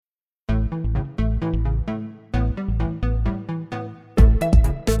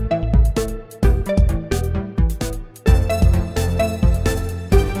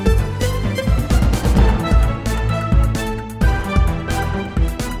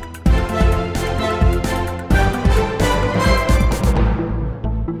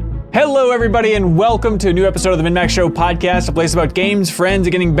Hello, everybody, and welcome to a new episode of the MinnMax Show podcast, a place about games, friends,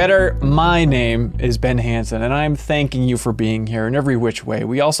 and getting better. My name is Ben Hansen, and I'm thanking you for being here in every which way.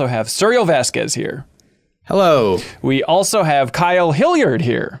 We also have Suriel Vasquez here. Hello. We also have Kyle Hilliard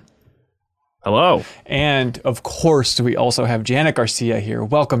here. Hello. And, of course, we also have Janet Garcia here.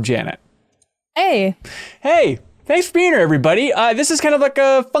 Welcome, Janet. Hey. Hey. Thanks for being here, everybody. This is kind of like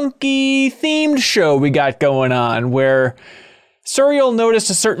a funky themed show we got going on where Suriel noticed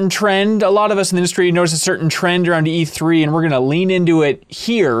a certain trend. A lot of us in the industry noticed a certain trend around E3, and we're going to lean into it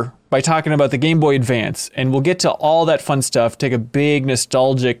here by talking about the Game Boy Advance. And we'll get to all that fun stuff, take a big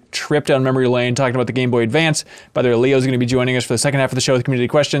nostalgic trip down memory lane talking about the Game Boy Advance. By the way, Leo's going to be joining us for the second half of the show with community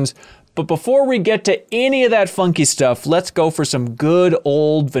questions. But before we get to any of that funky stuff, let's go for some good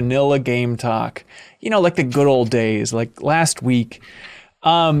old vanilla game talk. You know, like the good old days, like last week.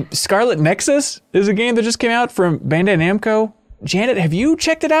 Scarlet Nexus is a game that just came out from Bandai Namco. Janet, have you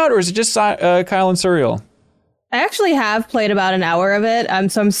checked it out, or is it just Kyle and Suriel? I actually have played about an hour of it,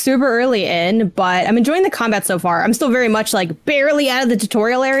 so I'm super early in, but I'm enjoying the combat so far. I'm still very much like barely out of the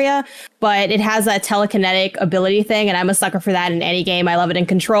tutorial area, but it has that telekinetic ability thing, and I'm a sucker for that in any game. I love it in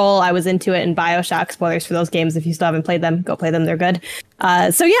Control. I was into it in BioShock. Spoilers for those games. If you still haven't played them, go play them. They're good.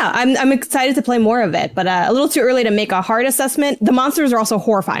 So yeah, I'm excited to play more of it, but a little too early to make a hard assessment. The monsters are also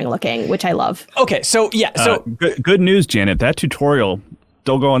horrifying looking, which I love. Okay, so yeah, good news, Janet. That tutorial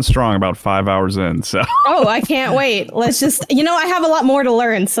still going strong about 5 hours in. So oh, I can't wait. Let's just, I have a lot more to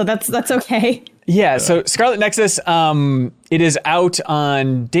learn, so that's okay. Yeah, so Scarlet Nexus, it is out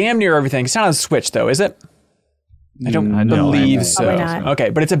on damn near everything. It's not on Switch though, is it? I don't believe so. Probably not.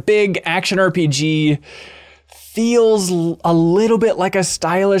 Okay, but it's a big action RPG. Feels a little bit like a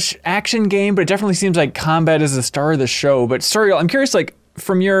stylish action game, but it definitely seems like combat is the star of the show. But Suriel, I'm curious, like,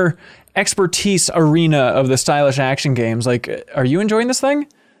 from your expertise arena of the stylish action games, like, are you enjoying this thing?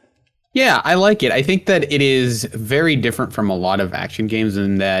 Yeah, I like it. I think that it is very different from a lot of action games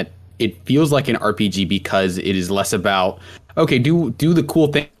in that it feels like an RPG because it is less about, okay, do the cool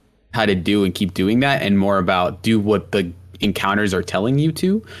thing how to do and keep doing that, and more about do what the encounters are telling you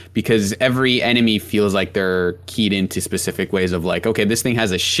to, because every enemy feels like they're keyed into specific ways of like, okay, this thing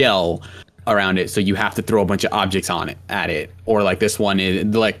has a shell around it, so you have to throw a bunch of objects at it, or like this one is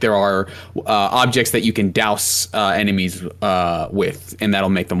like there are objects that you can douse enemies with, and that'll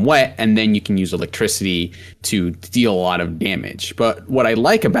make them wet, and then you can use electricity to deal a lot of damage. But what I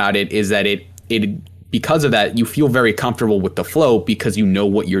like about it is that it because of that, you feel very comfortable with the flow because you know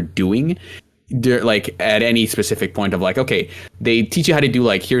what you're doing. Like at any specific point of like, okay, they teach you how to do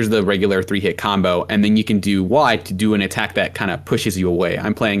like, here's the regular 3-hit combo, and then you can do Y to do an attack that kind of pushes you away.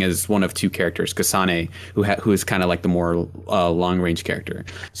 I'm playing as one of two characters, Kasane, who is kind of like the more long range character.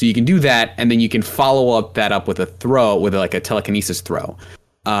 So you can do that, and then you can follow that up with a throw, with like a telekinesis throw.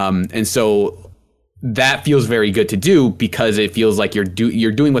 And so that feels very good to do because it feels like you're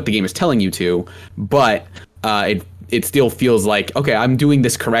doing what the game is telling you to, but it still feels like, okay, I'm doing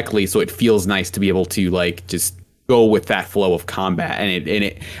this correctly, so it feels nice to be able to like just go with that flow of combat,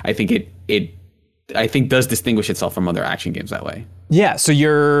 and I think does distinguish itself from other action games that way. Yeah, so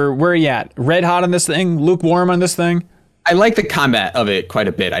where are you at? Red hot on this thing? Lukewarm on this thing? I like the combat of it quite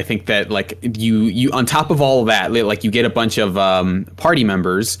a bit. I think that like you on top of all of that, like you get a bunch of party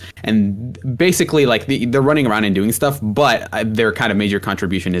members, and basically like they're running around and doing stuff, but their kind of major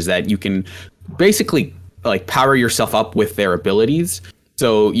contribution is that you can basically like power yourself up with their abilities.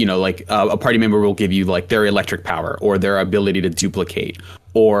 So, like a party member will give you like their electric power, or their ability to duplicate,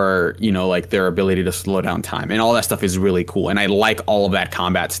 or, like their ability to slow down time, and all that stuff is really cool. And I like all of that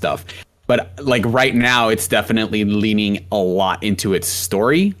combat stuff. But like right now, it's definitely leaning a lot into its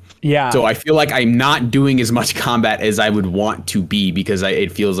story. Yeah. So I feel like I'm not doing as much combat as I would want to be, because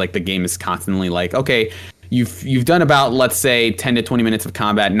it feels like the game is constantly like, okay, You've done about, let's say, 10 to 20 minutes of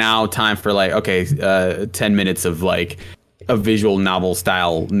combat. Now time for like, okay, 10 minutes of like a visual novel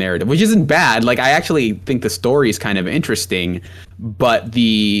style narrative, which isn't bad. Like I actually think the story is kind of interesting, but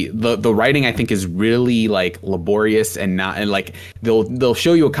the writing I think is really like laborious and like they'll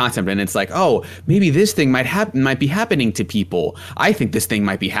show you a concept and it's like, oh, maybe this thing might be happening to people. I think this thing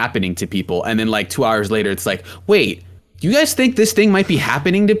might be happening to people, and then like 2 hours later, it's like, wait, do you guys think this thing might be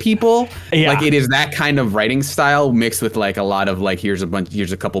happening to people? Yeah. Like it is that kind of writing style mixed with like a lot of like, here's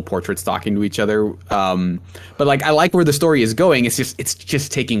a couple portraits talking to each other. But like, I like where the story is going. It's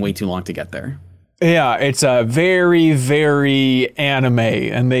just taking way too long to get there. Yeah, it's a very, very anime,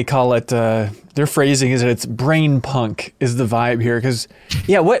 and they call it, their phrasing is that it's brain punk is the vibe here. Cause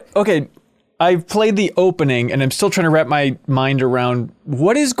okay. I've played the opening and I'm still trying to wrap my mind around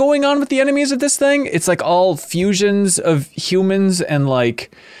what is going on with the enemies of this thing. It's like all fusions of humans and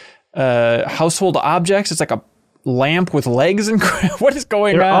like household objects. It's like a lamp with legs and what is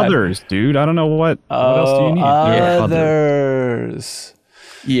going There are on? others, dude. I don't know what else do you need? There are Others.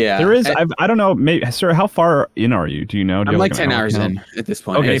 Yeah, There is. I don't know. Maybe, sir, how far in are you? Do you know? Do you I'm have like an 10 hour hours count? in at this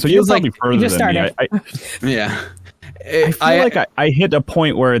point. Okay, And so it you're feels like probably further just than me. started. yeah. I feel like I hit a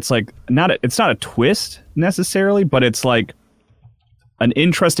point where it's like it's not a twist necessarily, but it's like an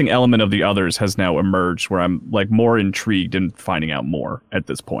interesting element of the others has now emerged where I'm like more intrigued in finding out more at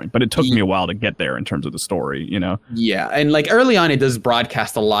this point. But it took me a while to get there in terms of the story, you know? Yeah, and like early on, it does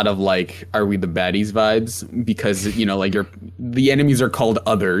broadcast a lot of like, "Are we the baddies?" vibes because like the enemies are called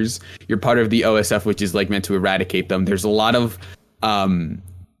others. You're part of the OSF, which is like meant to eradicate them. There's a lot of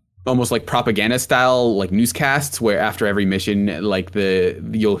almost like propaganda style like newscasts where after every mission like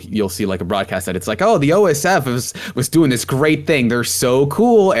you'll see like a broadcast that it's like, oh, the OSF was doing this great thing, they're so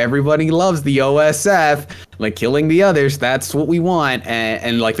cool, everybody loves the OSF, like killing the others, that's what we want.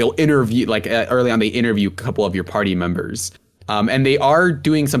 And like they'll interview like early on they interview a couple of your party members, and they are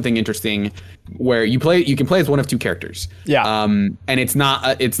doing something interesting where you can play as one of two characters. Yeah. And it's not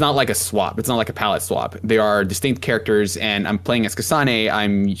like a swap. It's not like a palette swap. They are distinct characters, and I'm playing as Kasane.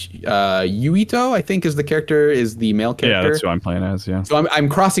 I'm Yuito, I think, is the male character. Yeah, that's who I'm playing as. Yeah. So I'm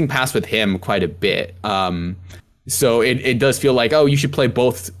crossing paths with him quite a bit. So it does feel like, oh, you should play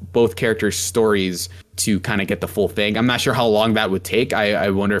both characters' stories to kind of get the full thing. I'm not sure how long that would take. I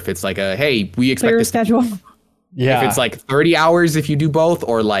wonder if it's like hey, we expect Clear this schedule. Yeah. if it's like 30 hours if you do both,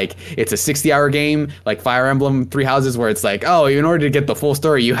 or like it's a 60-hour game like Fire Emblem Three Houses where it's like, oh, in order to get the full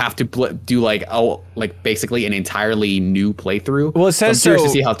story you have to do like basically an entirely new playthrough. Well, it says so I'm curious so-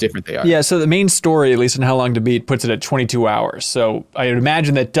 to see how different they are. Yeah, so the main story, at least in How Long to Beat, puts it at 22 hours. So I would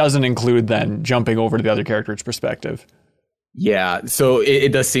imagine that doesn't include then jumping over to the other character's perspective. Yeah, so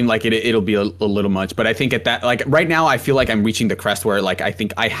it does seem like it'll be a little much, but I think at that, like right now I feel like I'm reaching the crest where like I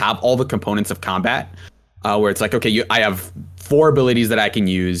think I have all the components of combat. Where it's like, okay, I have 4 abilities that I can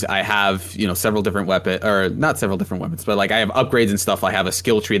use. I have, several different weapons, or not several different weapons, but like I have upgrades and stuff. I have a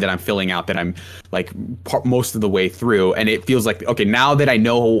skill tree that I'm filling out that I'm like most of the way through. And it feels like, okay, now that I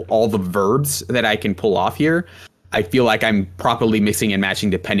know all the verbs that I can pull off here, I feel like I'm properly mixing and matching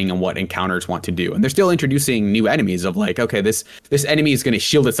depending on what encounters want to do. And they're still introducing new enemies of like, okay, this enemy is going to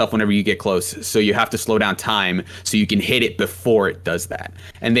shield itself whenever you get close. So you have to slow down time so you can hit it before it does that.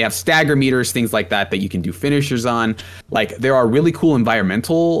 And they have stagger meters, things like that you can do finishers on. Like there are really cool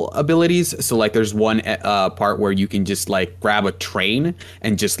environmental abilities. So like there's one part where you can just like grab a train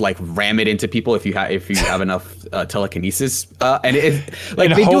and just like ram it into people if you have enough telekinesis. And it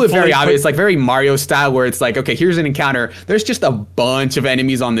like And they do it very hopefully obvious, like very Mario style, where it's like, okay, here's an encounter, there's just a bunch of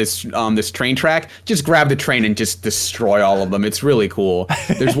enemies on this train track, just grab the train and just destroy all of them. It's really cool.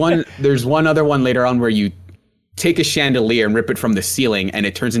 There's one other one later on where you take a chandelier and rip it from the ceiling and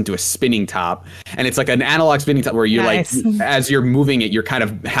it turns into a spinning top, and it's like an analog spinning top where you're Nice. like, as you're moving it, you're kind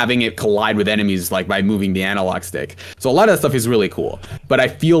of having it collide with enemies like by moving the analog stick. So a lot of that stuff is really cool, but I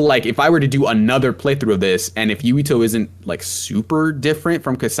feel like if I were to do another playthrough of this, and if Yuito isn't like super different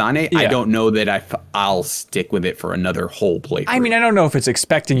from Kasane, I Yeah. don't know that I'll stick with it for another whole playthrough. I mean, I don't know if it's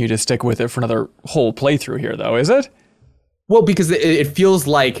expecting you to stick with it for another whole playthrough here, though, is it? Well, because it feels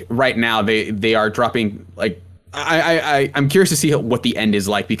like right now they are dropping like, I'm curious to see what the end is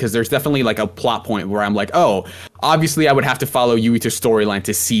like, because there's definitely like a plot point where I'm like, oh, obviously I would have to follow Yuito's storyline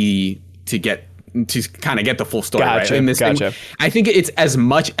to kind of get the full story. Gotcha, Right? And gotcha. I think it's as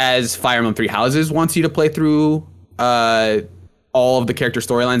much as Fire Emblem Three Houses wants you to play through all of the character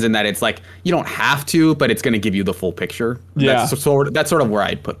storylines, and that it's like you don't have to, but it's going to give you the full picture. Yeah. That's sort of where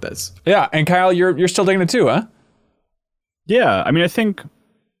I'd put this. Yeah, and Kyle, you're still digging it too, huh? Yeah, I mean, I think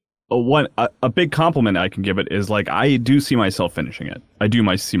a big compliment I can give it is like I do see myself finishing it. I do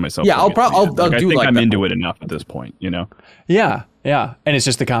see myself. Yeah, putting it to the end. I'll I do think like I'm that. into it enough at this point. Yeah, and it's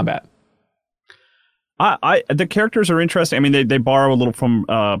just the combat. The characters are interesting. I mean, they borrow a little from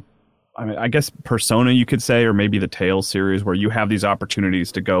I guess Persona, you could say, or maybe the Tales series, where you have these opportunities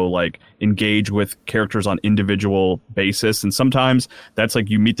to go like engage with characters on individual basis. And sometimes that's like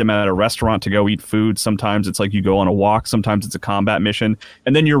you meet them at a restaurant to go eat food. Sometimes it's like you go on a walk. Sometimes it's a combat mission.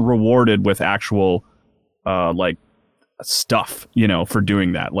 And then you're rewarded with actual like stuff, for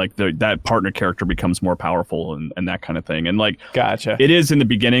doing that. Like that partner character becomes more powerful and that kind of thing. And like, Gotcha. it is in the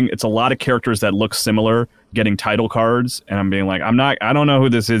beginning. It's a lot of characters that look similar getting title cards, and I'm being like, I don't know who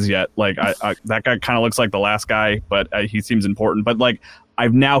this is yet. Like, I that guy kind of looks like the last guy, but he seems important. But like,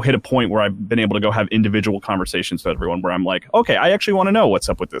 I've now hit a point where I've been able to go have individual conversations with everyone, where I'm like, okay, I actually want to know what's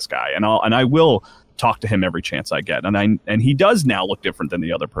up with this guy, and I will talk to him every chance I get, and he does now look different than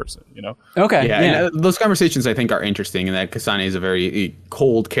the other person, you know. Okay. Yeah, and those conversations I think are interesting, in that Kasane is a very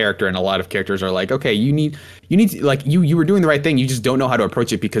cold character, and a lot of characters are like, okay, you need to, like, you were doing the right thing, you just don't know how to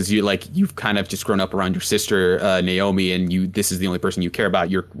approach it because you've kind of just grown up around your sister Naomi, and this is the only person you care about.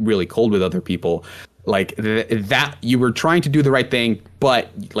 You're really cold with other people. Like that, you were trying to do the right thing,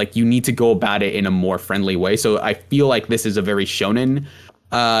 but like you need to go about it in a more friendly way. So I feel like this is a very shonen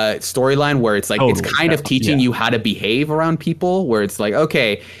storyline where it's like Totally. it's kind of teaching you how to behave around people, where it's like,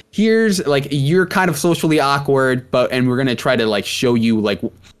 okay, here's like, you're kind of socially awkward, and we're gonna try to like show you like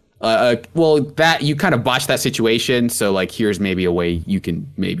well, that you kind of botched that situation, so like here's maybe a way you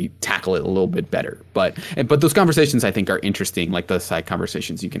can maybe tackle it a little bit better. But those conversations I think are interesting, like the side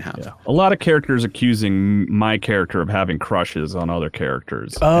conversations you can have. Yeah. A lot of characters accusing my character of having crushes on other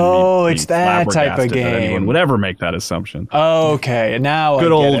characters. Oh, and me it's being that type of flabbergasted that anyone game. would ever make that assumption. Okay, now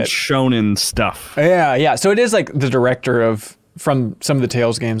Good I old get it. shonen stuff. Yeah. So it is like the director from some of the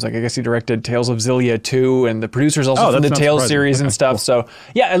Tales games. Like I guess he directed Tales of Xillia 2, and the producers also from the that's not Tales surprising. series and Okay, stuff. cool. So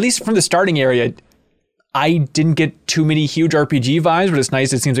yeah, at least from the starting area, I didn't get too many huge RPG vibes, but it's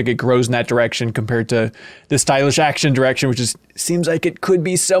nice. It seems like it grows in that direction compared to the stylish action direction, which seems like it could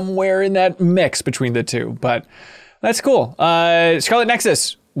be somewhere in that mix between the two. But that's cool. Scarlet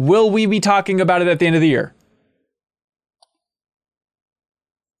Nexus, will we be talking about it at the end of the year?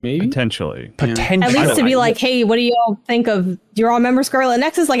 Maybe. Potentially. Potentially. At least to be like, hey, what do you all think of? Do you all remember Scarlet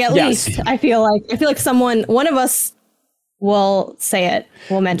Nexus? Like, at Yes. least I feel like one of us will say it.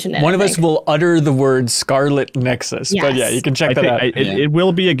 We'll mention it. One I of us think. will utter the word Scarlet Nexus. But yeah, Yes. you can check I that think out. it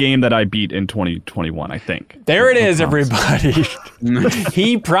will be a game that I beat in 2021, I think. There it is, I promise. everybody.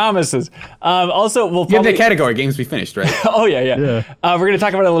 He promises. Also, we'll You have probably... the category games we finished, right? Oh, yeah. We're going to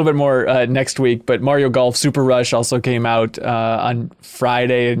talk about it a little bit more next week, but Mario Golf Super Rush also came out on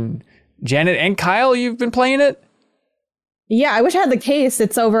Friday, and Janet and Kyle, you've been playing it? Yeah, I wish I had the case.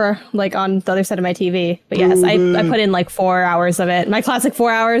 It's over like on the other side of my TV. But yes, I put in like 4 hours of it. My classic 4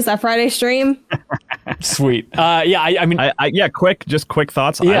 hours that Friday stream. Sweet. I mean... quick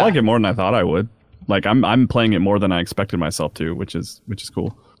thoughts. Yeah. I like it more than I thought I would. Like I'm playing it more than I expected myself to, which is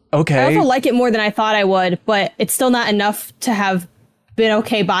cool. Okay. I also like it more than I thought I would, but it's still not enough to have been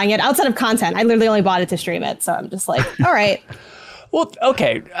okay buying it outside of content. I literally only bought it to stream it. So I'm just like, all right. Well,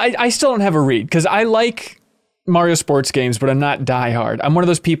 okay. I still don't have a read because I like Mario sports games, but I'm not diehard. I'm one of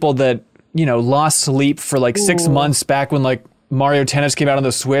those people that, lost sleep for like 6 months back when like Mario Tennis came out on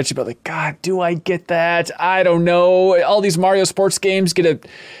the Switch. But like, God, do I get that? I don't know. All these Mario sports games get a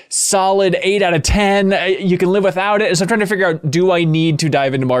solid 8 out of 10. You can live without it. So I'm trying to figure out, do I need to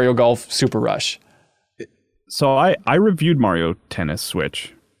dive into Mario Golf Super Rush? So I reviewed Mario Tennis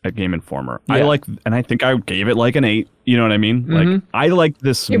Switch at Game Informer. Yeah. And I think I gave it like an 8. You know what I mean? Like I like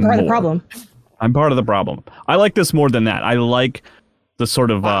this. You're part of the more. problem. I'm part of the problem. I like this more than that. I like the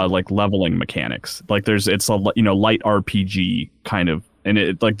sort of like leveling mechanics. Like it's a light RPG kind of, and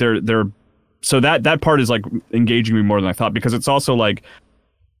it like they're so that part is like engaging me more than I thought, because it's also like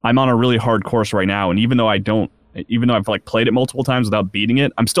I'm on a really hard course right now, and even though I've like played it multiple times without beating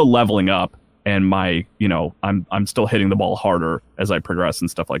it, I'm still leveling up, and my I'm still hitting the ball harder as I progress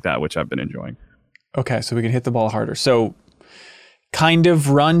and stuff like that, which I've been enjoying. Okay, so we can hit the ball harder. So kind of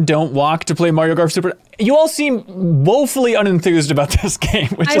run, don't walk to play Mario Golf Super. You all seem woefully unenthused about this game.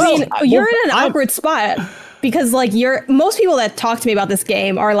 Which I is, mean, you're in an awkward spot because like most people that talk to me about this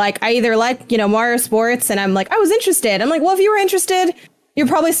game are like, I either like, Mario Sports, and I'm like, I was interested. I'm like, well, if you were interested, you're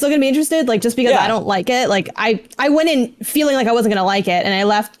probably still gonna be interested. Like, just because I don't like it. Like I went in feeling like I wasn't gonna like it, and I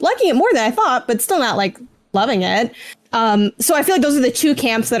left liking it more than I thought, but still not like loving it. So I feel like those are the two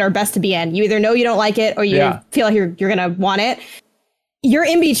camps that are best to be in. You either know you don't like it, or you feel like you're gonna want it. You're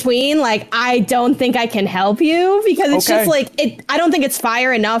in between. Like, I don't think I can help you because it's just like I don't think it's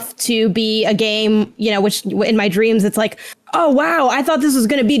fire enough to be a game, which in my dreams it's like, oh wow, I thought this was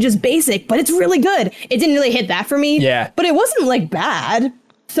gonna be just basic, but it's really good. It didn't really hit that for me. Yeah. But it wasn't like bad.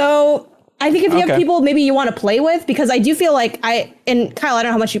 So I think if you have people maybe you want to play with, because I do feel like and Kyle, I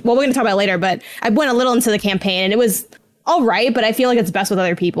don't know how much we're gonna talk about it later, but I went a little into the campaign and it was all right, but I feel like it's best with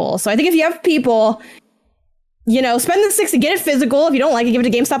other people. So I think if you have people, spend the 6 to get it physical. If you don't like it, give it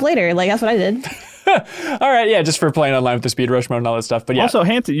to GameStop later. Like, that's what I did. all right, yeah, just for playing online with the speed rush mode and all that stuff. But yeah. Also,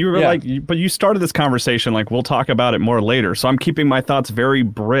 Hanson, you were but you started this conversation like we'll talk about it more later. So I'm keeping my thoughts very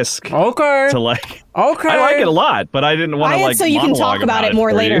brisk. Okay. To like, okay. I like it a lot, but I didn't want to like. So you can talk about it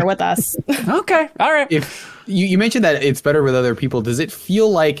more later you. with us. Okay. All right. If you mentioned that it's better with other people, does it feel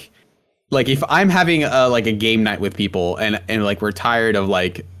like if I'm having a game night with people and like we're tired of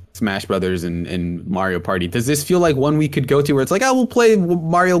like Smash Brothers and Mario Party. Does this feel like one we could go to where it's like, oh, we'll play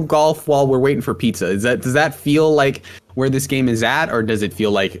Mario Golf while we're waiting for pizza? Does that feel like where this game is at, or does it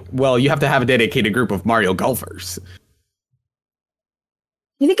feel like, well, you have to have a dedicated group of Mario golfers?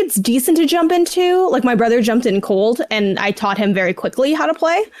 I think it's decent to jump into. Like, my brother jumped in cold, and I taught him very quickly how to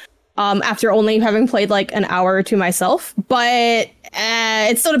play. After only having played like an hour or two myself, but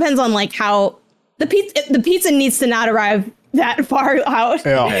it still depends on like how the pizza needs to not arrive that far out.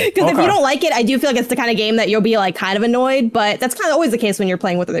 Because if you don't like it, I do feel like it's the kind of game that you'll be like kind of annoyed. But that's kind of always the case when you're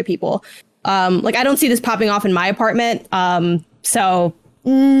playing with other people. Like, I don't see this popping off in my apartment. So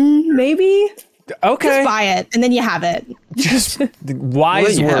maybe. Okay. Just buy it and then you have it. Just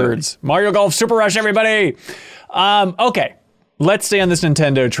wise words. Mario Golf Super Rush, everybody. Okay. Let's stay on this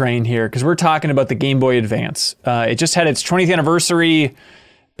Nintendo train here because we're talking about the Game Boy Advance. It just had its 20th anniversary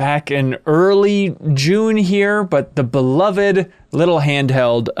back in early June here, but the beloved little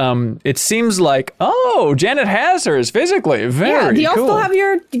handheld, it seems like, Janet has hers physically. Very cool. Do y'all still have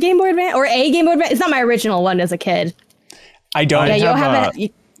your Game Boy Advance or a Game Boy Advance? It's not my original one as a kid. I don't. Yeah, you'll have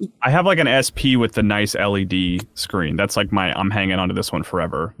it. I have like an SP with the nice LED screen. That's like I'm hanging onto this one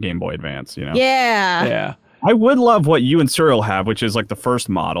forever. Game Boy Advance, you know? Yeah. Yeah. I would love what you and Cyril have, which is like the first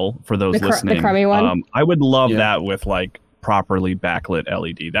model for those listening. The crummy one? I would love that with like properly backlit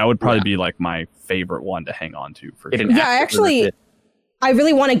LED. That would probably be like my favorite one to hang on to for sure. Yeah, I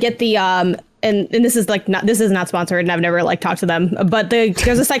really want to get the and this is like this is not sponsored and I've never like talked to them, but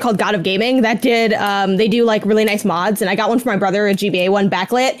there's a site called God of Gaming that did they do like really nice mods, and I got one for my brother, a GBA one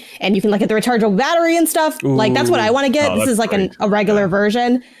backlit, and you can like get the rechargeable battery and stuff. Ooh. Like that's what I want to get. This is like a regular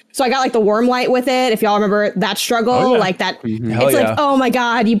version. So I got like the warm light with it. If y'all remember that struggle, like that, it's like, oh my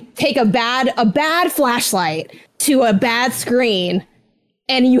God, you take a bad flashlight to a bad screen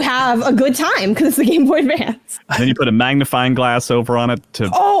and you have a good time because it's the Game Boy Advance. Then you put a magnifying glass over on it to.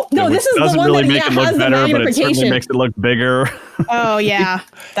 Oh no, this is the one really that make it look has better, the but it certainly makes it look bigger. Oh yeah,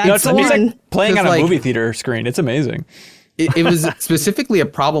 that's the one. It's like playing on a like, movie theater screen. It's amazing. It was specifically a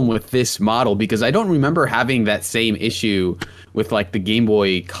problem with this model because I don't remember having that same issue with like the Game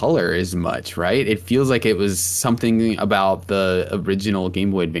Boy Color as much, right? It feels like it was something about the original Game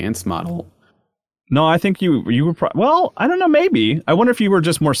Boy Advance model. No, I think you were. Well, I don't know. Maybe I wonder if you were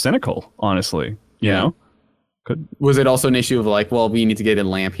just more cynical. Honestly, you know. Was it also an issue of like, well, we need to get a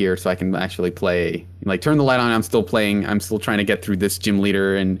lamp here so I can actually play? Like, turn the light on. I'm still playing. I'm still trying to get through this gym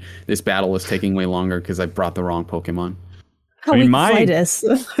leader, and this battle is taking way longer because I brought the wrong Pokemon.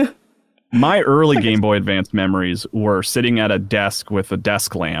 My early Game Boy Advance memories were sitting at a desk with a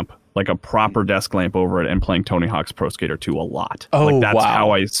desk lamp, like a proper desk lamp over it, and playing Tony Hawk's Pro Skater 2 a lot. Oh, like that's wow.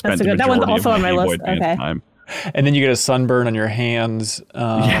 how I spent the majority of my Game Boy Advance time. And then you get a sunburn on your hands.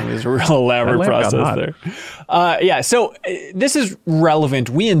 There's a real elaborate process there. So this is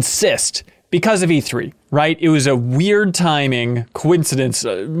relevant. We insist because of E3, right? It was a weird timing, coincidence,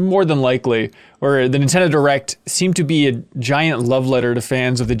 more than likely, where the Nintendo Direct seemed to be a giant love letter to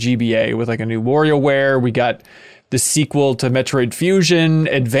fans of the GBA with like a new WarioWare. We got the sequel to Metroid Fusion,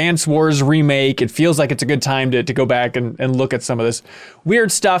 Advance Wars remake. It feels like it's a good time to go back and look at some of this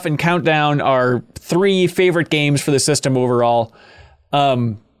weird stuff and count down our 3 favorite games for the system overall.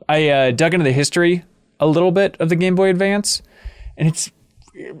 I dug into the history a little bit of the Game Boy Advance, and it's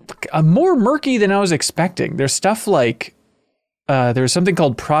more murky than I was expecting. There's stuff like there's something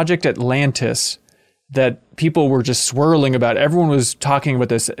called Project Atlantis that people were just swirling about. Everyone was talking about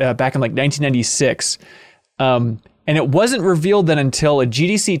this back in like 1996. And it wasn't revealed then until a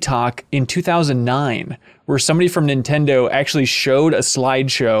GDC talk in 2009, where somebody from Nintendo actually showed a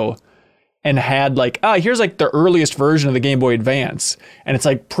slideshow and had like, here's like the earliest version of the Game Boy Advance. And it's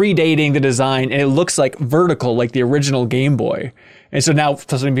like predating the design, and it looks like vertical, like the original Game Boy. And so now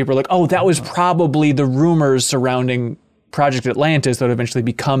some people are like, that was probably the rumors surrounding Project Atlantis that would eventually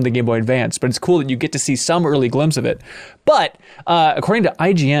become the Game Boy Advance. But it's cool that you get to see some early glimpse of it. But according to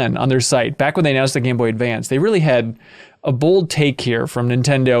IGN on their site, back when they announced the Game Boy Advance, they really had a bold take here from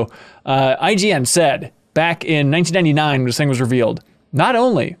Nintendo. IGN said back in 1999 when this thing was revealed, not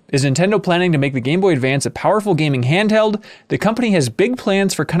only is Nintendo planning to make the Game Boy Advance a powerful gaming handheld, the company has big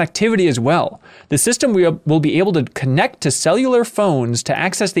plans for connectivity as well. The system will be able to connect to cellular phones to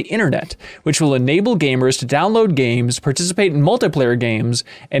access the internet, which will enable gamers to download games, participate in multiplayer games,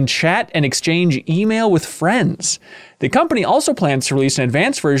 and chat and exchange email with friends. The company also plans to release an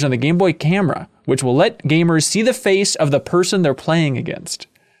advanced version of the Game Boy camera, which will let gamers see the face of the person they're playing against.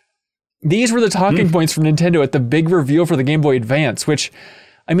 These were the talking points from Nintendo at the big reveal for the Game Boy Advance, which,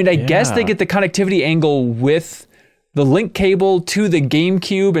 I mean, I guess they get the connectivity angle with the link cable to the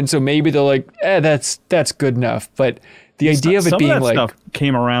GameCube, and so maybe they're like, that's good enough. But the idea of it Some being of that like stuff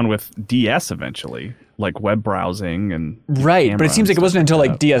came around with DS eventually, like web browsing and right, but it seems like it wasn't until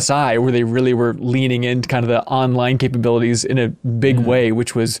like that. DSi where they really were leaning into kind of the online capabilities in a big way,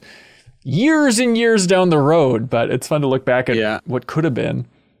 which was years and years down the road. But it's fun to look back at what could have been.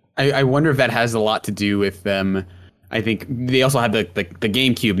 I wonder if that has a lot to do with them. I think they also had the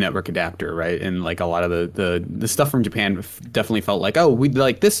GameCube network adapter, right? And like a lot of the stuff from Japan definitely felt like, oh, we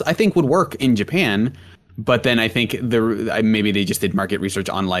like this. I think would work in Japan. But then I think maybe they just did market research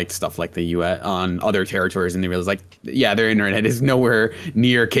on like stuff like the US on other territories, and they realized like, yeah, their internet is nowhere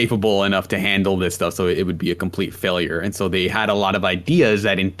near capable enough to handle this stuff, so it would be a complete failure. And so they had a lot of ideas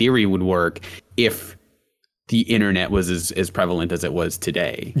that in theory would work if the internet was as prevalent as it was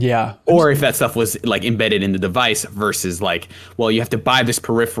today. Yeah. Or if that stuff was like embedded in the device versus like, well, you have to buy this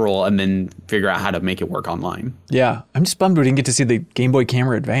peripheral and then figure out how to make it work online. Yeah. I'm just bummed we didn't get to see the Game Boy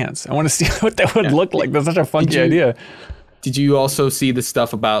Camera Advance. I want to see what that would look like. That's such a funky idea. Did you also see the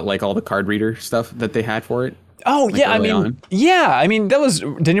stuff about like all the card reader stuff that they had for it? Oh, like yeah. I mean,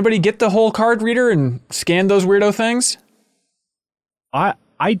 did anybody get the whole card reader and scan those weirdo things?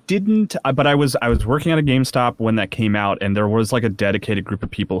 I didn't, but I was working at a GameStop when that came out, and there was like a dedicated group of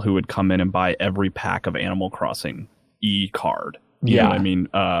people who would come in and buy every pack of Animal Crossing e-card. You know what I mean?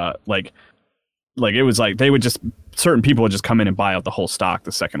 Like it was like certain people would just come in and buy out the whole stock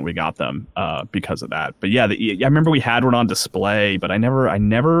the second we got them because of that. But yeah, I remember we had one on display, but I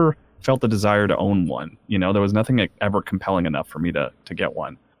never felt the desire to own one. You know, there was nothing ever compelling enough for me to get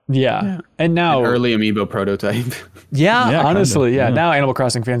one. Yeah. And now an early Amiibo prototype. Yeah, honestly, yeah. Now Animal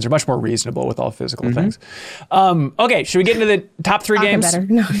Crossing fans are much more reasonable with all physical things. Okay, should we get into the top 3 games? Better.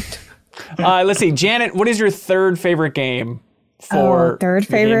 No. Let's see. Janet, what is your third favorite game for third the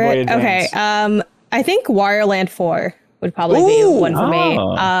Game Boy favorite? Advance? Okay. I think Wario Land 4 would probably be one for me.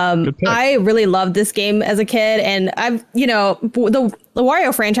 Good pick. I really loved this game as a kid, and I've, the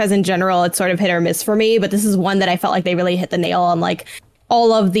Wario franchise in general, it's sort of hit or miss for me, but this is one that I felt like they really hit the nail on, like,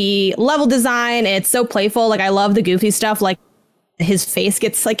 all of the level design. It's so playful. Like, I love the goofy stuff. Like, his face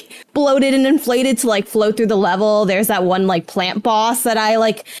gets like bloated and inflated to like float through the level. There's that one like plant boss that I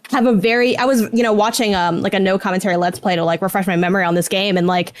like have I was, watching like a no commentary Let's Play to like refresh my memory on this game. And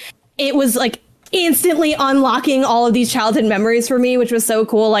like, it was like instantly unlocking all of these childhood memories for me, which was so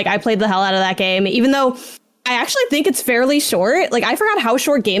cool. Like, I played the hell out of that game, even though I actually think it's fairly short. Like, I forgot how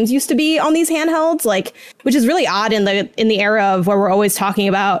short games used to be on these handhelds, like, which is really odd in the era of where we're always talking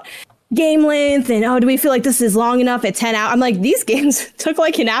about game length and, do we feel like this is long enough at 10 hours? I'm like, these games took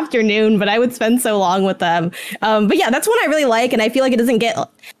like an afternoon, but I would spend so long with them. But yeah, that's one I really like, and I feel like it doesn't get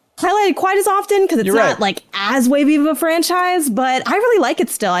highlighted quite as often because it's not like as wavy of a franchise, but I really like it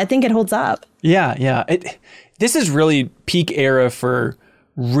still. I think it holds up. Yeah. This is really peak era for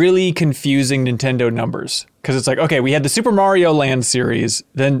really confusing Nintendo numbers, because it's like, okay, we had the Super Mario Land series,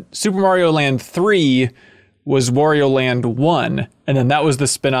 then Super Mario Land 3 was Wario Land 1, and then that was the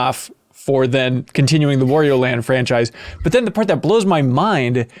spinoff for then continuing the Wario Land franchise. But then the part that blows my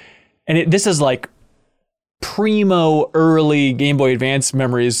mind, and this is like primo early Game Boy Advance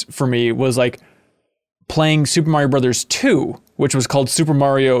memories for me, was like playing Super Mario Brothers 2, which was called Super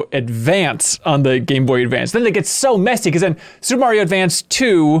Mario Advance on the Game Boy Advance. Then it gets so messy, because then Super Mario Advance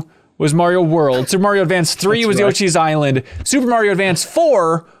 2 was Mario World, Super Mario Advance 3 was Yoshi's Island, Super Mario Advance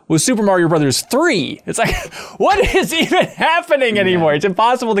 4 was Super Mario Brothers 3. It's like, what is even happening anymore? It's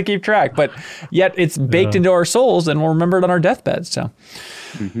impossible to keep track, but yet it's baked into our souls, and we'll remember it on our deathbeds. So,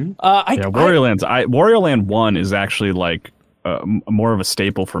 Wario Land 1 is actually like more of a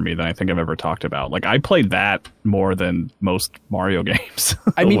staple for me than I think I've ever talked about. Like, I played that more than most Mario games.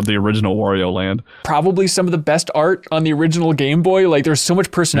 I mean, the original Wario Land. Probably some of the best art on the original Game Boy. Like, there's so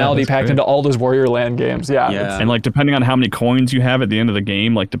much personality packed into all those Wario Land games. Yeah. And like, depending on how many coins you have at the end of the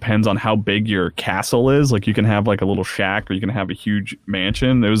game, like, depends on how big your castle is. Like, you can have like a little shack, or you can have a huge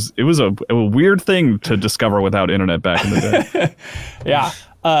mansion. It was a weird thing to discover without internet back in the day. Yeah.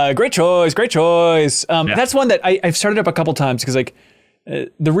 Great choice. That's one that I've started up a couple times, because like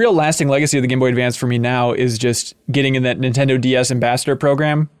the real lasting legacy of the Game Boy Advance for me now is just getting in that Nintendo DS Ambassador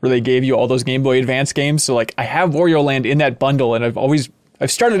program where they gave you all those Game Boy Advance games. So like, I have Wario Land in that bundle, and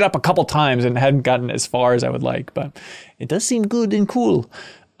I've started up a couple times and hadn't gotten as far as I would like, but it does seem good and cool.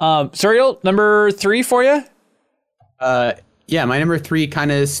 Suriel, number 3 for you? Yeah, my number 3 kind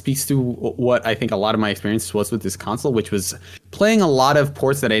of speaks to what I think a lot of my experience was with this console, which was playing a lot of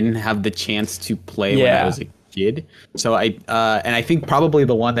ports that I didn't have the chance to play when I was a kid. So I think probably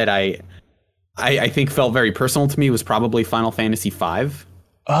the one that I think felt very personal to me was probably Final Fantasy V.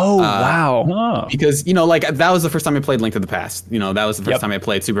 Oh, wow. Oh. Because, like that was the first time I played Link to the Past. That was the first Yep. time I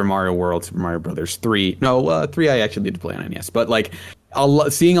played Super Mario World, Super Mario Brothers 3. No, 3 I actually did play on NES. But like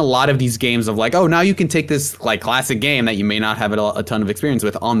seeing a lot of these games of like, oh, now you can take this like classic game that you may not have a ton of experience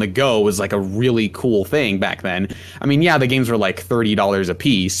with on the go was like a really cool thing back then. I mean, yeah, the games were like $30 a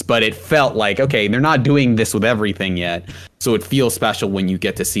piece, but it felt like, okay, they're not doing this with everything yet. So it feels special when you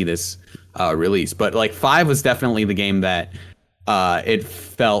get to see this release. But like 5 was definitely the game that it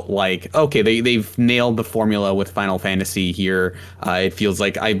felt like, okay, they've nailed the formula with Final Fantasy here. It feels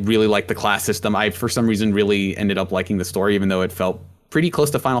like I really like the class system. I, for some reason, really ended up liking the story, even though it felt pretty close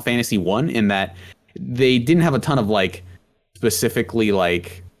to Final Fantasy 1 in that they didn't have a ton of like specifically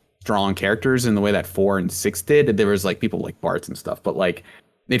like strong characters in the way that 4 and 6 did. There was like people like Barts and stuff, but like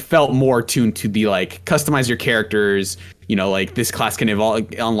it felt more tuned to be like customize your characters, like this class can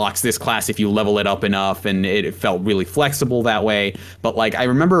unlocks this class if you level it up enough, and it felt really flexible that way. But like I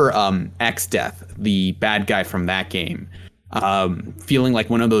remember X-Death, the bad guy from that game, feeling like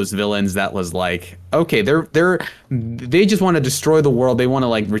one of those villains that was like, okay, they just want to destroy the world. They want to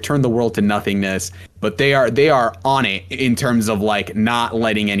like return the world to nothingness, but they are on it in terms of like not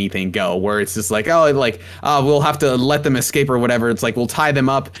letting anything go, where it's just like, we'll have to let them escape or whatever. It's like, we'll tie them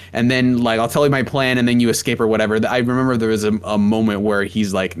up and then like, I'll tell you my plan and then you escape or whatever. I remember there was a moment where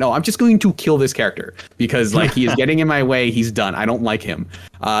he's like, no, I'm just going to kill this character because like he is getting in my way. He's done. I don't like him.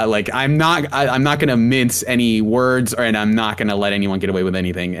 I'm not going to mince any words and I'm not going to let anyone get away with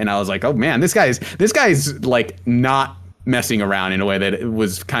anything. And I was like, oh man, this guy's like not messing around in a way that it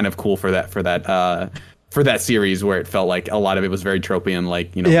was kind of cool for that series, where it felt like a lot of it was very tropey and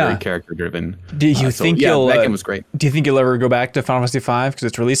like very character driven. Do you think that game was great? Do you think you'll ever go back to Final Fantasy V because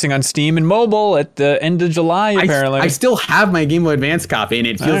it's releasing on Steam and mobile at the end of July? Apparently, I still have my Game Boy Advance copy, and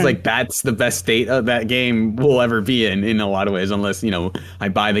it feels like that's the best state of that game will ever be in a lot of ways, unless I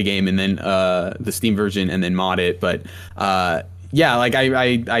buy the game and then the Steam version and then mod it. But yeah, like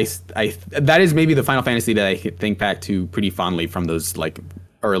I that is maybe the Final Fantasy that I think back to pretty fondly from those like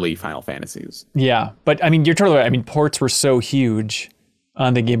early Final Fantasies. Yeah, but I mean, you're totally right. I mean, ports were so huge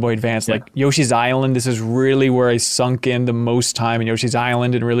on the Game Boy Advance. Yeah. Like Yoshi's Island, this is really where I sunk in the most time in Yoshi's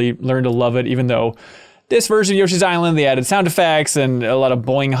Island and really learned to love it, even though this version of Yoshi's Island, they added sound effects and a lot of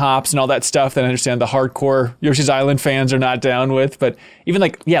boing hops and all that stuff that I understand the hardcore Yoshi's Island fans are not down with. But even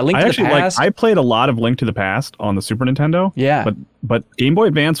like, yeah, Link to the Past. I played a lot of Link to the Past on the Super Nintendo. Yeah. But Game Boy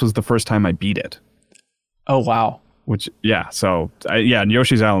Advance was the first time I beat it. Oh, wow. Which, yeah, and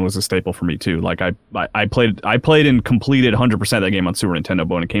Yoshi's Island was a staple for me too. Like I played and completed 100% of that game on Super Nintendo,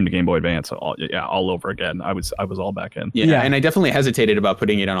 but when it came to Game Boy Advance, all over again. I was all back in. Yeah, and I definitely hesitated about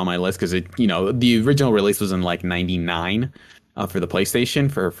putting it on my list because the original release was in like '99 for the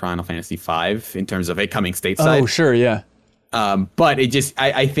PlayStation for Final Fantasy V in terms of it coming stateside. Oh, sure, yeah. But it just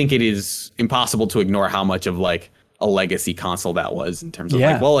I think it is impossible to ignore how much of like a legacy console that was in terms of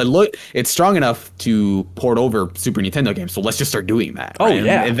like, well, it's strong enough to port over Super Nintendo games, so let's just start doing that. Oh, right?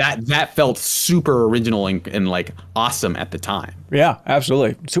 yeah. And that felt super original and like awesome at the time. Yeah,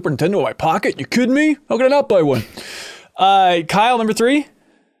 absolutely. Super Nintendo in my pocket? You kidding me? How could I not buy one? Kyle, number 3?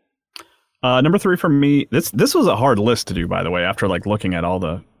 Number 3 for me, this was a hard list to do, by the way, after like looking at all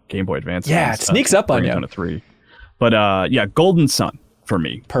the Game Boy Advance. Yeah, it sneaks up on you. Down to 3. But yeah, Golden Sun for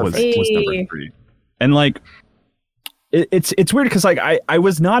me was number 3. And like, it's weird because like I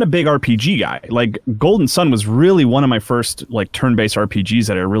was not a big RPG guy. Like Golden Sun was really one of my first like turn-based RPGs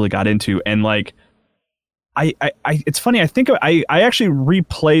that I really got into, and like I it's funny, I think I actually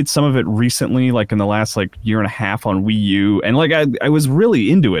replayed some of it recently, like in the last like year and a half on Wii U, and like I was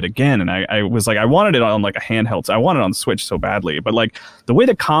really into it again, and I was like I wanted it on like a handheld, so I wanted it on Switch so badly, but like the way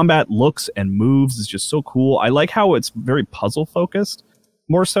the combat looks and moves is just so cool. I like how it's very puzzle focused,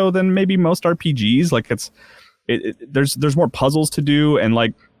 more so than maybe most RPGs. Like there's more puzzles to do, and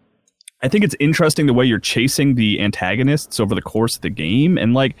like I think it's interesting the way you're chasing the antagonists over the course of the game.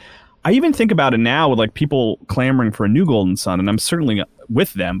 And like I even think about it now with like people clamoring for a new Golden Sun, and I'm certainly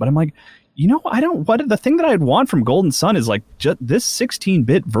with them, but I'm like, the thing that I'd want from Golden Sun is like just this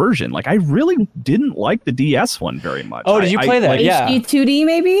 16-bit version. Like I really didn't like the DS one very much. Oh, did you play that? Like, yeah. HD 2D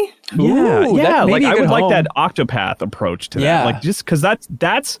maybe? Yeah. Like I would like that Octopath approach to that. Like just because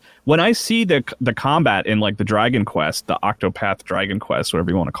that's when I see the combat in like the Dragon Quest, the Octopath Dragon Quest,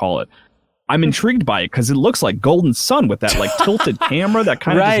 whatever you want to call it, I'm intrigued by it because it looks like Golden Sun with that like tilted camera that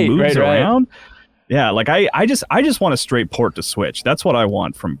kind of just moves around. Yeah, like I just want a straight port to Switch. That's what I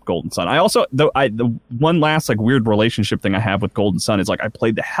want from Golden Sun. I also the one last like weird relationship thing I have with Golden Sun is like I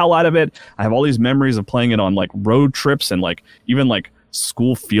played the hell out of it. I have all these memories of playing it on like road trips and like even like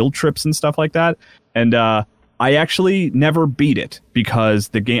school field trips and stuff like that. And I actually never beat it because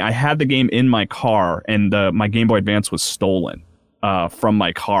I had the game in my car and my Game Boy Advance was stolen from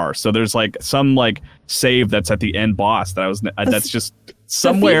my car. So there's like some like save that's at the end boss that's just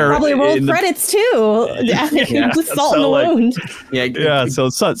somewhere. Probably rolled credits too. Just salt in the wound. Yeah. So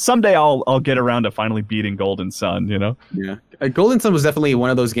someday I'll get around to finally beating Golden Sun. You know. Yeah. Golden Sun was definitely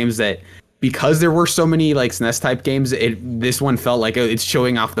one of those games that, because there were so many like SNES type games, this one felt like it's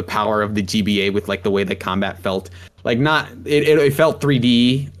showing off the power of the GBA with like the way the combat felt. Like it felt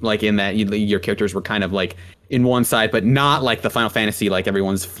 3D, like in that your characters were kind of like in one side, but not like the Final Fantasy, like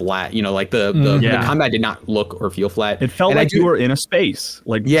everyone's flat. You know, like the combat did not look or feel flat. It felt like you were in a space,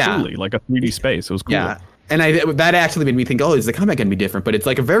 like truly, like a 3D space. It was cool. Yeah. And that actually made me think, is the combat going to be different? But it's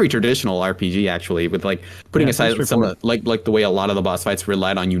like a very traditional RPG, actually, with like putting aside some of like the way a lot of the boss fights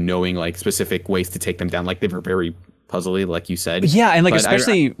relied on you knowing like specific ways to take them down. Like they were very puzzly, like you said. Yeah, and like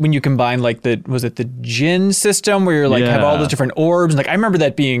especially when you combine like the Jin system where you're like have all those different orbs. And like I remember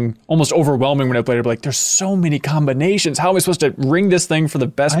that being almost overwhelming when I played it. Like there's so many combinations. How am I supposed to ring this thing for the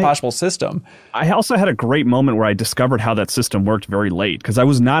best possible system? I also had a great moment where I discovered how that system worked very late because I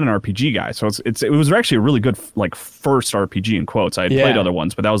was not an RPG guy. So it was actually a really good like first RPG in quotes. I had played other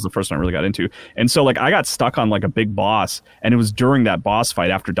ones, but that was the first one I really got into. And so like I got stuck on like a big boss, and it was during that boss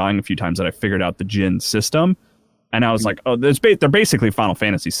fight after dying a few times that I figured out the Jin system. And I was like, they're basically Final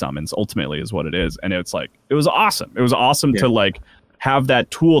Fantasy summons, ultimately, is what it is. And it's like, it was awesome. It was awesome to like have that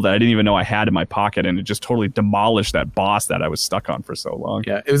tool that I didn't even know I had in my pocket, and it just totally demolished that boss that I was stuck on for so long.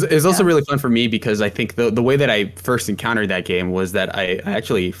 Yeah, it was also really fun for me because I think the way that I first encountered that game was that I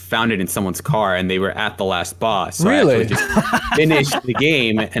actually found it in someone's car and they were at the last boss. So really? I actually just finished the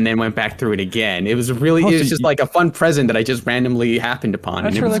game and then went back through it again. It was it was just like a fun present that I just randomly happened upon.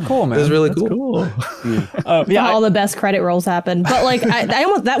 That's really cool, man. It was really That's cool. All the best credit rolls happened. But like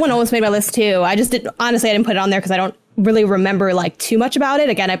that one almost made my list too. I just honestly I didn't put it on there because I don't really remember like too much about it.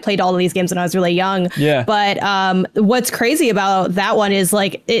 Again, I played all of these games when I was really young. Yeah. But what's crazy about that one is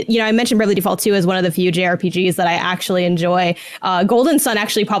like I mentioned Bravely Default 2 as one of the few JRPGs that I actually enjoy. Golden Sun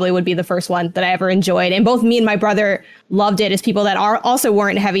actually probably would be the first one that I ever enjoyed. And both me and my brother loved it as people that also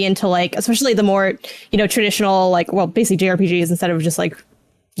weren't heavy into like, especially the more, traditional, like, well, basically JRPGs instead of just like,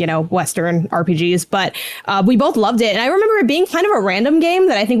 Western RPGs, but we both loved it. And I remember it being kind of a random game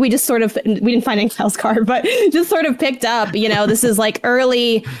that I think we just we didn't find any Kyle's card, but just sort of picked up, this is like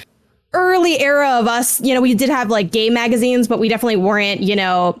early era of us, we did have like game magazines, but we definitely weren't,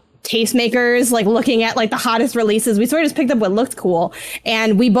 tastemakers, like looking at like the hottest releases. We sort of just picked up what looked cool,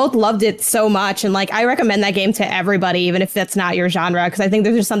 and we both loved it so much. And like, I recommend that game to everybody, even if that's not your genre, because I think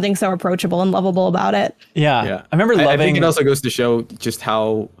there's just something so approachable and lovable about it. Yeah. I remember loving. I think it also goes to show just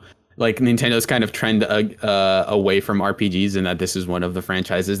how like Nintendo's kind of trend away from RPGs, and that this is one of the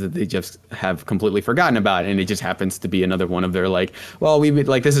franchises that they just have completely forgotten about, and it just happens to be another one of their like, well,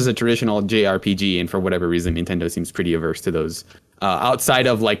 this is a traditional JRPG, and for whatever reason, Nintendo seems pretty averse to those. Outside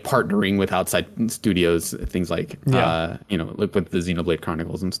of like partnering with outside studios, things like like with the Xenoblade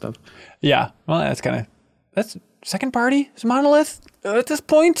Chronicles and stuff. Yeah, well, that's second party. Is Monolith at this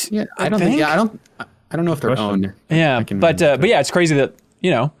point? Yeah, I don't know if they're owned. Yeah, but yeah, it's crazy that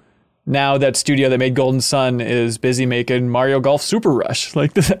now that studio that made Golden Sun is busy making Mario Golf Super Rush,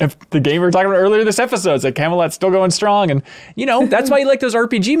 like the game we were talking about earlier this episode. It's like Camelot's still going strong, and that's why you like those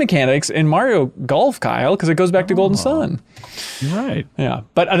RPG mechanics in Mario Golf, Kyle, because it goes back to Golden Sun. Right. Yeah.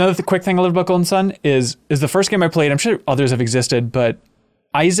 But another quick thing I love about Golden Sun is the first game I played. I'm sure others have existed, but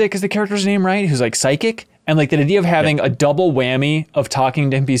Isaac is the character's name, right? Who's like psychic. And like the idea of having a double whammy of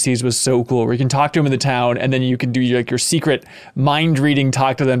talking to NPCs was so cool, where you can talk to them in the town and then you can do like your secret mind reading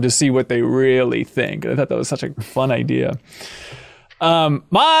talk to them to see what they really think. I thought that was such a fun idea.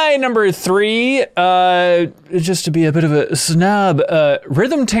 My number 3, just to be a bit of a snob,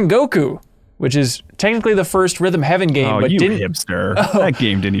 Rhythm Tengoku, which is technically the first Rhythm Heaven game. But hipster. That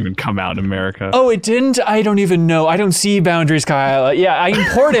game didn't even come out in America. Oh, it didn't? I don't even know. I don't see boundaries, Kyle. I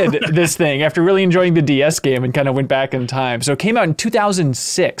imported this thing after really enjoying the DS game and kind of went back in time. So it came out in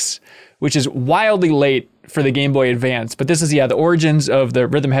 2006, which is wildly late for the Game Boy Advance. But this is, the origins of the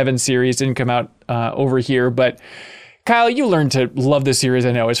Rhythm Heaven series. Didn't come out over here, but Kyle, you learned to love this series,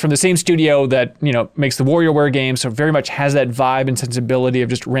 I know. It's from the same studio that, makes the WarioWare games, so very much has that vibe and sensibility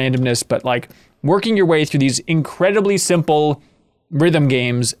of just randomness, but like working your way through these incredibly simple rhythm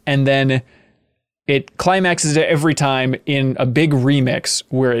games, and then it climaxes every time in a big remix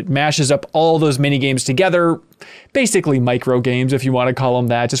where it mashes up all those mini games together, basically micro games, if you want to call them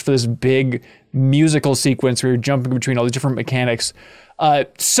that, just for this big musical sequence where you're jumping between all the different mechanics.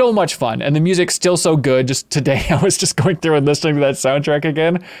 So much fun. And the music's still so good. Just today, I was just going through and listening to that soundtrack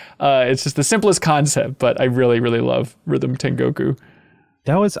again. It's just the simplest concept, but I really, really love Rhythm Tengoku.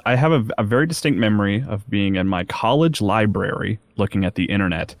 I have a very distinct memory of being in my college library looking at the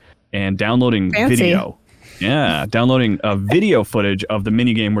internet and downloading video. Yeah, downloading video footage of the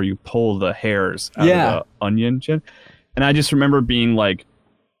minigame where you pull the hairs out of the onion chip. And I just remember being like,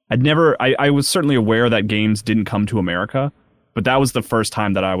 I was certainly aware that games didn't come to America, but that was the first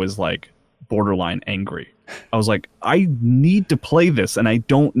time that I was like borderline angry. I was like, I need to play this and I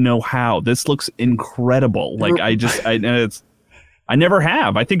don't know how. This looks incredible. Like I never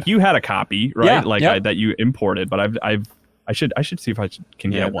have. I think you had a copy, right? Yeah, that you imported, but I should see if I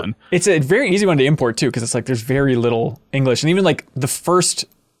can get one. It's a very easy one to import too, because it's like there's very little English, and even like the first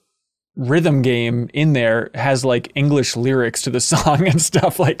rhythm game in there has like English lyrics to the song and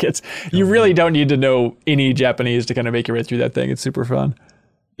stuff. Like you really don't need to know any Japanese to kind of make your way through that thing. It's super fun.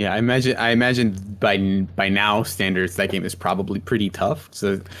 Yeah, I imagine by now standards that game is probably pretty tough.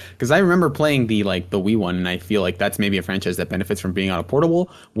 So, because I remember playing the Wii one, and I feel like that's maybe a franchise that benefits from being on a portable,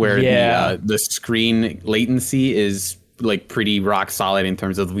 where the screen latency is like pretty rock solid in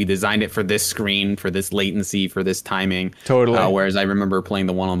terms of we designed it for this screen, for this latency, for this timing. Totally. Whereas I remember playing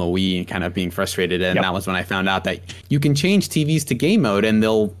the one on the Wii and kind of being frustrated, and that was when I found out that you can change TVs to game mode and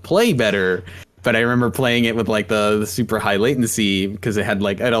they'll play better. But I remember playing it with like the super high latency because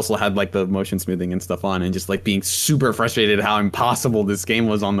it also had like the motion smoothing and stuff on, and just like being super frustrated at how impossible this game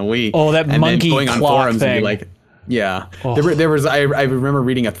was on the Wii. Oh, that and monkey then going on clock forums thing. and be like, there was I remember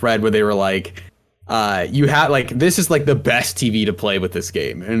reading a thread where they were like, you had like, this is like the best TV to play with this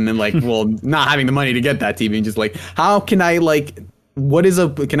game, and then like, well, not having the money to get that TV, and just like, how can I like,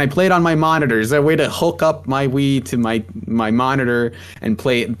 can I play it on my monitor? Is there a way to hook up my Wii to my monitor and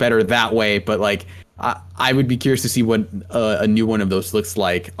play it better that way? But like, I would be curious to see what a new one of those looks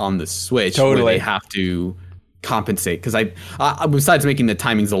like on the Switch. Totally. Where they have to compensate, because I besides making the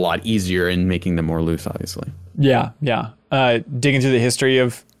timings a lot easier and making them more loose, obviously. Yeah. Dig into the history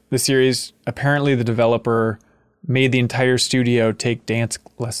of the series. Apparently, the developer made the entire studio take dance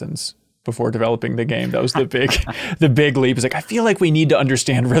lessons before developing the game. That was the big leap. It's like, I feel like we need to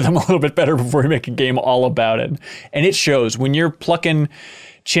understand rhythm a little bit better before we make a game all about it. And it shows. When you're plucking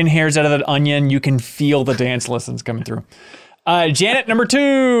chin hairs out of that onion, you can feel the dance lessons coming through. Janet, number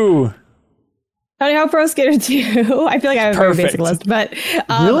 2. Tony Hawk Pro Skater 2. I feel like I have a very basic list, but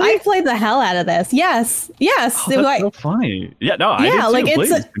Really? I played the hell out of this. Yes. Oh, that's so funny. Yeah, no, I did too.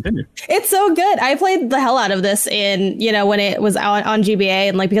 Please, continue. It's so good. I played the hell out of this in, when it was out on GBA,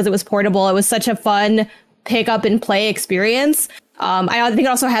 and like, because it was portable, it was such a fun pick up and play experience. I think it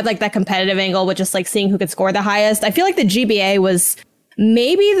also had like that competitive angle with just like seeing who could score the highest. I feel like the GBA was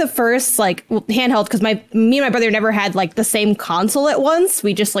maybe the first like handheld, because me and my brother never had like the same console at once.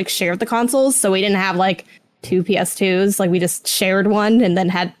 We just like shared the consoles, so we didn't have like 2 PS2s. Like we just shared one, and then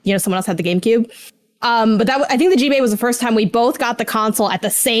had someone else had the GameCube. But I think the GBA was the first time we both got the console at the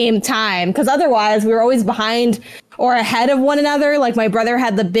same time, because otherwise we were always behind or ahead of one another. Like my brother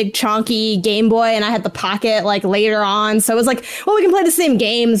had the big chonky Game Boy and I had the Pocket like later on. So it was like, well, we can play the same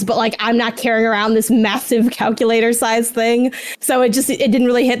games, but like I'm not carrying around this massive calculator size thing. So it didn't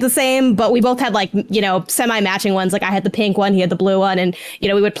really hit the same, but we both had like, semi-matching ones. Like I had the pink one, he had the blue one, and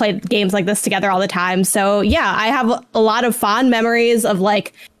we would play games like this together all the time. So yeah, I have a lot of fond memories of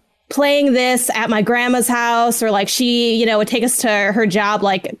like playing this at my grandma's house, or like she, would take us to her job,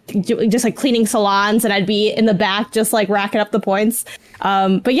 like just like cleaning salons, and I'd be in the back just like racking up the points.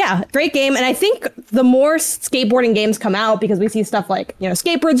 But yeah, great game. And I think the more skateboarding games come out, because we see stuff like,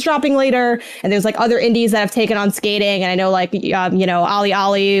 skateboards dropping later, and there's like other indies that have taken on skating. And I know like, Ollie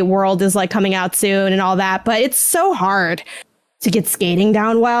Ollie World is like coming out soon and all that, but it's so hard to get skating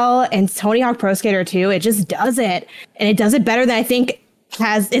down well. And Tony Hawk Pro Skater 2, it just does it. And it does it better than I think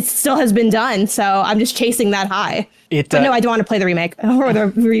it still has been done. So I'm just chasing that high. But no, I don't want to play the remake or the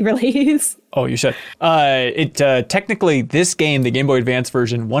re-release. Oh, you should. Technically, this game, the Game Boy Advance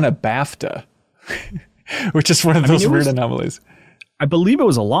version, won a BAFTA, which is one of those weird anomalies. I believe it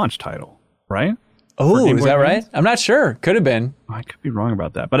was a launch title, right? Oh, is that right? I'm not sure. Could have been. I could be wrong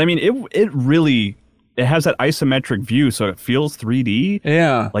about that. But I mean, it really... It has that isometric view, so it feels 3D.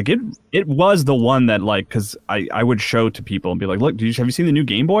 Yeah. Like it was the one that like, because I would show to people and be like, look, have you seen the new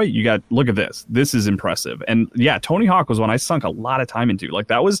Game Boy? Look at this. This is impressive. And yeah, Tony Hawk was one I sunk a lot of time into. Like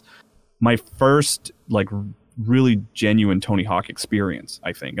that was my first like really genuine Tony Hawk experience,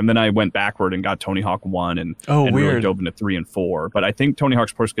 I think. And then I went backward and got Tony Hawk 1 and really dove into 3 and 4. But I think Tony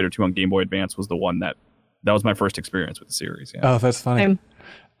Hawk's Pro Skater 2 on Game Boy Advance was the one that was my first experience with the series. Yeah. Oh, that's funny.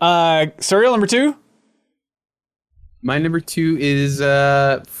 Serial number 2? My number 2 is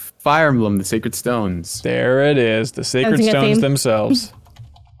Fire Emblem: The Sacred Stones. There it is. The Sacred Sounds like a Stones theme. themselves.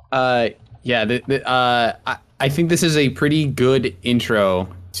 I think this is a pretty good intro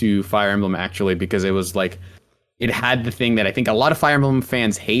to Fire Emblem, actually, because it was like, it had the thing that I think a lot of Fire Emblem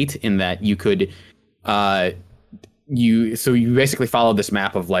fans hate, in that you could, you basically follow this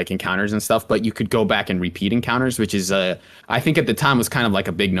map of like encounters and stuff, but you could go back and repeat encounters, which is I think at the time was kind of like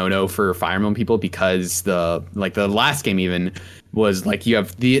a big no-no for Fire Emblem people, because the last game even was like, you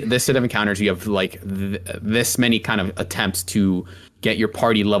have this set of encounters, you have like this many kind of attempts to get your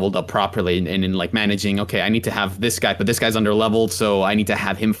party leveled up properly, and in like managing, okay, I need to have this guy, but this guy's under leveled, so I need to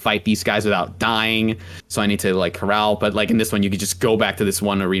have him fight these guys without dying, so I need to like corral. But like in this one, you could just go back to this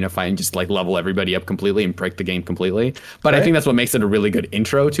one arena fight and just like level everybody up completely and break the game completely. But I think that's what makes it a really good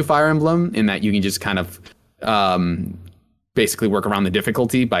intro to Fire Emblem, in that you can just kind of basically work around the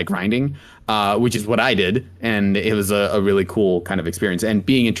difficulty by grinding, which is what I did, and it was a really cool kind of experience. And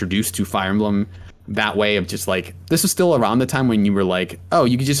being introduced to Fire Emblem that way, of just like, this was still around the time when you were like, oh,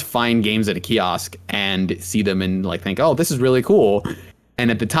 you could just find games at a kiosk and see them and like think, oh, this is really cool. And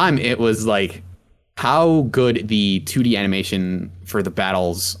at the time, it was like how good the 2D animation for the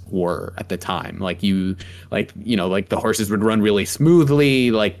battles were at the time. Like like the horses would run really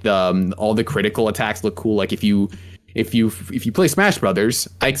smoothly, like all the critical attacks look cool. Like if you play Smash Brothers,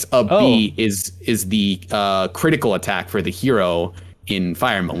 Ike's up B is the critical attack for the hero in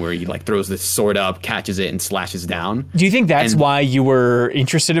Fire Emblem, where he like throws this sword up, catches it, and slashes down. Do you think that's why you were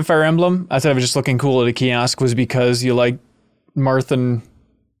interested in Fire Emblem, outside of just looking cool at a kiosk, was because you like Marth and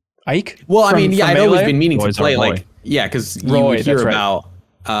Ike? Well, I mean, yeah, I'd always been meaning Roy's to play our boy. like, yeah, because you Roy, would hear that's right. about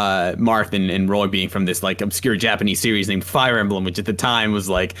Marth and Roy being from this like obscure Japanese series named Fire Emblem, which at the time was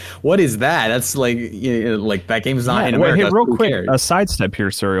like, what is that? That's like, like that game's not in America. Hey, real Who quick, cares? a sidestep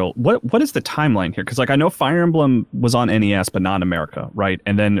here, Serial. What is the timeline here? Because like I know Fire Emblem was on NES, but not in America, right?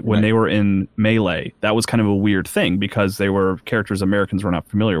 And then when they were in Melee, that was kind of a weird thing, because they were characters Americans were not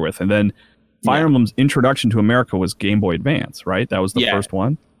familiar with. And then Fire Emblem's introduction to America was Game Boy Advance, right? That was the first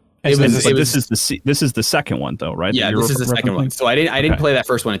one. This is the second one, though, right? Yeah, this is the second one. So I didn't play that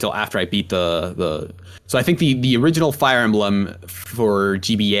first one until after I beat the. So I think the original Fire Emblem for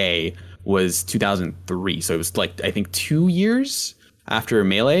GBA was 2003. So it was like, I think 2 years after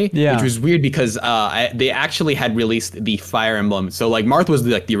Melee, which was weird because they actually had released the Fire Emblem. So like Marth was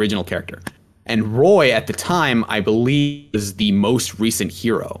like the original character, and Roy at the time, I believe, was the most recent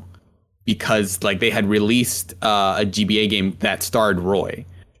hero, because like they had released a GBA game that starred Roy.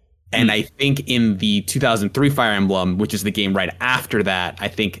 And I think in the 2003 Fire Emblem, which is the game right after that, I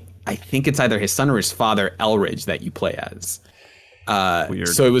think it's either his son or his father, Elridge, that you play as. Weird.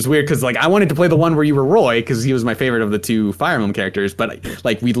 So it was weird because like I wanted to play the one where you were Roy, because he was my favorite of the two Fire Emblem characters, but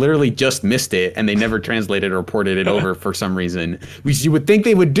like we literally just missed it, and they never translated or ported it over for some reason, which you would think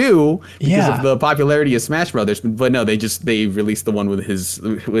they would do because of the popularity of Smash Brothers, but no, they released the one with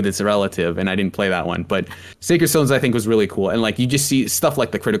its relative, and I didn't play that one. But Sacred Stones I think was really cool, and like you just see stuff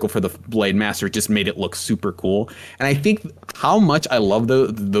like the critical for the Blade Master just made it look super cool. And I think how much I love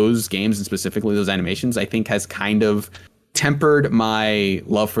those games, and specifically those animations, I think has kind of tempered my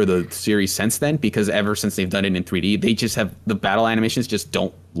love for the series since then, because ever since they've done it in 3D, they just have the battle animations just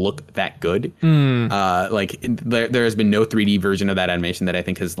don't look that good. Like there has been no 3D version of that animation that I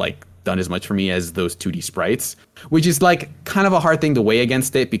think has like done as much for me as those 2D sprites, which is like kind of a hard thing to weigh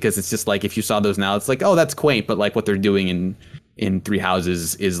against it, because it's just like if you saw those now, it's like, oh, that's quaint, but like what they're doing in Three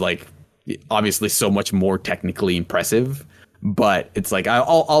Houses is like obviously so much more technically impressive. But it's like I'll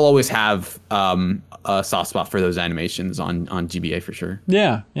always have a soft spot for those animations on GBA for sure.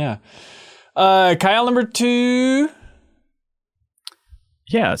 Yeah. Kyle, number 2.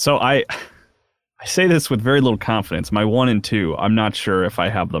 Yeah, so I say this with very little confidence. My 1 and 2, I'm not sure if I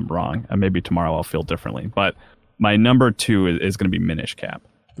have them wrong. And maybe tomorrow I'll feel differently. But my number 2 is going to be Minish Cap.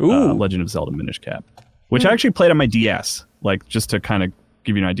 Legend of Zelda Minish Cap, which I actually played on my DS, like just to kind of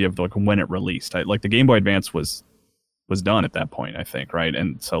give you an idea of like when it released. Like the Game Boy Advance was done at that point, I think, right?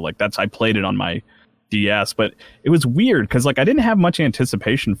 And so like I played it on my DS, but it was weird because like I didn't have much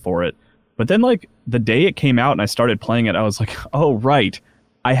anticipation for it. But then like the day it came out and I started playing it, I was like, oh right,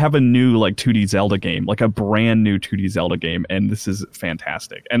 I have a new like 2D Zelda game, like a brand new 2D Zelda game, and this is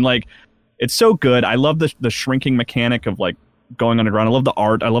fantastic. And like it's so good. I love the shrinking mechanic of like going underground. I love the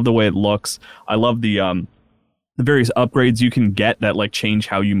art. I love the way it looks. I love the various upgrades you can get that like change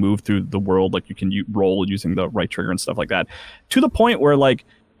how you move through the world. Like you can roll using the right trigger and stuff like that, to the point where like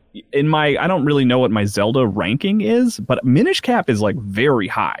I don't really know what my Zelda ranking is, but Minish Cap is like very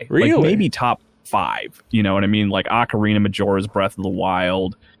high. Really? Like maybe top 5. You know what I mean? Like Ocarina, Majora's Breath of the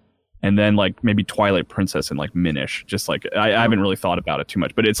Wild, and then like maybe Twilight Princess and like Minish. Just like I haven't really thought about it too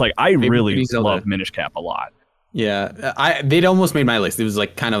much, but it's like I really love Minish Cap a lot. Yeah, they'd almost made my list. It was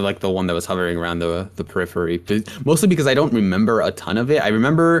like kind of like the one that was hovering around the periphery, but mostly because I don't remember a ton of it. I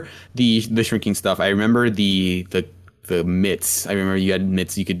remember the shrinking stuff. I remember the mitts. I remember you had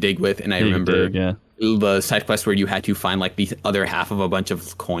mitts you could dig with, and I remember the side quest where you had to find like the other half of a bunch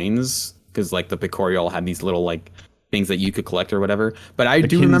of coins because like the Picorial had these little like things that you could collect or whatever. But I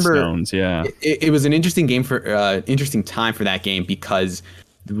do remember stones, it was an interesting game for interesting time for that game because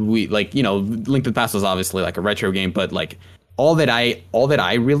we like, you know, Link to the Past was obviously like a retro game, but like all that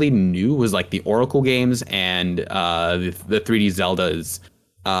I really knew was like the Oracle games and the 3D Zeldas,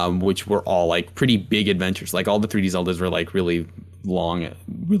 which were all like pretty big adventures. Like all the 3D Zeldas were like really long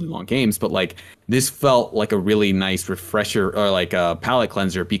games, but like this felt like a really nice refresher or like a palate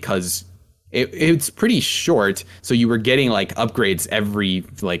cleanser because it's pretty short, so you were getting like upgrades every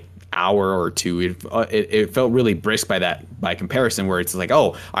like hour or two. It felt really brisk by comparison, where it's like,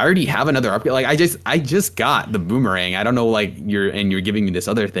 oh, I already have another upgrade. Like I just got the boomerang. I don't know, like you're giving me this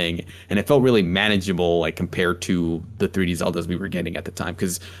other thing, and it felt really manageable like compared to the 3D Zeldas we were getting at the time,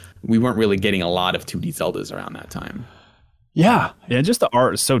 because we weren't really getting a lot of 2D Zeldas around that time. Yeah, just the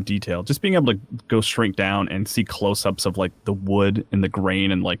art is so detailed. Just being able to go shrink down and see close-ups of like the wood and the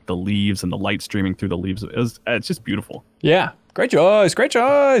grain and like the leaves and the light streaming through the leaves. It's just beautiful. Yeah, great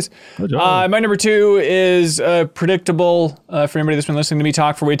choice. My number 2 is predictable for anybody that's been listening to me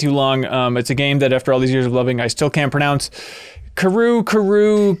talk for way too long. It's a game that after all these years of loving, I still can't pronounce. Kururin,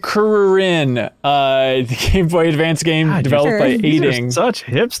 the Game Boy Advance game developed by Aiding. Such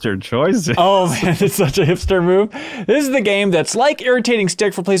hipster choices. Oh man, it's such a hipster move. This is the game that's like Irritating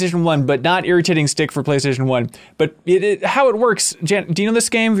Stick for PlayStation 1, but not Irritating Stick for PlayStation 1. But how it works, Jan, do you know this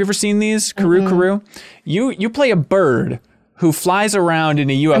game? Have you ever seen these? Kuru. You play a bird who flies around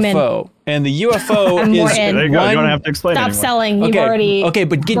in a UFO, and the UFO is there you go. You don't have to explain. Stop selling. You've already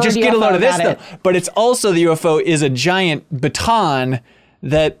but just get a load of this though. But it's also the UFO is a giant baton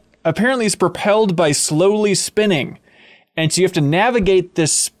that apparently is propelled by slowly spinning, and so you have to navigate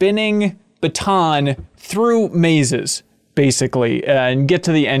this spinning baton through mazes basically and get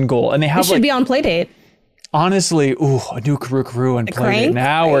to the end goal. And they have it should be on Playdate. Honestly, a new Kuru and Playdate.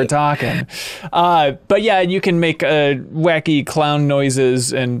 Now we're talking. But yeah, you can make wacky clown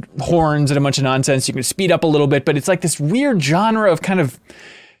noises and horns and a bunch of nonsense. You can speed up a little bit, but it's like this weird genre of kind of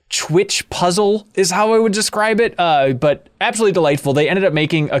Twitch puzzle is how I would describe it. But absolutely delightful. They ended up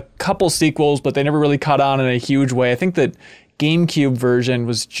making a couple sequels, but they never really caught on in a huge way. I think the GameCube version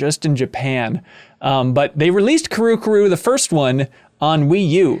was just in Japan. But they released Kuru, the first one, on Wii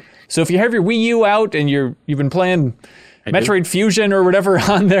U. So if you have your Wii U out and you've been playing Metroid Fusion or whatever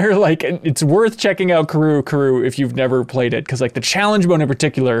on there, like it's worth checking out Kuru if you've never played it, because like the challenge mode in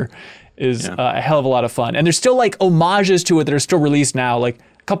particular is a hell of a lot of fun. And there's still like homages to it that are still released now. Like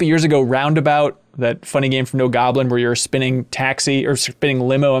a couple years ago, Roundabout, that funny game from No Goblin where you're a spinning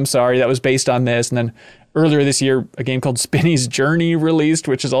limo, that was based on this. And then earlier this year, a game called Spinny's Journey released,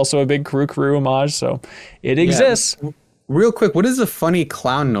 which is also a big Kuru homage. So it exists. Real quick, what does a funny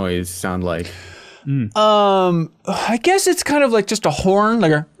clown noise sound like? I guess it's kind of like just a horn,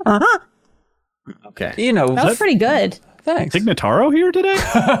 like a. Okay. You know, that was pretty good. Thanks. Tignataro here today?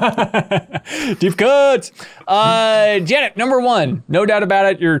 Deep cuts. Janet, number 1. No doubt about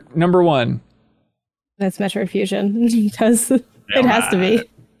it. You're number 1. That's Metroid Fusion because it has to be.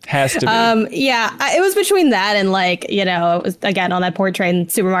 Has to be. It was between that and like, you know, it was again on that port train,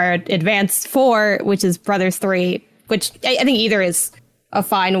 Super Mario Advance 4, which is Brothers 3, which I think either is a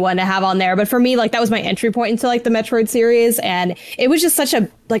fine one to have on there. But for me, like that was my entry point into like the Metroid series. And it was just such a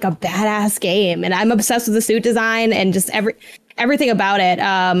badass game. And I'm obsessed with the suit design and just everything about it.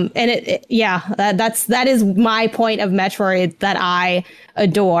 And that is my point of Metroid that I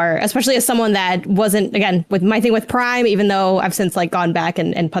adore, especially as someone that wasn't, again, with my thing with Prime, even though I've since like gone back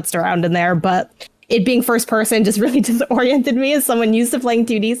and putzed around in there, but it being first person just really disoriented me as someone used to playing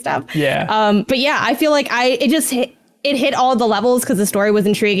 2D stuff. Yeah. But yeah, I feel like it hit all the levels because the story was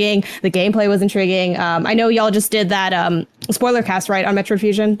intriguing, the gameplay was intriguing. I know y'all just did that spoiler cast, right, on Metroid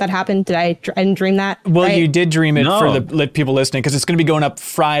Fusion that happened. I didn't dream that? Well, right? You did dream it for the people listening, because it's going to be going up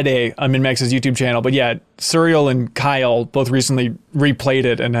Friday on MinMax's YouTube channel. But yeah, Suriel and Kyle both recently replayed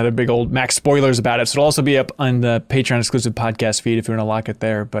it and had a big old Max spoilers about it. So it'll also be up on the Patreon exclusive podcast feed if you want to lock it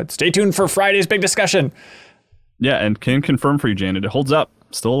there. But stay tuned for Friday's big discussion. Yeah, and can confirm for you, Janet, it holds up.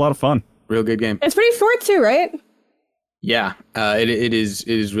 Still a lot of fun. Real good game. It's pretty short too, right? Yeah, it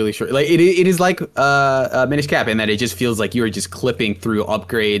is really short. Like it is like Minish Cap in that it just feels like you're just clipping through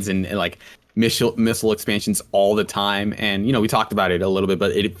upgrades and like missile expansions all the time. And, you know, we talked about it a little bit,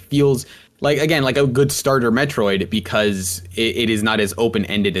 but it feels like, again, like a good starter Metroid because it is not as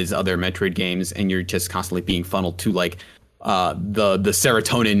open-ended as other Metroid games, and you're just constantly being funneled to like the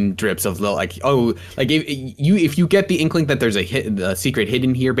serotonin drips of the like, oh, like if you get the inkling that there's a secret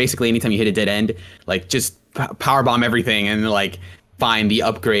hidden here, basically anytime you hit a dead end, like just power bomb everything and like find the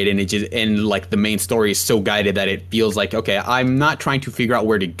upgrade, and it just, and like the main story is so guided that it feels like, okay, I'm not trying to figure out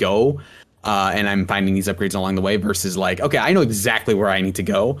where to go, and I'm finding these upgrades along the way, versus like, okay, I know exactly where I need to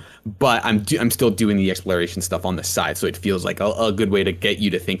go, but I'm still doing the exploration stuff on the side, so it feels like a good way to get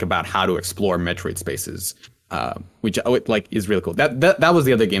you to think about how to explore Metroid spaces, which like is really cool. That was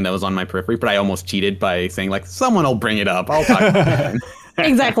the other game that was on my periphery, but I almost cheated by saying like, someone will bring it up, I'll talk about it.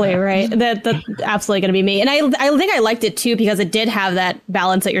 Exactly, right. That's absolutely going to be me. And I think I liked it too because it did have that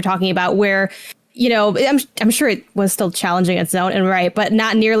balance that you're talking about where, you know, I'm sure it was still challenging its own and right, but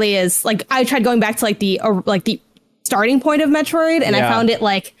not nearly as like I tried going back to like the starting point of Metroid, and I found it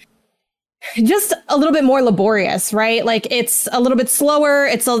like just a little bit more laborious, right? Like it's a little bit slower.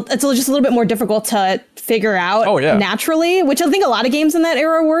 It's just a little bit more difficult to figure out naturally, which I think a lot of games in that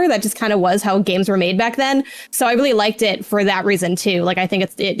era were. That just kind of was how games were made back then. So I really liked it for that reason too. Like I think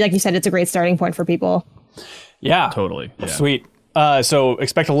it's like you said, it's a great starting point for people. Yeah, totally. Yeah. Sweet. So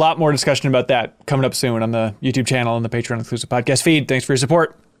expect a lot more discussion about that coming up soon on the YouTube channel and the Patreon exclusive podcast feed. Thanks for your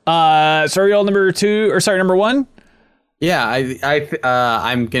support. Suriel number 1. Yeah,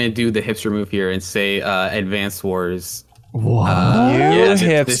 I'm gonna do the hipster move here and say Advance Wars. What?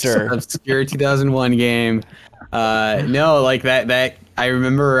 Hipster. This obscure 2001 game. No, like that. I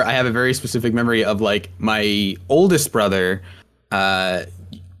remember. I have a very specific memory of like my oldest brother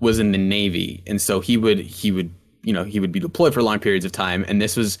was in the Navy, and so he would be deployed for long periods of time, and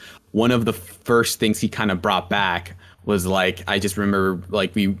this was one of the first things he kind of brought back. Was like, I just remember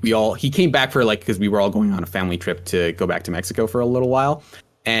like he came back for like, because we were all going on a family trip to go back to Mexico for a little while.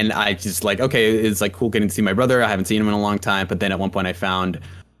 And I just like, okay, it's like cool getting to see my brother. I haven't seen him in a long time. But then at one point I found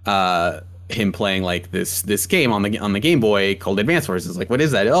him playing like this game on the Game Boy called Advance Wars. It's like, what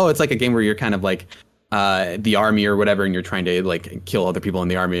is that? Oh, it's like a game where you're kind of like the army or whatever, and you're trying to like kill other people in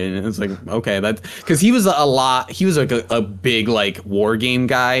the army. And it's like, okay, that's because he was like a big like war game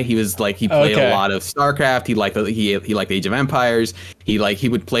guy. He was like, he played a lot of StarCraft. He liked Age of Empires. He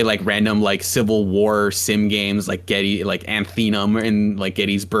would play like random like Civil War sim games like Anthem and like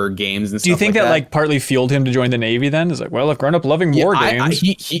Gettysburg games and stuff. Do you think that like partly fueled him to join the Navy then? It's like, well, I've grown up loving war games.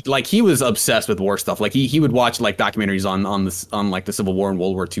 He was obsessed with war stuff. Like he would watch like documentaries on like the Civil War and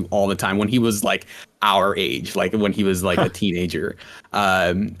World War II all the time when he was like our age, like when he was like a teenager.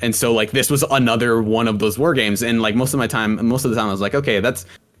 And so like this was another one of those war games. And like most of the time I was like, okay,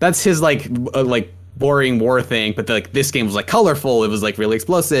 that's his like boring war thing. But like this game was like colorful. It was like really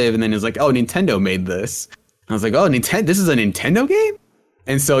explosive. And then it was like, oh, Nintendo made this. And I was like, oh, this is a Nintendo game?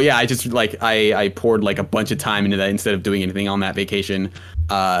 And so, yeah, I just like I poured like a bunch of time into that instead of doing anything on that vacation.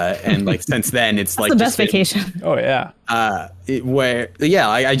 And like since then, it's like the best vacation. Oh, yeah. I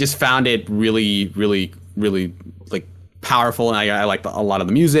just found it really, really, really like powerful. And I liked a lot of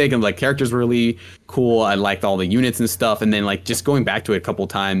the music, and like characters were really cool. I liked all the units and stuff. And then like just going back to it a couple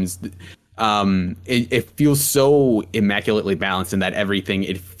times, it feels so immaculately balanced in that everything,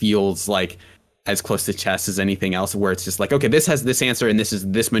 it feels like as close to chess as anything else, where it's just like, okay, this has this answer and this is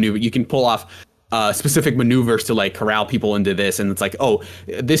this maneuver. You can pull off specific maneuvers to like corral people into this, and it's like, oh,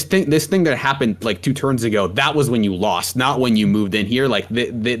 this thing that happened like 2 turns ago, that was when you lost, not when you moved in here. Like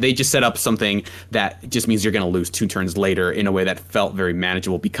they just set up something that just means you're going to lose 2 turns later in a way that felt very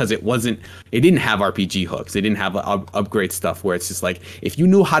manageable, because it didn't have RPG hooks, it didn't have upgrade stuff where it's just like, if you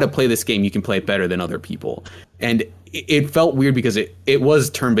knew how to play this game, you can play it better than other people. And it felt weird because it was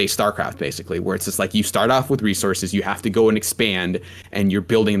turn-based StarCraft, basically, where it's just like you start off with resources, you have to go and expand, and you're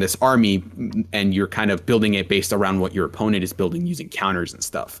building this army, and you're kind of building it based around what your opponent is building using counters and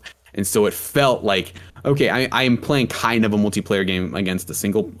stuff. And so it felt like, okay, I am playing kind of a multiplayer game against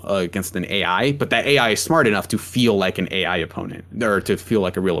against an AI, but that AI is smart enough to feel like an AI opponent, or to feel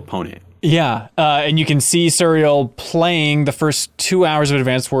like a real opponent. Yeah, and you can see Suriel playing the first 2 hours of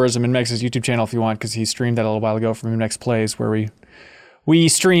Advanced Wars on Minmex's YouTube channel if you want, because he streamed that a little while ago from Minmex Plays, where we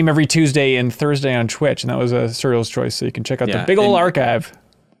stream every Tuesday and Thursday on Twitch, and that was Suriel's choice, so you can check out the big old archive.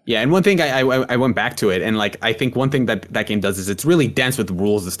 Yeah, and one thing I went back to it, and like I think one thing that game does is it's really dense with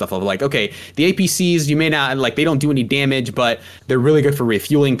rules and stuff of like, okay, the APCs, you may not like, they don't do any damage, but they're really good for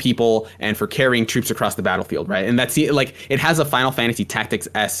refueling people and for carrying troops across the battlefield, right? And that's like, it has a Final Fantasy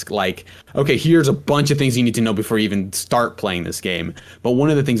Tactics-esque like, okay, here's a bunch of things you need to know before you even start playing this game. But one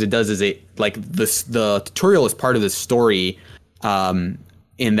of the things it does is it like the tutorial is part of the story.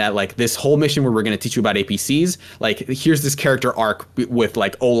 in that like this whole mission where we're going to teach you about APCs, like here's this character arc with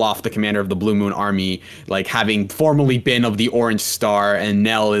like Olaf, the commander of the Blue Moon Army, like having formerly been of the Orange Star, and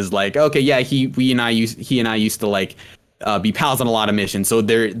Nell is like, okay, yeah, he and I used to like be pals on a lot of missions. So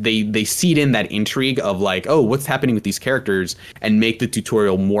they seed in that intrigue of like, oh, what's happening with these characters, and make the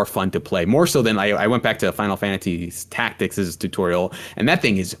tutorial more fun to play. More so than I went back to Final Fantasy's Tactics' tutorial, and that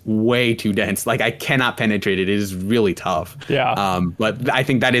thing is way too dense. Like I cannot penetrate it. It is really tough. Yeah. But I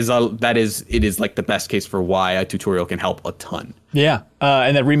think it is like the best case for why a tutorial can help a ton. Yeah.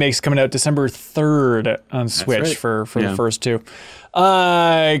 And that remake's coming out December 3rd on Switch right. for the first two.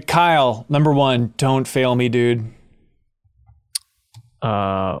 Kyle, number 1, don't fail me, dude.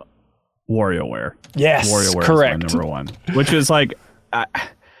 WarioWare. Yes, WarioWare correct. is my number 1, which is like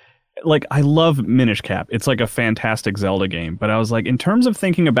I love Minish Cap. It's like a fantastic Zelda game, but I was like, in terms of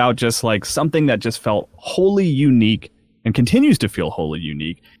thinking about just like something that just felt wholly unique and continues to feel wholly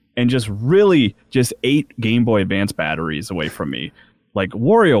unique, and just really just ate Game Boy Advance batteries away from me. Like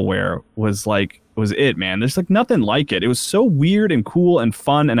WarioWare was it, man. There's like nothing like it. It was so weird and cool and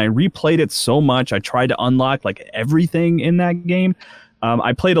fun, and I replayed it so much. I tried to unlock like everything in that game.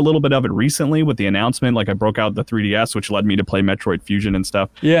 I played a little bit of it recently with the announcement. Like I broke out the 3DS, which led me to play Metroid Fusion and stuff.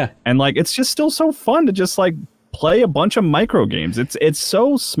 Yeah. And like it's just still so fun to just like play a bunch of micro games. It's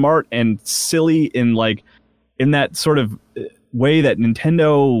so smart and silly in that sort of way that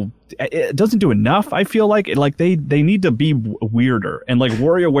Nintendo it doesn't do enough. I feel like they need to be weirder, and like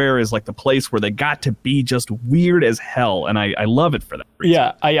WarioWare is like the place where they got to be just weird as hell, and I love it for that reason.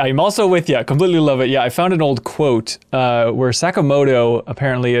 Yeah, I'm also with you. Completely love it. Yeah, I found an old quote where Sakamoto,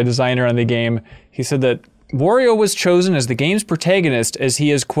 apparently a designer on the game, he said that Wario was chosen as the game's protagonist as he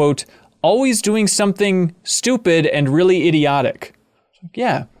is, quote, always doing something stupid and really idiotic.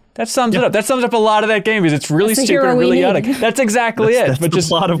 Yeah. That sums it up. That sums up a lot of that game because it's really stupid and really idiotic. That's exactly it. That's but the just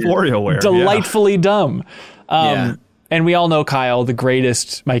plot of WarioWare. Delightfully dumb. And we all know, Kyle, the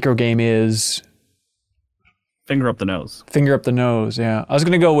greatest micro game is Finger Up the Nose. Finger Up the Nose, yeah. I was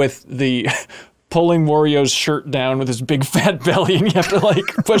going to go with the pulling Wario's shirt down with his big fat belly and you have to like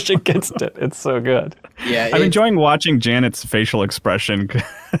push against it. It's so good. Yeah, I'm enjoying watching Janet's facial expression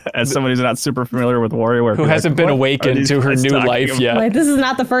as somebody who's not super familiar with WarioWare. Who hasn't been awakened to her new life yet. Like, this is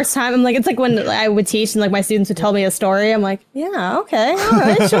not the first time. I'm like, it's like when I would teach and like my students would tell me a story. I'm like, yeah, okay, all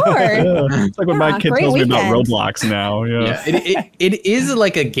right, sure. It's like when my kid tells me about Roblox now. Yeah. It is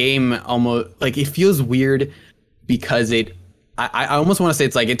like a game almost, like it feels weird because I almost want to say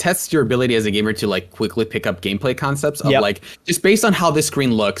it's like it tests your ability as a gamer to like quickly pick up gameplay concepts of like, just based on how this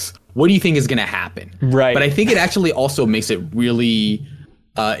screen looks, what do you think is going to happen? Right. But I think it actually also makes it really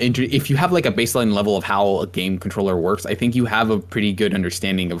if you have like a baseline level of how a game controller works, I think you have a pretty good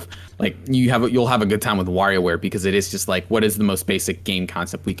understanding of like you'll have a good time with WarioWare because it is just like, what is the most basic game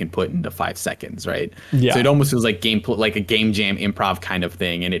concept we can put into 5 seconds, right? Yeah. So it almost feels like like a game jam improv kind of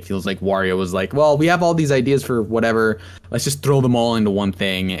thing, and it feels like Wario was like, well, we have all these ideas for whatever, let's just throw them all into one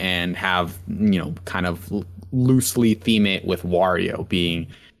thing and have, you know, kind of loosely theme it with Wario being,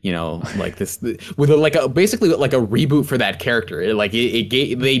 you know, like this with basically like a reboot for that character.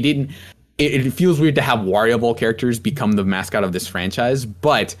 It feels weird to have Wario Ball characters become the mascot of this franchise,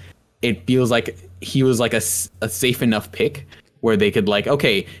 but it feels like he was like a safe enough pick where they could like,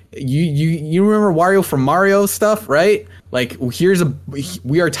 okay, you remember Wario from Mario stuff, right? Like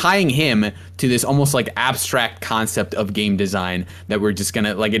we are tying him to this almost like abstract concept of game design that we're just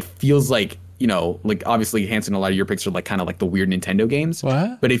gonna like, it feels like, you know, like obviously Hanson, a lot of your picks are like kind of like the weird Nintendo games.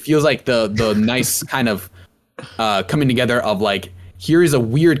 What? But it feels like the nice kind of coming together of like, here is a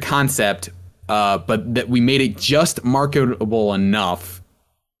weird concept, but that we made it just marketable enough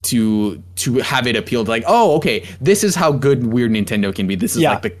to have it appeal to like, oh, okay, this is how good weird Nintendo can be. This is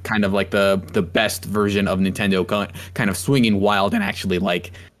like the kind of like the best version of Nintendo kind of swinging wild and actually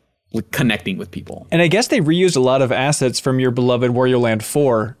like connecting with people. And I guess they reused a lot of assets from your beloved Wario Land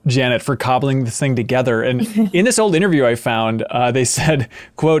 4, Janet, for cobbling this thing together. And in this old interview I found, they said,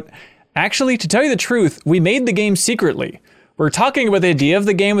 quote, actually, to tell you the truth, we made the game secretly. We're talking about the idea of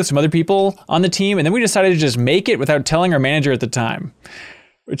the game with some other people on the team, and then we decided to just make it without telling our manager at the time.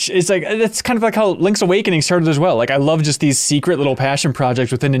 Which is like, that's kind of like how Link's Awakening started as well. Like, I love just these secret little passion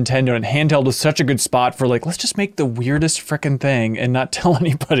projects within Nintendo, and handheld was such a good spot for like, let's just make the weirdest frickin' thing and not tell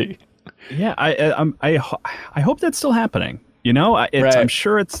anybody. Yeah, I hope that's still happening. You know, I'm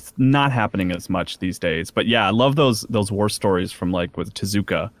sure it's not happening as much these days. But yeah, I love those war stories from like with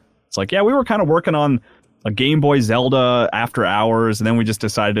Tezuka. It's like, yeah, we were kind of working on a Game Boy Zelda after hours, and then we just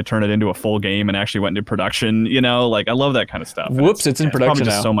decided to turn it into a full game and actually went into production. You know, like I love that kind of stuff. Whoops, it's in production probably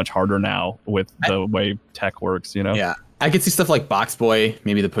just now. So much harder now with the way tech works. You know. Yeah. I could see stuff like Box Boy,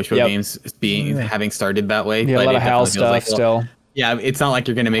 maybe the Pushmo Yep. games having started that way. Yeah, but a lot it of HAL definitely feels stuff still. Yeah, it's not like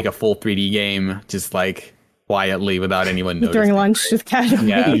you're gonna make a full 3D game just like quietly without anyone noticing. During lunch with casual.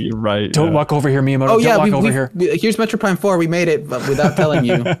 Yeah. You're right. Don't walk over here, Miyamoto. Oh yeah, Don't walk over here. here's Metro Prime 4. We made it, but without telling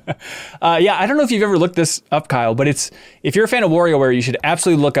you. Yeah, I don't know if you've ever looked this up, Kyle, but if you're a fan of WarioWare, you should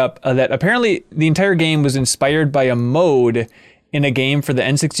absolutely look up that apparently the entire game was inspired by a mode in a game for the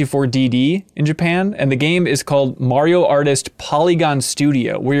N64 DD in Japan, and the game is called Mario Artist Polygon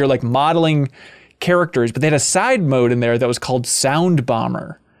Studio, where you're like modeling characters, but they had a side mode in there that was called Sound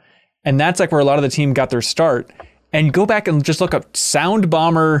Bomber. And that's like where a lot of the team got their start. And go back and just look up Sound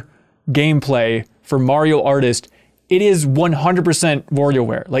Bomber gameplay for Mario Artist. It is 100%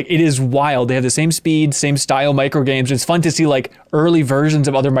 WarioWare. Like, it is wild. They have the same speed, same style micro games. It's fun to see like early versions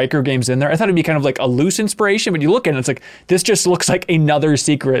of other micro games in there. I thought it'd be kind of like a loose inspiration, but you look at it, it's like, this just looks like another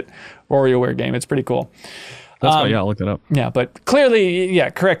secret WarioWare game. It's pretty cool. That's why, I'll look that up. Yeah, but clearly,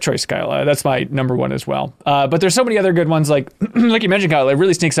 yeah, correct choice, Kyle. That's my number one as well. But there's so many other good ones, like like you mentioned, Kyle. It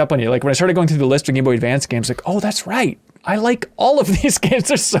really sneaks up on you. Like when I started going through the list of Game Boy Advance games, like, oh, that's right. I like all of these games.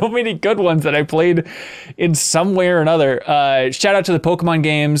 There's so many good ones that I played in some way or another. Shout out to the Pokemon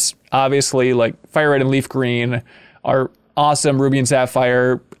games, obviously, like Fire Red and Leaf Green are awesome. Ruby and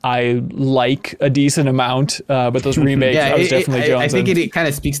Sapphire, I like a decent amount, but those remakes, I was definitely jonesing. I think it kind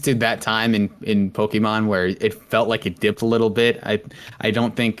of speaks to that time in Pokemon where it felt like it dipped a little bit. I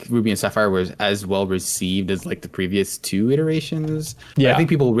don't think Ruby and Sapphire was as well received as like the previous two iterations. But Yeah. I think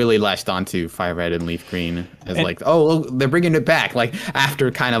people really latched onto Fire Red and Leaf Green as like, oh, they're bringing it back. Like after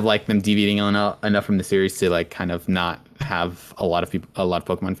kind of like them deviating enough from the series to like kind of not have a lot of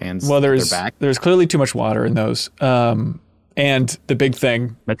Pokemon fans. Well, they're back. there's clearly too much water in those. And the big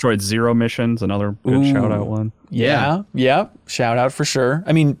thing, Metroid Zero Missions, another good shout out one. yeah, shout out for sure.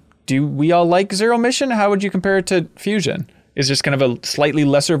 I mean, do we all like Zero Mission? How would you compare it to Fusion? Is just kind of a slightly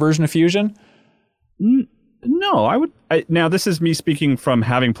lesser version of Fusion? No, now this is me speaking from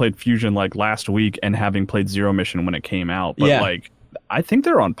having played Fusion like last week and having played Zero Mission when it came out. But Yeah. like, I think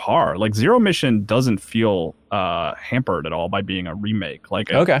they're on par. Like Zero Mission doesn't feel hampered at all by being a remake. Like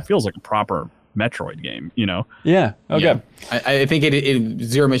it feels like a proper Metroid game, you know? Yeah. Okay. Yeah. I think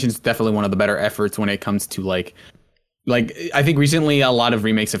Zero Mission is definitely one of the better efforts when it comes to like I think recently a lot of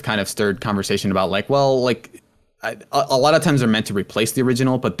remakes have kind of stirred conversation about like, well, like a lot of times they're meant to replace the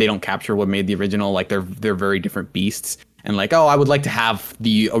original, but they don't capture what made the original. Like they're very different beasts. And like, oh, I would like to have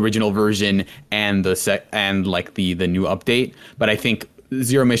the original version and like the new update. But I think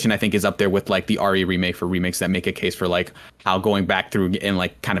Zero Mission, I think, is up there with like the RE remake for remakes that make a case for like how going back through and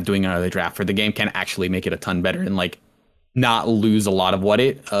like kind of doing another draft for the game can actually make it a ton better and like not lose a lot of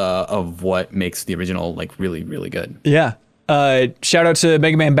what makes the original like really, really good. Yeah. Shout out to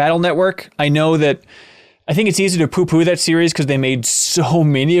Mega Man Battle Network. I know that I think it's easy to poo-poo that series because they made so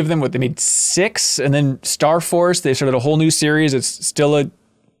many of them. They made 6, and then Star Force, they started a whole new series. It's still a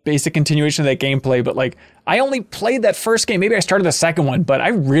basic continuation of that gameplay, but like I only played that first game. Maybe I started the second one, but I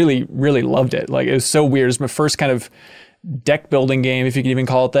really, really loved it. Like it was so weird. It was my first kind of deck building game, if you can even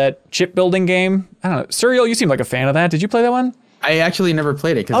call it that. Chip building game. I don't know. Surreal, you seem like a fan of that. Did you play that one? I actually never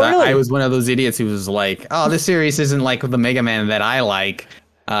played it because really? I was one of those idiots who was like, oh, this series isn't like the Mega Man that I like.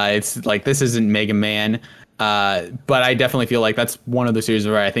 It's like, this isn't Mega Man. But I definitely feel like that's one of the series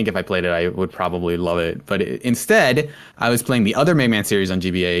where I think if I played it, I would probably love it. But instead, I was playing the other Mega Man series on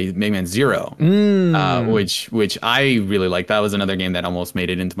GBA, Mega Man Zero, which I really liked. That was another game that almost made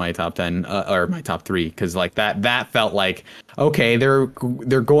it into my top 10 or my top 3 because like that felt like, okay,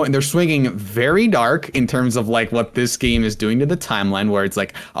 they're swinging very dark in terms of like what this game is doing to the timeline, where it's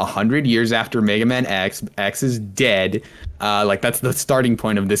like 100 years after Mega Man X is dead. Like that's the starting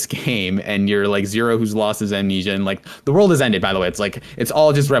point of this game, and you're like Zero, who's lost his amnesia, and like the world has ended. By the way, it's like it's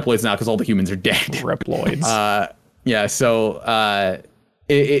all just Reploids now because all the humans are dead. Reploids. Yeah. So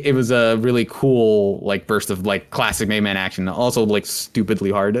it was a really cool like burst of like classic Mega Man action. Also like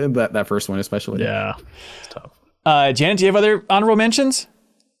stupidly hard. That first one especially. Yeah, it's tough. Janet, do you have other honorable mentions?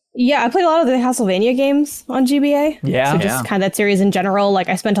 Yeah, I played a lot of the Castlevania games on GBA. Yeah. So just kind of that series in general. Like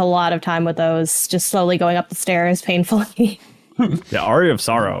I spent a lot of time with those, just slowly going up the stairs painfully. Yeah, Aria of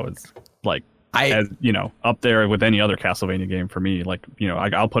Sorrow is like, as you know, up there with any other Castlevania game for me. Like, you know,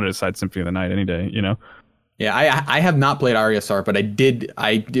 I'll put it aside Symphony of the Night any day, you know? Yeah, I have not played Aria of Sorrow, but I do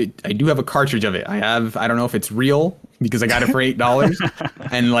have a cartridge of it. I don't know if it's real because I got it for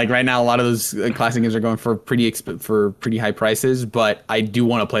 $8, and like right now a lot of those classic games are going for pretty high prices. But I do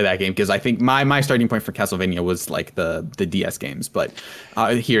want to play that game because I think my starting point for Castlevania was like the DS games. But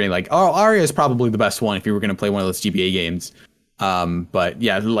hearing like, oh, Aria is probably the best one if you were going to play one of those GBA games. But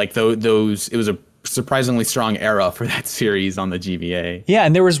yeah, like those, it was a surprisingly strong era for that series on the GBA. Yeah,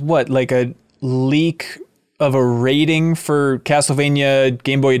 and there was like a leak of a rating for Castlevania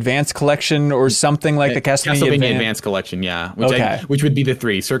Game Boy Advance collection or something like the Castlevania Advance collection, yeah. Which would be the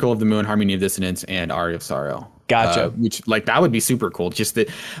 3: Circle of the Moon, Harmony of Dissonance, and Aria of Sorrow. Gotcha. Which that would be super cool. Just that,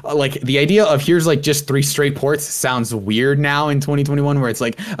 the idea of here's just 3 straight ports sounds weird now in 2021, where it's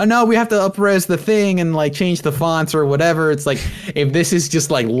oh no, we have to up-res the thing and change the fonts or whatever. It's if this is just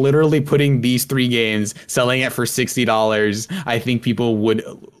literally putting these 3 games, selling it for $60, I think people would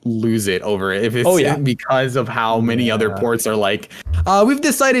lose it over it. If it's because of how many other ports are we've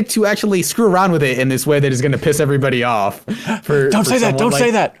decided to actually screw around with it in this way that is going to piss everybody off. Don't say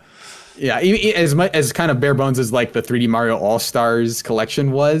that. Yeah, as much as kind of bare bones as the 3D Mario All-Stars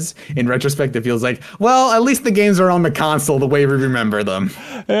collection was, in retrospect, it feels well, at least the games are on the console the way we remember them.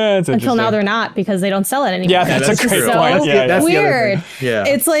 Yeah, it's until now they're not, because they don't sell it anymore. Yeah, that's a great point. That's weird. Yeah.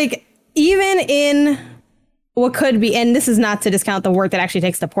 It's even in what could be, and this is not to discount the work that actually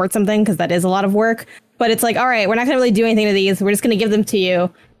takes to port something, because that is a lot of work, but it's all right, we're not going to really do anything to these. We're just going to give them to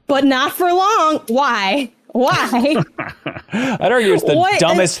you, but not for long. Why? I'd argue it's the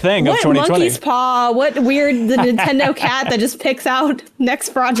dumbest thing of 2020. What monkey's paw? What weird the Nintendo cat that just picks out next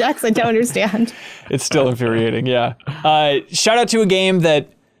projects? I don't understand. It's still infuriating, yeah. Shout out to a game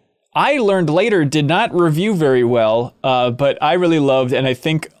that I learned later did not review very well, but I really loved, and I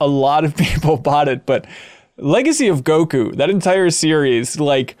think a lot of people bought it, but Legacy of Goku, that entire series,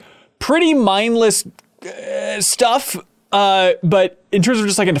 pretty mindless stuff. But in terms of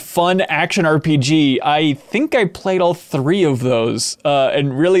just a fun action RPG, I think I played all 3 of those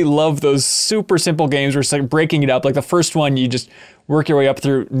and really love those super simple games where it's breaking it up. The first one, you just work your way up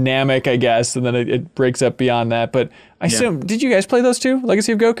through Namek, I guess, and then it breaks up beyond that. But I assume, did you guys play those too?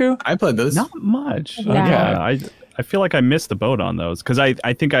 Legacy of Goku? I played those. Not much. Yeah. I feel like I missed the boat on those because I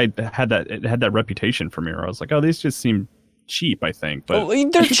think it had that reputation for me where I was these just seem cheap, I think, but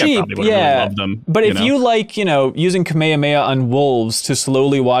they're cheap. Really loved them, but if you using Kamehameha on wolves to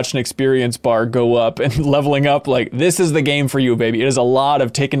slowly watch an experience bar go up and leveling up, this is the game for you, baby. It is a lot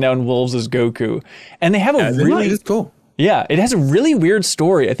of taking down wolves as Goku, and they have a really it's cool. Yeah, it has a really weird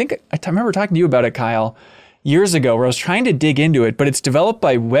story. I think I remember talking to you about it, Kyle, years ago, where I was trying to dig into it, but it's developed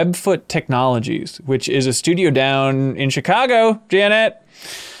by Webfoot Technologies, which is a studio down in Chicago. Janet.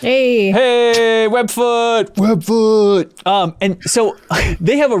 Hey, Webfoot. And so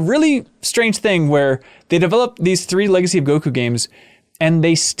they have a really strange thing where they developed these 3 Legacy of Goku games, and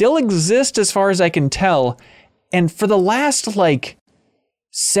they still exist as far as I can tell. And for the last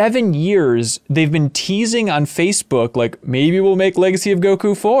 7 years, they've been teasing on Facebook, maybe we'll make Legacy of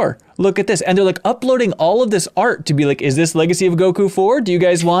Goku 4. Look at this. And they're uploading all of this art to be is this Legacy of Goku 4? Do you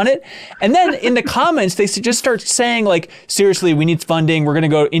guys want it? And then in the comments, they just start saying seriously, we need funding. We're going to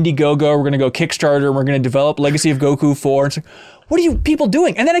go Indiegogo. We're going to go Kickstarter. And we're going to develop Legacy of Goku 4. It's what are you people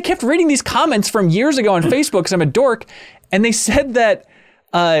doing? And then I kept reading these comments from years ago on Facebook because I'm a dork. And they said that,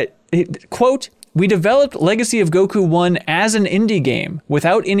 quote, we developed Legacy of Goku 1 as an indie game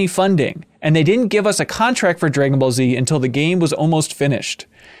without any funding, and they didn't give us a contract for Dragon Ball Z until the game was almost finished.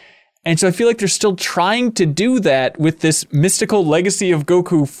 And so I feel they're still trying to do that with this mystical Legacy of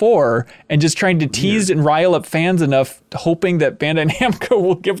Goku 4 and just trying to tease and rile up fans enough, hoping that Bandai Namco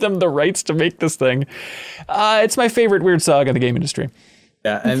will give them the rights to make this thing. It's my favorite weird saga in the game industry.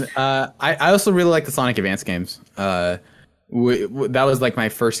 Yeah, and I also really like the Sonic Advance games. That was my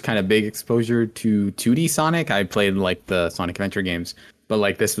first kind of big exposure to 2D Sonic. I played the Sonic Adventure games,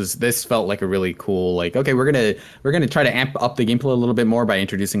 but this felt like a really cool okay, we're gonna try to amp up the gameplay a little bit more by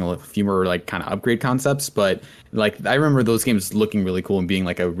introducing a few more kind of upgrade concepts. But I remember those games looking really cool and being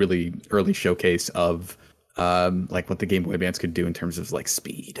a really early showcase of what the Game Boy Advance could do in terms of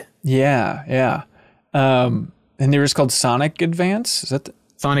speed. Yeah. And they were just called Sonic Advance. Is that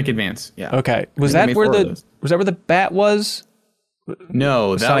Sonic Advance? Yeah. Okay. Was that where the bat was?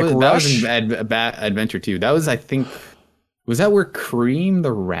 No, that was in Adventure 2. That was, I think, was that where Cream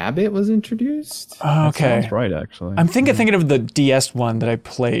the Rabbit was introduced? Okay. That's right, actually. I'm thinking of the DS one that I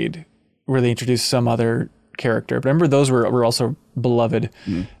played where they introduced some other character. But I remember those were also beloved.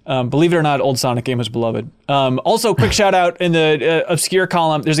 Believe it or not, old Sonic game was beloved. Also, quick shout out in the obscure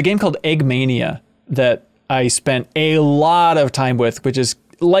column, there's a game called Eggmania that I spent a lot of time with, which is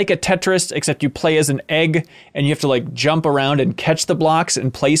like a Tetris, except you play as an egg and you have to jump around and catch the blocks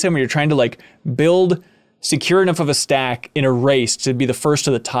and place them when you're trying to build secure enough of a stack in a race to be the first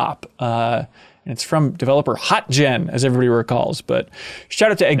to the top. And it's from developer HotGen, as everybody recalls. But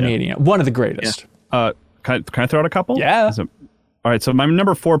shout out to Eggmania, one of the greatest. Yeah. Can I throw out a couple? Yeah. All right, so my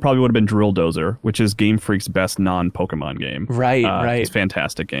number 4 probably would have been Drill Dozer, which is Game Freak's best non-Pokemon game. Right. It's a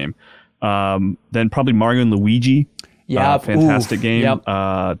fantastic game. Then probably Mario and Luigi. Yeah, fantastic game. Yep.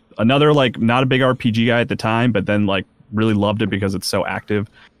 Another like not a big RPG guy at the time, but then like really loved it because it's so active.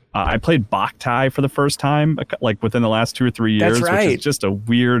 I played Boktai for the first time, like within the last 2 or 3 years, That's right. which is just a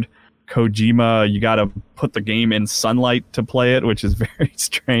weird Kojima. You got to put the game in sunlight to play it, which is very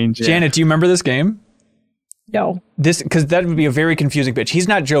strange. Janet, do you remember this game? No. Because that would be a very confusing pitch. He's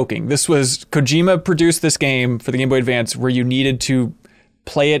not joking. This was Kojima produced this game for the Game Boy Advance where you needed to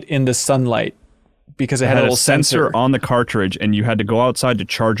play it in the sunlight because it had a little sensor on the cartridge, and you had to go outside to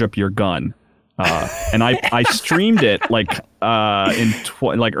charge up your gun. And I streamed it like in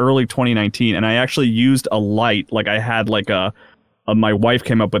early 2019, and I actually used a light. Like I had like my wife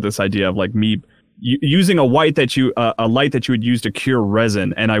came up with this idea of like me using a light that you would use to cure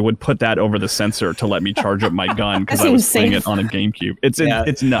resin, and I would put that over the sensor to let me charge up my gun because I was playing it on a GameCube. It's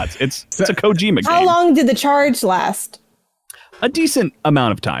nuts. It's a Kojima game. How long did the charge last? A decent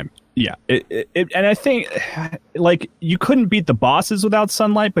amount of time. Yeah, and I think like you couldn't beat the bosses without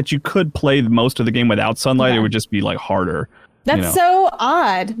sunlight, but you could play most of the game without sunlight. Yeah. It would just be like harder. That's so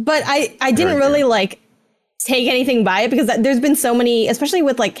odd. But I didn't really like take anything by it because there's been so many, especially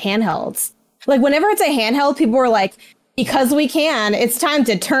with like handhelds. Like whenever it's a handheld, people are like, because we can, it's time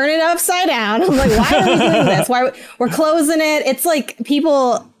to turn it upside down. I'm like, why are we doing this? Why we're closing it? It's like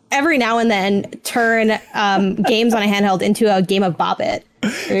people every now and then turn games on a handheld into a game of Bop It.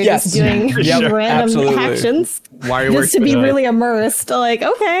 You're just doing random actions just to be really immersed. Like,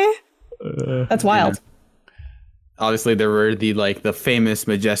 okay, that's wild. Obviously, there were the famous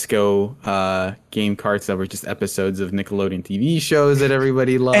Majesco game carts that were just episodes of Nickelodeon TV shows that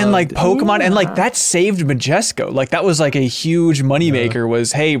everybody loved, and like Pokemon, and like that saved Majesco. Like that was like a huge moneymaker.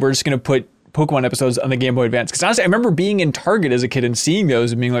 Was hey, we're just gonna put Pokemon episodes on the Game Boy Advance. Because honestly, I remember being in Target as a kid and seeing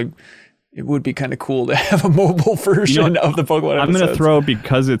those and being like, it would be kind of cool to have a mobile version of the Pokemon episodes. I'm going to throw,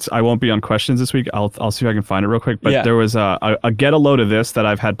 because I won't be on questions this week. I'll see if I can find it real quick. But there was a get a load of this that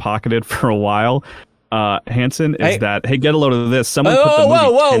I've had pocketed for a while. Hanson is that, hey, get a load of this. Someone put the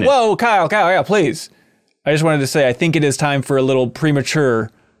movie whoa, Kyle, yeah, please. I just wanted to say, I think it is time for a little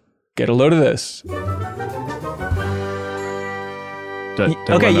premature get a load of this.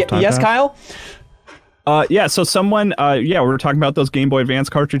 Okay, yes, Kyle? So someone, we were talking about those Game Boy Advance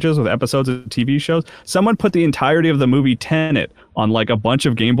cartridges with episodes of TV shows. Someone put the entirety of the movie Tenet on like a bunch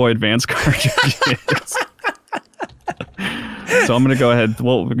of Game Boy Advance cartridges. So I'm going to go ahead.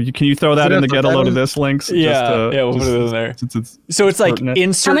 Well, can you throw that in the get a load of this links? Yeah, we'll put it in there. So it's like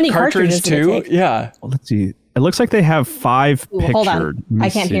insert cartridge too? Yeah. Well, let's see. It looks like they have 5 pictured. Hold on. I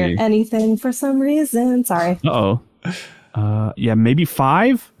can't hear anything for some reason. Sorry. Uh-oh. Maybe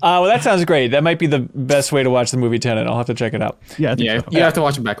 5? Well, that sounds great. That might be the best way to watch the movie Tenet. I'll have to check it out. Yeah, you have to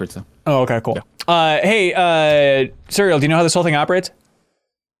watch it backwards though. Oh, okay, cool. Yeah. Hey, Serial, do you know how this whole thing operates?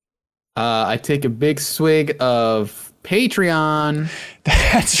 I take a big swig of Patreon.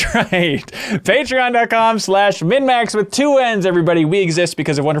 That's right. Patreon.com/MinMax with 2 N's, everybody. We exist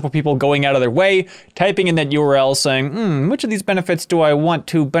because of wonderful people going out of their way, typing in that URL saying, which of these benefits do I want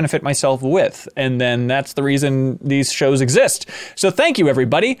to benefit myself with? And then that's the reason these shows exist. So thank you,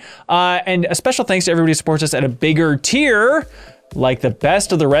 everybody. And a special thanks to everybody who supports us at a bigger tier, like the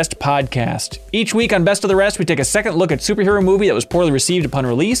Best of the Rest podcast. Each week on Best of the Rest, we take a second look at superhero movie that was poorly received upon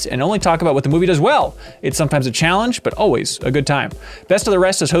release and only talk about what the movie does well. It's sometimes a challenge, but always a good time. Best of the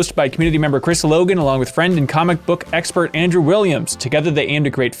Rest is hosted by community member Chris Logan along with friend and comic book expert Andrew Williams. Together, they aim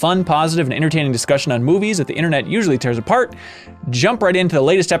to create fun, positive, and entertaining discussion on movies that the internet usually tears apart. Jump right into the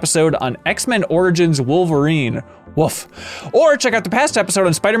latest episode on X-Men Origins Wolverine. Woof. Or check out the past episode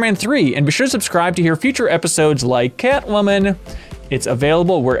on Spider-Man 3, and be sure to subscribe to hear future episodes like Catwoman. It's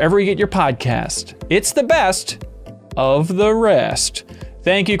available wherever you get your podcast. It's the best of the rest.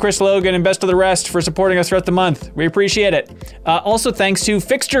 Thank you, Chris Logan and Best of the Rest, for supporting us throughout the month. We appreciate it. Also, thanks to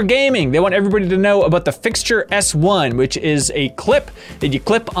Fixture Gaming. They want everybody to know about the Fixture S1, which is a clip that you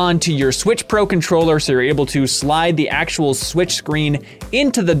clip onto your Switch Pro controller, so you're able to slide the actual Switch screen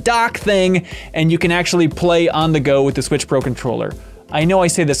into the dock thing, and you can actually play on the go with the Switch Pro controller. I know I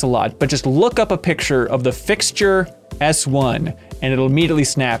say this a lot, but just look up a picture of the Fixture S1 and it'll immediately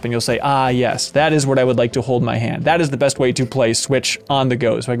snap and you'll say, yes, that is what I would like to hold my hand. That is the best way to play Switch on the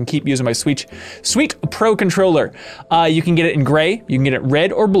go, so I can keep using my sweet Pro controller. You can get it in gray, you can get it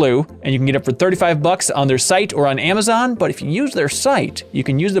red or blue, and you can get it for $35 on their site or on Amazon, but if you use their site, you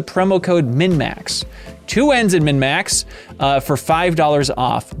can use the promo code MinMax. 2 N's in MinMax for $5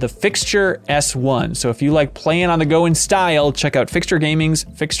 off the Fixture S1. So if you like playing on the go in style, check out Fixture Gaming's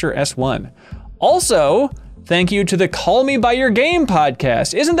Fixture S1. Also, thank you to the Call Me By Your Game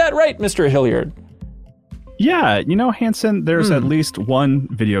podcast. Isn't that right, Mr. Hilliard? Yeah, you know, Hanson, there's at least one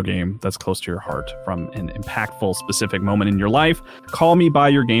video game that's close to your heart from an impactful, specific moment in your life. Call Me By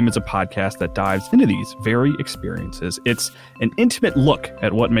Your Game is a podcast that dives into these very experiences. It's an intimate look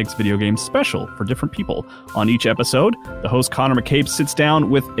at what makes video games special for different people. On each episode, the host Connor McCabe sits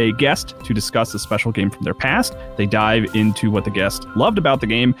down with a guest to discuss a special game from their past. They dive into what the guest loved about the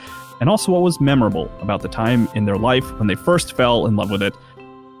game and also what was memorable about the time in their life when they first fell in love with it.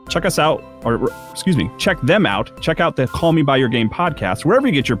 Check us out, check them out. Check out the Call Me By Your Game podcast, wherever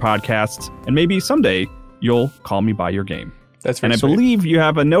you get your podcasts, and maybe someday you'll call me by your game. That's very sweet. Believe you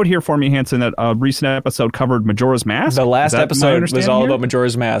have a note here for me, Hanson, that a recent episode covered Majora's Mask. The last episode was all about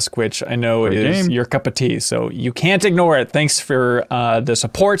Majora's Mask, which I know is your cup of tea, so you can't ignore it. Thanks for the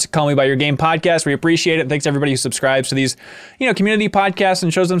support. Call Me By Your Game podcast. We appreciate it. Thanks everybody who subscribes to these, community podcasts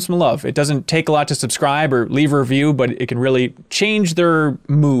and shows them some love. It doesn't take a lot to subscribe or leave a review, but it can really change their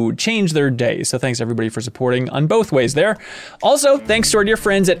mood, change their day. So thanks everybody for supporting on both ways there. Also, thanks to our dear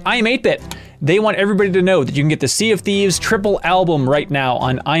friends at I Am 8-Bit. They want everybody to know that you can get the Sea of Thieves triple album right now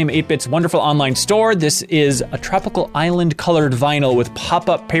on I Am 8-Bit's wonderful online store. This is a tropical island colored vinyl with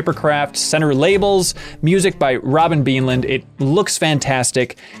pop-up papercraft center labels, music by Robin Beanland. It looks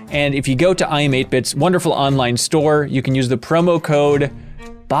fantastic. And if you go to I Am 8-Bit's wonderful online store, you can use the promo code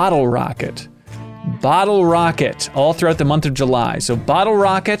Bottle Rocket. Bottle Rocket all throughout the month of July. So Bottle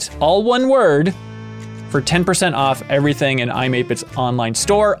Rocket, all one word, for 10% off everything in I Am 8-Bit's online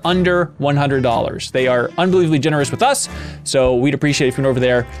store under $100. They are unbelievably generous with us, so we'd appreciate if you went over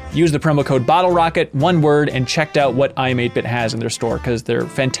there, use the promo code BottleRocket, one word, and checked out what I Am 8-Bit has in their store, because they're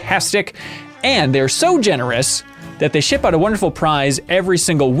fantastic, and they're so generous that they ship out a wonderful prize every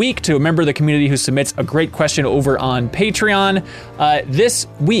single week to a member of the community who submits a great question over on Patreon. This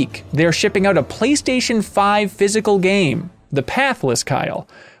week, they're shipping out a PlayStation 5 physical game, The Pathless, Kyle,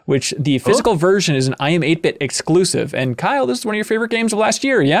 which the physical version is an I Am 8-Bit exclusive. And Kyle, this is one of your favorite games of last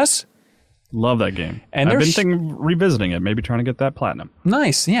year, yes? Love that game. And I've been thinking revisiting it, maybe trying to get that platinum.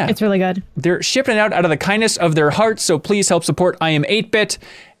 Nice, yeah. It's really good. They're shipping it out of the kindness of their hearts, so please help support I Am 8-Bit.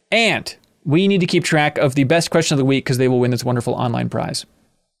 And we need to keep track of the best question of the week because they will win this wonderful online prize.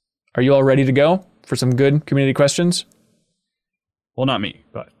 Are you all ready to go for some good community questions? Well, not me,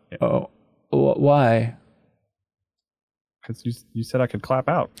 but... Yeah. Oh, why? Because you said I could clap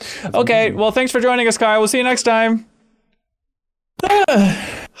out. Okay, well, thanks for joining us, Kyle. We'll see you next time.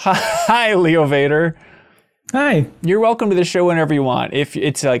 Hi, Leo Vader. Hi. You're welcome to the show whenever you want. If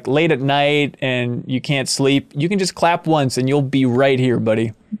it's like late at night and you can't sleep, you can just clap once and you'll be right here,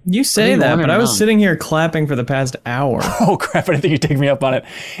 buddy. You say that, but I was sitting here clapping for the past hour. Oh, crap. I didn't think you'd take me up on it.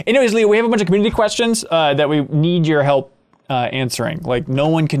 Anyways, Leo, we have a bunch of community questions that we need your help answering. Like, no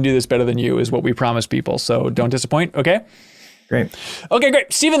one can do this better than you is what we promise people. So don't disappoint, okay? Great. Okay,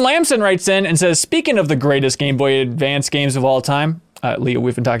 great. Stephen Lamson writes in and says, speaking of the greatest Game Boy Advance games of all time, Leo,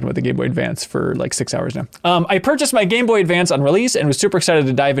 we've been talking about the Game Boy Advance for like 6 hours now. I purchased my Game Boy Advance on release and was super excited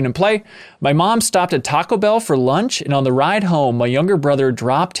to dive in and play. My mom stopped at Taco Bell for lunch, and on the ride home, my younger brother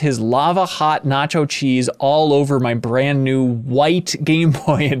dropped his lava hot nacho cheese all over my brand new white Game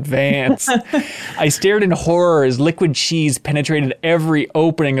Boy Advance. I stared in horror as liquid cheese penetrated every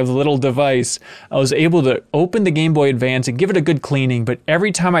opening of the little device. I was able to open the Game Boy Advance and give it a good cleaning, but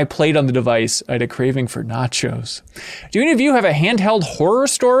every time I played on the device, I had a craving for nachos. Do any of you have a handheld horror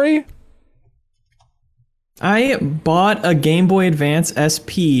story? I bought a Game Boy Advance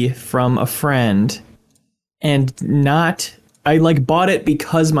SP from a friend, and I bought it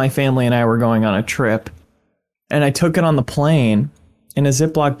because my family and I were going on a trip, and I took it on the plane in a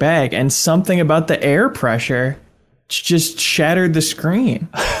Ziploc bag, and something about the air pressure just shattered the screen.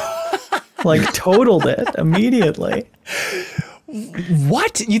 Totaled it immediately.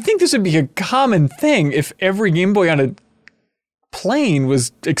 What? You'd think this would be a common thing if every Game Boy on a plane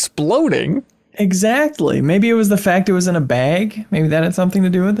was exploding. Exactly. Maybe it was the fact it was in a bag. Maybe that had something to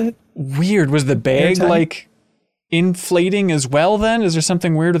do with it. Weird. Was the bag inflating as well then? Is there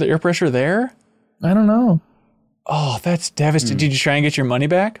something weird with the air pressure there? I don't know. Oh, that's devastating. Did you try and get your money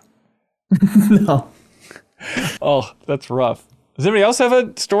back? No. Oh, that's rough. Does anybody else have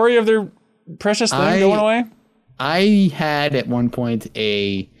a story of their precious thing going away? I had at one point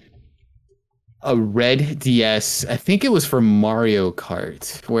a red DS. I think it was for Mario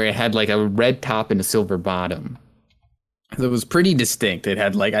Kart, where it had like a red top and a silver bottom. It was pretty distinct. It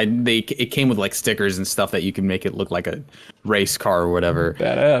had it came with like stickers and stuff that you can make it look like a race car or whatever.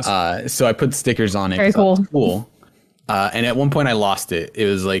 Badass. So I put stickers on it. Very cool. Cool. And at one point I lost it. It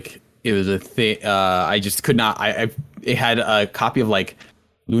was a thing. I just could not. It had a copy of like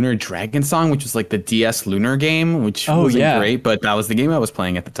Lunar Dragon Song, which was like the DS Lunar game, which wasn't great, but that was the game I was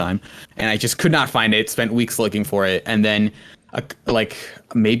playing at the time. And I just could not find it, spent weeks looking for it. And then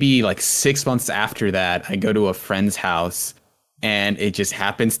maybe 6 months after that, I go to a friend's house and it just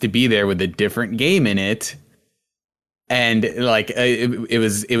happens to be there with a different game in it. And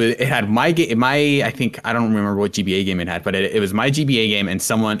it had my game, I think, I don't remember what GBA game it had, but it was my GBA game, and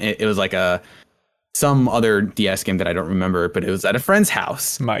it was like some other DS game that I don't remember, but it was at a friend's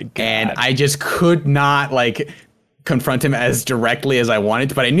house. My God. And I just could not confront him as directly as I wanted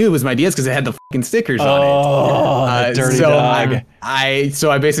to, but I knew it was my DS because it had the fucking stickers on it. Oh, dirty dog.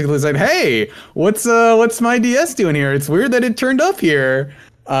 So I basically said, "Hey, what's my DS doing here? It's weird that it turned up here."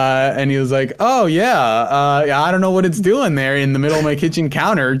 And he was like, "Oh yeah, I don't know what it's doing there in the middle of my kitchen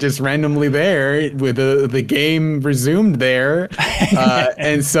counter, just randomly there with the game resumed there."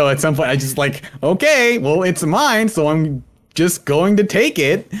 And so at some point I just okay, well it's mine, so I'm just going to take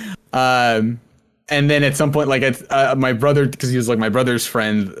it. And then at some point, my brother, because he was my brother's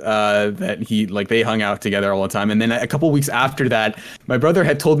friend, that he they hung out together all the time. And then a couple weeks after that, my brother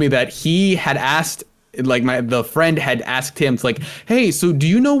had told me that he had asked. The friend had asked him, "Hey, so do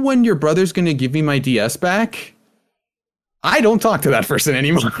you know when your brother's gonna give me my DS back?" I don't talk to that person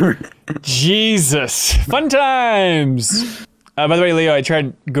anymore. Jesus, fun times. By the way, Leo, I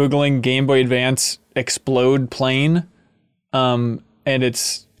tried Googling Game Boy Advance Explode Plane, and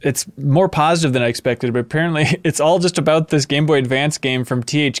it's more positive than I expected, but apparently it's all just about this Game Boy Advance game from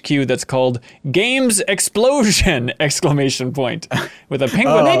THQ that's called Games Explosion! With a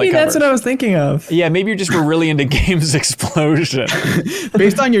penguin on the maybe that's cover. what I was thinking of. Yeah, maybe you just were really into Games Explosion.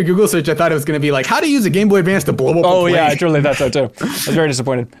 Based on your Google search, I thought it was going to be how to use a Game Boy Advance to blow up a plane. Yeah, I totally thought so too. I was very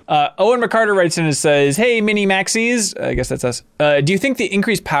disappointed. Owen McCarter writes in and says, "Hey, Mini Maxis," I guess that's us. "Do you think the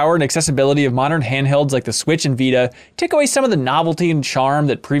increased power and accessibility of modern handhelds like the Switch and Vita take away some of the novelty and charm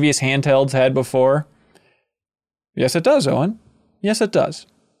that previous handhelds had before?" Yes, it does, Owen. Yes, it does.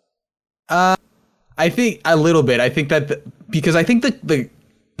 I think a little bit. I think that because I think that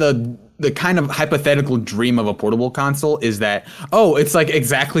the kind of hypothetical dream of a portable console is that, it's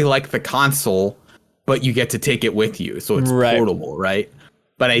exactly like the console, but you get to take it with you, so it's portable, right?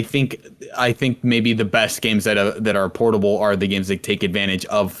 But I think maybe the best games that are portable are the games that take advantage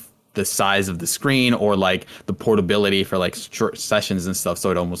of the size of the screen or the portability for short sessions and stuff.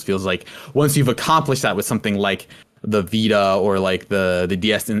 So it almost feels like once you've accomplished that with something like the Vita or the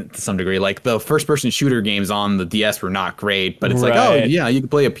DS to some degree, the first person shooter games on the DS were not great, but it's you can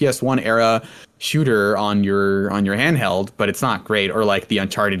play a PS1 era shooter on your handheld, but it's not great. Or the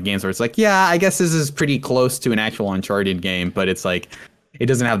Uncharted games where it's I guess this is pretty close to an actual Uncharted game, but it's it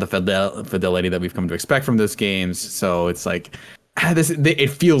doesn't have the fidelity that we've come to expect from those games. So it's it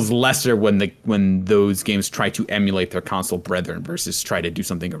feels lesser when those games try to emulate their console brethren versus try to do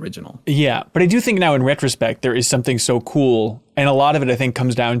something original. Yeah, but I do think now in retrospect there is something so cool, and a lot of it I think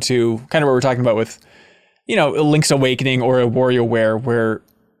comes down to kind of what we're talking about with, Link's Awakening or a WarioWare, where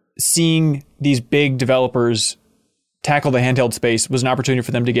seeing these big developers tackle the handheld space was an opportunity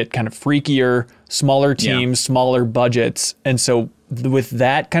for them to get kind of freakier, smaller teams, smaller budgets, and so with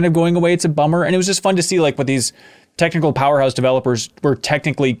that kind of going away, it's a bummer. And it was just fun to see what these technical powerhouse developers were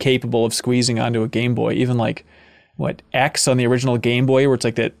technically capable of squeezing onto a Game Boy, even X on the original Game Boy, where it's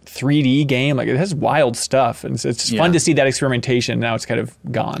that 3D game, it has wild stuff, and it's just fun to see that experimentation. Now it's kind of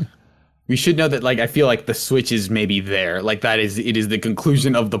gone. We should know that I feel like the Switch is maybe there, it is the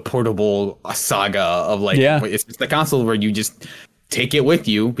conclusion of the portable saga of it's just the console where you just take it with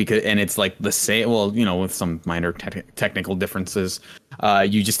you and it's the same, with some minor technical differences,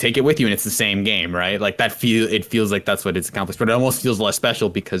 you just take it with you and it's the same game, right? It feels like that's what it's accomplished, but it almost feels less special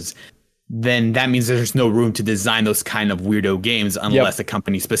because then that means there's no room to design those kind of weirdo games unless a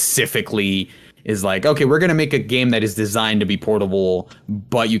company specifically is okay, we're going to make a game that is designed to be portable,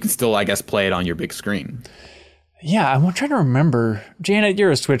 but you can still, I guess, play it on your big screen. Yeah, I'm trying to remember. Janet,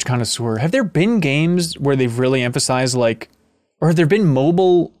 you're a Switch connoisseur. Have there been games where they've really emphasized or have there been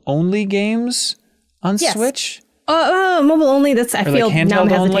mobile-only games on Switch? Mobile only. That's I feel now I'm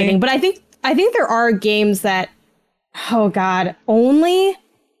hesitating, only? But I think there are games that, only.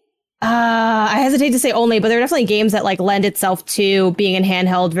 I hesitate to say only, but there are definitely games that lend itself to being in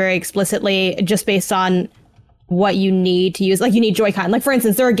handheld very explicitly, just based on what you need to use. You need Joy-Con. For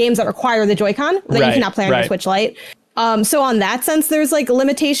instance, there are games that require the Joy-Con that you cannot play on your Switch Lite. So on that sense, there's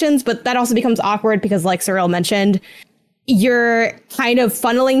limitations, but that also becomes awkward because, Cyril mentioned, you're kind of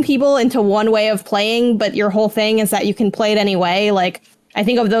funneling people into one way of playing, but your whole thing is that you can play it anyway. I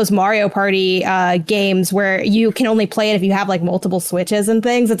think of those Mario Party games where you can only play it if you have multiple Switches and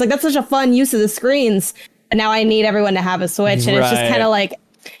things. It's that's such a fun use of the screens. And now I need everyone to have a Switch. And it's just kind of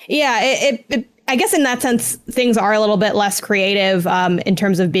Yeah, I guess in that sense, things are a little bit less creative in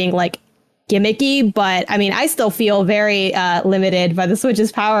terms of being like gimmicky. But I mean, I still feel very limited by the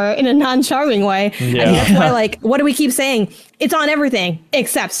Switch's power in a non-charming way. Yeah. And that's why, like, what do we keep saying? It's on everything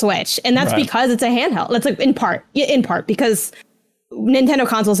except Switch. And that's because it's a handheld. That's like in part because Nintendo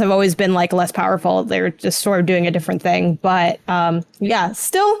consoles have always been like less powerful. They're just sort of doing a different thing. But yeah,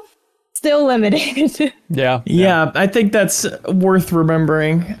 still limited. Yeah, I think that's worth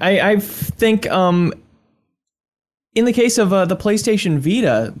remembering. I think in the case of the PlayStation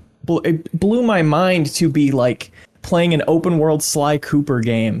Vita, it blew my mind to be like playing an open world Sly Cooper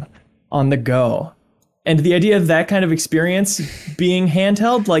game on the go. And the idea of that kind of experience being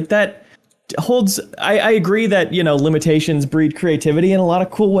handheld, like that holds, I agree that, you know, limitations breed creativity in a lot of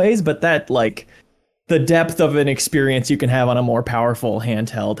cool ways, but that like the depth of an experience you can have on a more powerful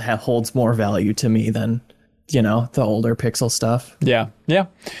handheld holds more value to me than, you know, the older Pixel stuff. Yeah.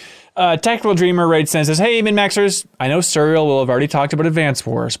 Tactical Dreamer writes and says, hey, Min-Maxers, I know Serial will have already talked about Advance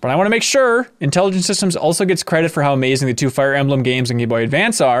Wars, but I want to make sure Intelligent Systems also gets credit for how amazing the two Fire Emblem games and Game Boy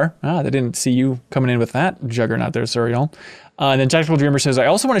Advance are. They didn't see you coming in with that juggernaut there, Serial. And then Tactical Dreamer says, I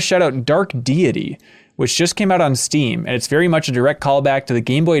also want to shout out Dark Deity, which just came out on Steam, and it's very much a direct callback to the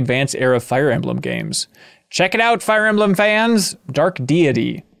Game Boy Advance era Fire Emblem games. Check it out, Fire Emblem fans. Dark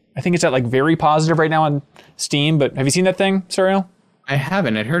Deity. I think it's at like very positive right now on Steam, but have you seen that thing, Serial? I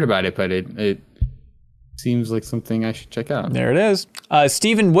haven't. I'd heard about it, but it seems like something I should check out. There it is.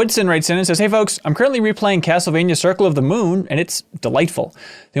 Stephen Woodson writes in and says, hey folks, I'm currently replaying Castlevania Circle of the Moon, and it's delightful.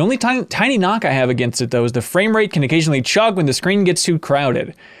 The only tiny knock I have against it, though, is the frame rate can occasionally chug when the screen gets too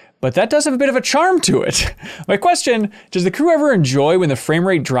crowded. But that does have a bit of a charm to it. My question, does the crew ever enjoy when the frame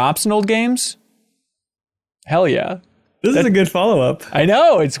rate drops in old games? Hell yeah. This is a good follow-up. I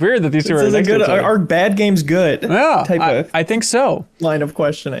know. It's weird that these two are This is a next to good, each other. are bad games good? Yeah, type of I think so. line of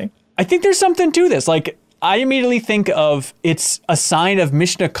questioning. I think there's something to this. Like, I immediately think of it's a sign of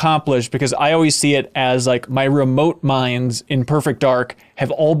mission accomplished because I always see it as like my remote mines in Perfect Dark have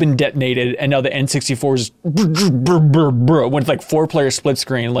all been detonated and now the N64 is when it's like 4-player split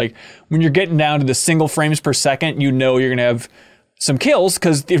screen. Like when you're getting down to the single frames per second, you know you're going to have some kills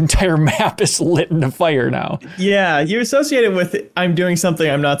because the entire map is lit into fire now. Yeah, you associate it with I'm doing something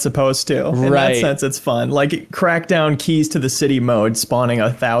I'm not supposed to. In Right. that sense, it's fun. Like Crackdown keys to the city mode, spawning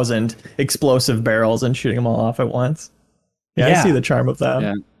 1,000 explosive barrels and shooting them all off at once. Yeah, Yeah. I see the charm of that.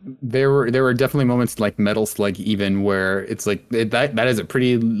 Yeah, there were definitely moments like Metal Slug even where it's like that is a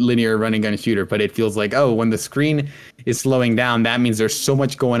pretty linear run and gun shooter, but it feels like, oh, when the screen is slowing down, that means there's so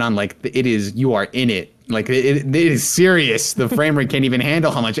much going on. Like you are in it. Like it is serious. The frame rate can't even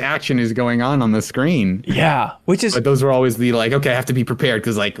handle how much action is going on the screen. Yeah, which is But those were always the like, okay, I have to be prepared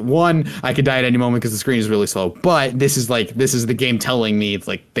because like one, I could die at any moment because the screen is really slow. But this is the game telling me it's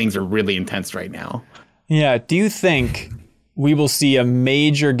like things are really intense right now. Yeah. Do you think we will see a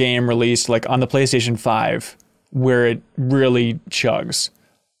major game released like on the PlayStation 5 where it really chugs?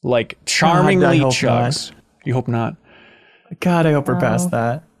 Like charmingly hope chugs. You hope not. God, I hope we're past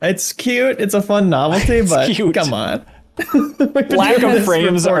that. It's cute. It's a fun novelty, but cute. come on. Lack of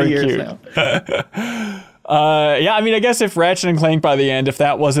frames are cute. Now. Yeah, I mean, I guess if Ratchet and Clank by the end, if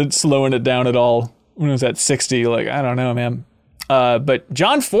that wasn't slowing it down at all, when it was at 60, like, I don't know, man. But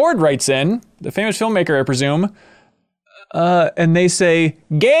John Ford writes in, the famous filmmaker, I presume, and they say,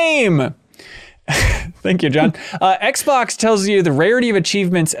 game! Thank you, John. Xbox tells you the rarity of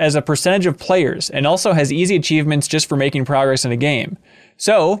achievements as a percentage of players and also has easy achievements just for making progress in a game.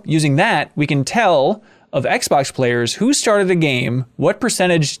 So, using that, we can tell of Xbox players who started a game, what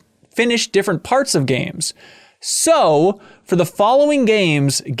percentage finished different parts of games. So, for the following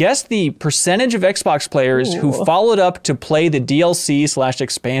games, guess the percentage of Xbox players who followed up to play the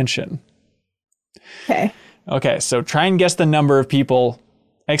DLC/expansion. Okay, so try and guess the number of people,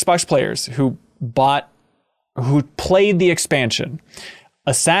 Xbox players, who played the expansion.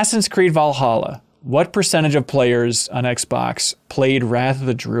 Assassin's Creed Valhalla. What percentage of players on Xbox played Wrath of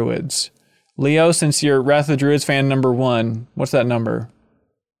the Druids? Leo, since you're Wrath of the Druids fan number 1, what's that number?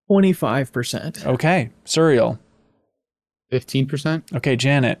 25%. Okay, Suriel. 15%. Okay,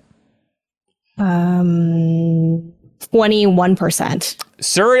 Janet. 21%.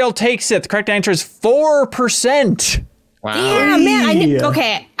 Suriel takes it. The correct answer is 4%. Wow. Yeah, man. I knew,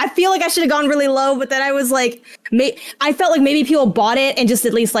 okay, I feel like I should have gone really low, but then I was like, I felt like maybe people bought it and just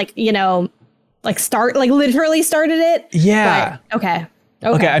at least like, you know, like literally started it. Yeah. But, okay.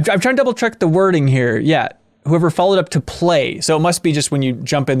 Okay, I'm trying to double check the wording here. Yeah, whoever followed up to play. So it must be just when you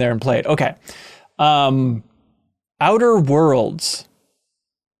jump in there and play it. Okay. Outer Worlds.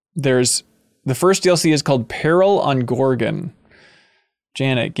 There's the first DLC is called Peril on Gorgon.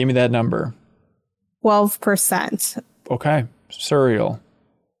 Janet, give me that number. 12%. Okay. Suriel.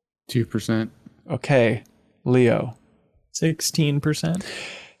 2%. Okay. Leo. 16%.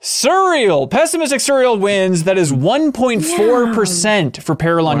 Suriel, pessimistic Suriel wins. That is 1.4% for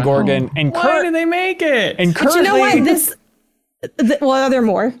Paralon Gorgon. And Why did they make it? And But you know what? Well, are there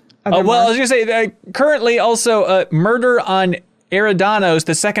more? Are there well, I more? was going to say, currently also Murder on Eridanos,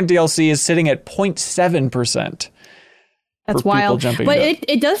 the second DLC, is sitting at 0.7%. That's people wild. jumping But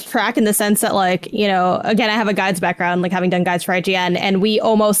into it does track in the sense that, like, you know, again, I have a guides background, like having done guides for IGN, and we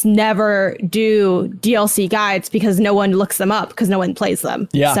almost never do DLC guides because no one looks them up because no one plays them.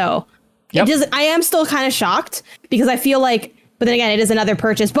 Yeah. So Yep. I am still kind of shocked because I feel like, but then again, it is another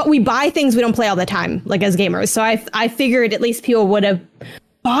purchase, but we buy things we don't play all the time, like as gamers. So I figured at least people would have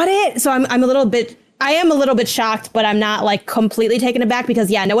bought it. So I am a little bit shocked, but I'm not like completely taken aback because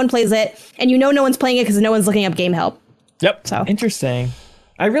no one plays it, and no one's playing it because no one's looking up game help. Yep. So Interesting.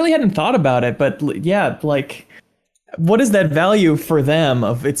 I really hadn't thought about it, but yeah, like, what is that value for them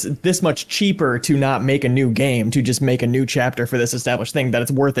of it's this much cheaper to not make a new game, to just make a new chapter for this established thing, that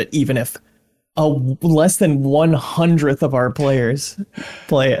it's worth it even if less than 1/100th of our players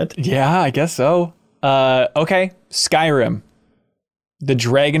play it. Yeah, I guess so. Okay. Skyrim. The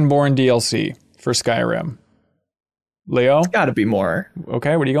Dragonborn DLC for Skyrim. Leo? Gotta be more.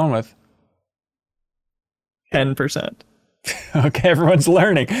 Okay, what are you going with? 10%. Okay, everyone's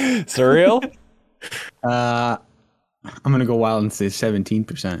learning. Suriel? I'm gonna go wild and say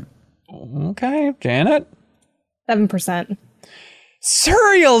 17%. Okay. Janet? 7%.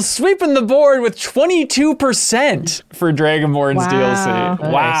 Suriel sweeping the board with 22% for Dragonborn's Wow. DLC.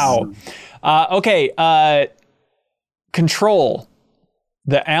 Nice. Wow. Okay. Control.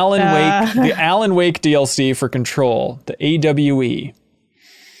 The Alan Wake DLC for Control. The AWE.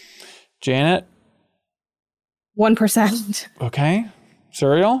 Janet? 1%. Okay.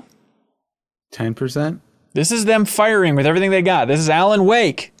 Suriel? 10%. This is them firing with everything they got. This is Alan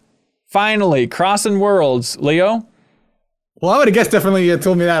Wake. Finally, crossing worlds. Leo? Well, I would have guessed definitely you had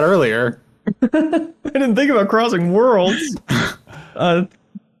told me that earlier. I didn't think about crossing worlds.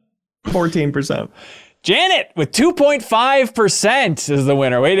 14%. Janet with 2.5% is the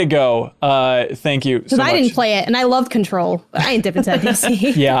winner. Way to go. Thank you so Because much. I didn't play it, and I love Control. But I ain't dipping into that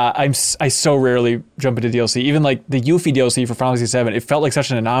DLC. Yeah, I so rarely jump into DLC. Even like the Yuffie DLC for Final Fantasy VII, it felt like such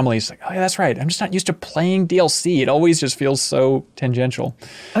an anomaly. It's like, oh yeah, that's right. I'm just not used to playing DLC. It always just feels so tangential.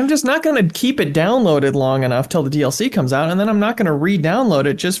 I'm just not going to keep it downloaded long enough till the DLC comes out, and then I'm not going to re-download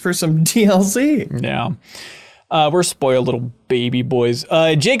it just for some DLC. Yeah. We're spoiled little baby boys.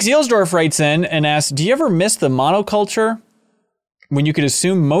 Jake Zielsdorf writes in and asks, do you ever miss the monoculture when you could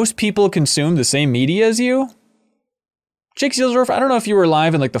assume most people consume the same media as you? Jake Zielsdorf, I don't know if you were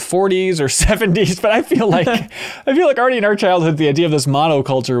alive in like the 40s or 70s, but I feel like already in our childhood, the idea of this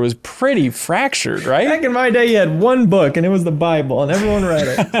monoculture was pretty fractured, right? Back in my day, you had one book, and it was the Bible, and everyone read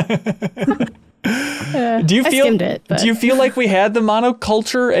it. Do you I feel skimmed it, but- Do you feel like we had the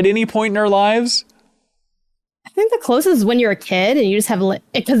monoculture at any point in our lives? I think the closest is when you're a kid and you just have,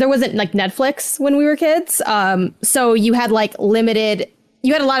 because there wasn't like Netflix when we were kids. So you had like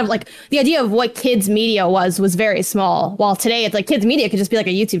you had a lot of like, the idea of what kids media was very small. While today it's like kids media could just be like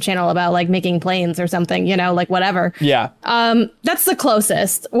a YouTube channel about like making planes or something, like whatever. Yeah. That's the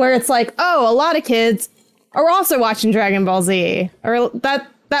closest where it's like, oh, a lot of kids are also watching Dragon Ball Z, or that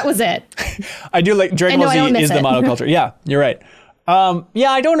was it. I do like Dragon I Ball don't Z is miss the it. monoculture. Yeah, you're right.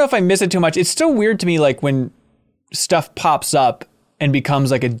 Yeah, I don't know if I miss it too much. It's still weird to me, like when stuff pops up and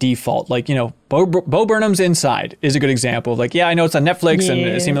becomes like a default. Like, Bo Burnham's Inside is a good example of like, yeah, I know it's on Netflix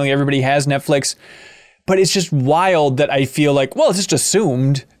and seemingly everybody has Netflix, but it's just wild that I feel like, well, it's just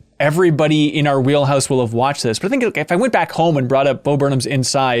assumed everybody in our wheelhouse will have watched this. But I think if I went back home and brought up Bo Burnham's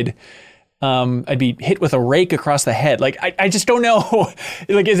Inside, I'd be hit with a rake across the head. Like, I just don't know.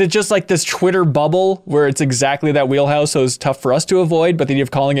 Like, is it just like this Twitter bubble where it's exactly that wheelhouse, so it's tough for us to avoid, but the idea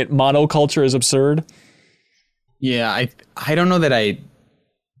of calling it monoculture is absurd? Yeah, I don't know that I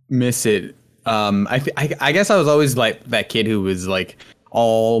miss it. I guess I was always like that kid who was like,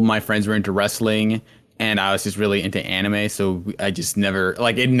 all my friends were into wrestling and I was just really into anime, so I just never,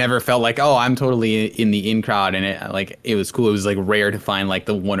 like, it never felt like, oh, I'm totally in the in crowd, and it was cool. It was like rare to find like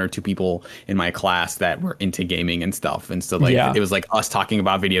the one or two people in my class that were into gaming and stuff, and so like it was like us talking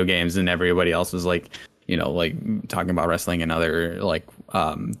about video games and everybody else was like, like talking about wrestling and other like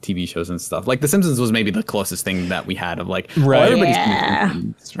TV shows and stuff. Like The Simpsons was maybe the closest thing that we had of like, Right. everybody's into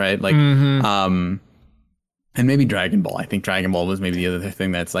Simpsons, right? Like, And maybe Dragon Ball. I think Dragon Ball was maybe the other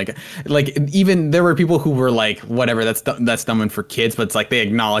thing that's like even there were people who were like, whatever, that's dumb and for kids, but it's like they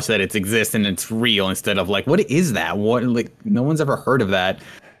acknowledge that it exists and it's real instead of like, what is that? What, like, no one's ever heard of that.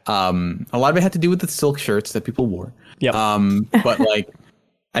 A lot of it had to do with the silk shirts that people wore. Yeah. But like,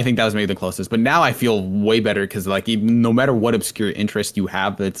 I think that was maybe the closest. But now I feel way better because like, even, no matter what obscure interest you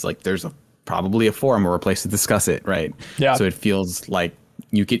have, it's like there's probably a forum or a place to discuss it, right? Yeah. So it feels like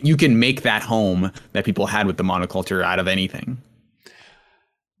you can make that home that people had with the monoculture out of anything.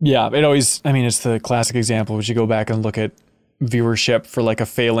 Yeah, it always, I mean, it's the classic example, which you go back and look at viewership for like a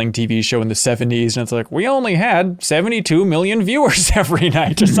failing TV show in the 70s, and it's like, we only had 72 million viewers every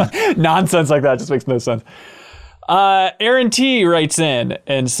night. Just nonsense like that. Just makes no sense. Aaron T writes in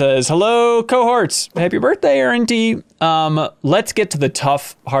and says, hello, cohorts. Happy birthday, Aaron T. Let's get to the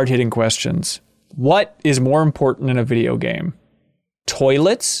tough, hard-hitting questions. What is more important in a video game?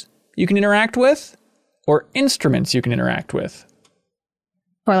 Toilets you can interact with, or instruments you can interact with?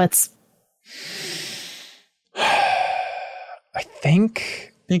 Toilets. I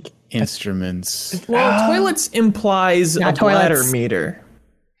think instruments. Well, toilets implies Not a bladder toilets. meter.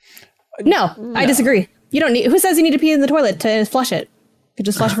 No, I disagree. You don't need. Who says you need to pee in the toilet to flush it? You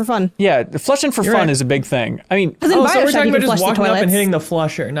just flush for fun. Yeah, flushing for fun right. is a big thing. I mean, Because in Oh, so we're Bioshock, talking you about can flush just the walking up and toilets. hitting the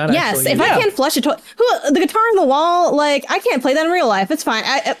flusher, not Yes, actually. if I can't flush a toilet, the guitar on the wall, like I can't play that in real life. It's fine.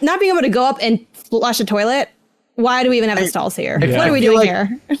 Not being able to go up and flush a toilet. Why do we even have installs here? What are we feel doing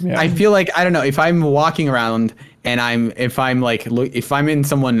like- here? I feel like, I don't know, if I'm walking around and if I'm in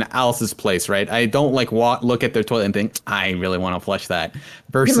someone else's place, right? I don't like look at their toilet and think, I really want to flush that.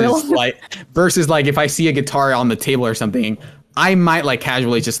 Versus like if I see a guitar on the table or something, I might like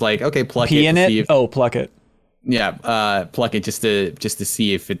casually just like, okay, pluck pee it. in to it? see if, Pluck it. yeah, pluck it just to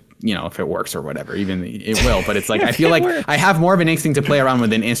see if it, if it works or whatever. Even it will, but it's like I feel like I have more of an instinct to play around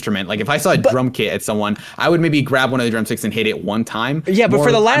with an instrument. Like if I saw a drum kit at someone, I would maybe grab one of the drumsticks and hit it one time. Yeah, but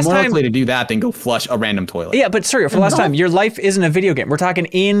for the last I'm more time- likely to do that than go flush a random toilet. Yeah, but sorry, for the last time, your life isn't a video game. We're talking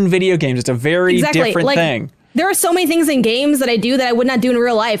in video games. It's a very different like, thing. There are so many things in games that I do that I would not do in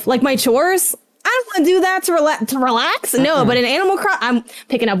real life. Like my chores. I don't want to do that to relax. No, but in Animal Crossing, I'm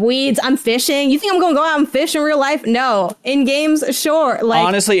picking up weeds. I'm fishing. You think I'm going to go out and fish in real life? No. In games, sure. Like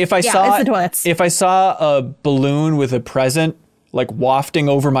Honestly, if I it's the toilets. saw a balloon with a present like wafting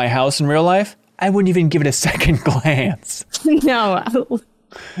over my house in real life, I wouldn't even give it a second glance. No.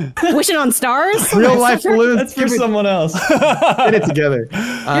 Wishing on stars? Real life balloons. That's for someone else. Get it together.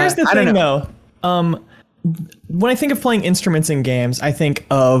 Here's the I don't thing, know. though. When I think of playing instruments in games, I think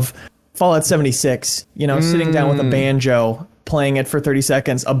of Fallout 76. Sitting down with a banjo, playing it for 30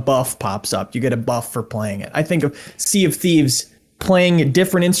 seconds, a buff pops up. You get a buff for playing it. I think of Sea of Thieves, playing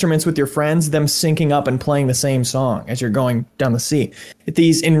different instruments with your friends, them syncing up and playing the same song as you're going down the sea.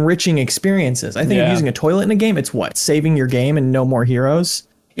 These enriching experiences. I think of using a toilet in a game. It's what? Saving your game and no more heroes.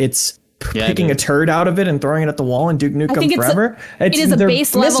 It's picking a turd out of it and throwing it at the wall and Duke Nukem Forever. It is a they're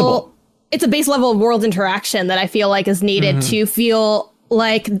base missable. level. It's a base level of world interaction that I feel like is needed to feel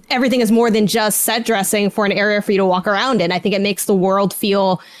like everything is more than just set dressing for an area for you to walk around in. I think it makes the world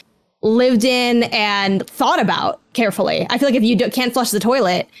feel lived in and thought about carefully. I feel like if you can't flush the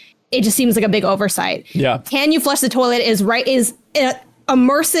toilet, it just seems like a big oversight. Yeah. Can you flush the toilet is an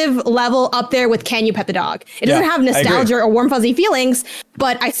immersive level up there with can you pet the dog? It doesn't have nostalgia or warm fuzzy feelings,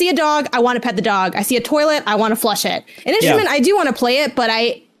 but I see a dog, I want to pet the dog. I see a toilet, I want to flush it. An instrument, I do want to play it, but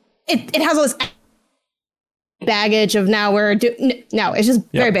it has all this baggage of no, it's just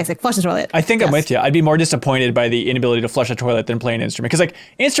very basic. Flush the toilet. I think I'm with you. I'd be more disappointed by the inability to flush a toilet than play an instrument. Because like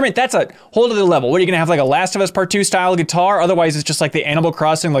instrument, that's a whole other level. What are you going to have, like a Last of Us Part 2 style guitar? Otherwise, it's just like the Animal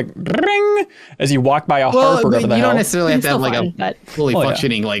Crossing, like ring, as you walk by a harp or whatever the you hell. don't necessarily have to have It's like still a fun, but- fully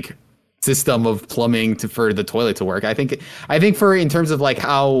functioning like system of plumbing for the toilet to work. I think for in terms of like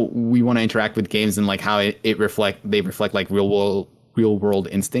how we want to interact with games and like how they reflect like real world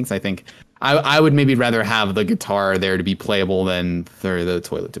instincts. I think I would maybe rather have the guitar there to be playable than for the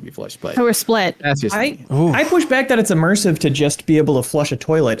toilet to be flushed. But So we're split. that's just I push back that it's immersive to just be able to flush a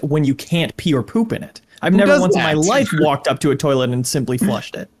toilet when you can't pee or poop in it. I've never does once in that? my life walked up to a toilet and simply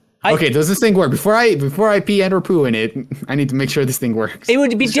flushed it. okay. Does this thing work? Before I pee and or poo in it, I need to make sure this thing works. It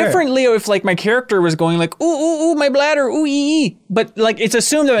would be different, Leo, if like my character was going like, ooh, ooh, ooh, my bladder, ooh, ee, ee. But like it's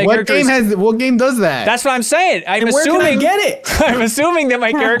assumed that my character What game does that? That's what I'm saying. I'm Where can I assuming get it? I'm assuming that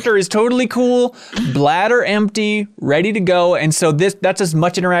my character is totally cool, bladder empty, ready to go, and so that's as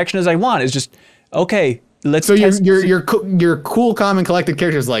much interaction as I want. Is just okay. Let's. so test- your cool, calm, and collected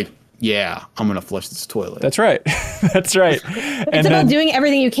character is like, yeah, I'm gonna flush this toilet. That's right. That's right. It's about doing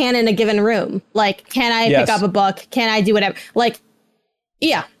everything you can in a given room. Like, can I pick up a book? Can I do whatever? Like,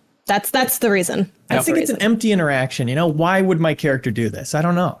 yeah. That's the reason. I That's think the it's an reason. empty interaction. You know, why would my character do this? I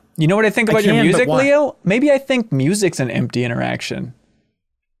don't know. You know what I think about your can, but music, why? Leo? Maybe I think music's an empty interaction.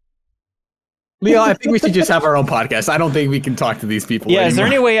 Leo, I think we should just have our own podcast. I don't think we can talk to these people. Yeah, is there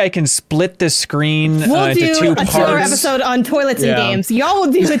any anymore. way I can split the screen We'll into do two a 2-hour parts? episode on toilets and Yeah. games. Y'all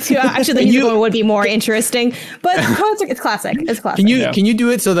will do it too. Actually, the music one would be more interesting. But toilets, it's classic. It's classic. Can you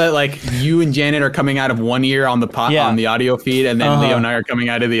do it so that like you and Janet are coming out of one ear on the Yeah. on the audio feed, and then Leo and I are coming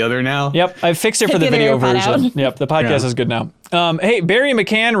out of the other now? Yep, I fixed it for the Take the video AirPod version. out. Yep, the podcast Yeah. is good now. Hey, Barry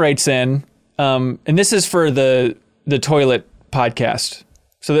McCann writes in, and this is for the toilet podcast,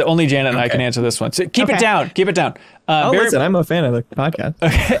 so that only Janet and I can answer this one. So keep it Okay. down. Keep it down. Oh, Barry- listen, I'm a fan of the podcast.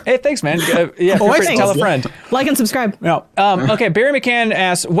 Hey, thanks, man. Yeah, feel I free to see. tell a friend. Like and subscribe. No. Okay, Barry McCann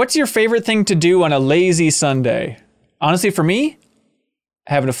asks, what's your favorite thing to do on a lazy Sunday? Honestly, for me,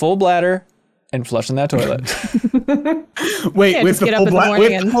 having a full bladder and flushing that toilet. Wait, Yeah, with just the get full up in the morning with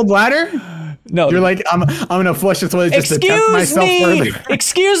the and- full bladder? No. You're like, I'm gonna flush the toilet just to tempt Excuse myself me. further.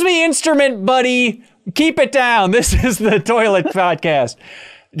 Excuse me, instrument buddy. Keep it down. This is the toilet podcast.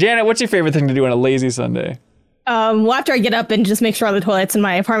 Janet, what's your favorite thing to do on a lazy Sunday? Well, after I get up and just make sure all the toilets in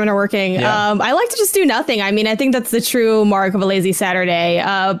my apartment are working, Yeah. I like to just do nothing. I mean, I think that's the true mark of a lazy Saturday.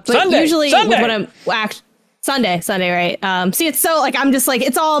 But Sunday, usually Sunday. when I'm Sunday, right? See, it's so like I'm just like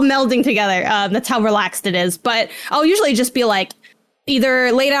it's all melding together. That's how relaxed it is. But I'll usually just be like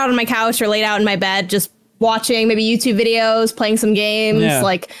either laid out on my couch or laid out in my bed, just watching maybe YouTube videos, playing some games, Yeah.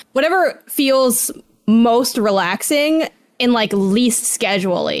 like whatever feels most relaxing and like least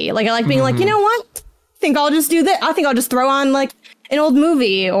schedule-y. Like I like being like, you know what? I think I'll just do that. I think I'll just throw on like an old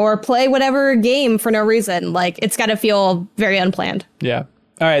movie or play whatever game for no reason. Like it's got to feel very unplanned. Yeah.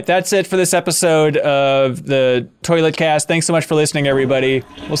 All right, that's it for this episode of the Toilet Cast. Thanks so much for listening, everybody.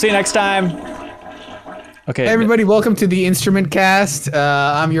 We'll see you next time. Okay. Hey everybody, welcome to the Instrument Cast.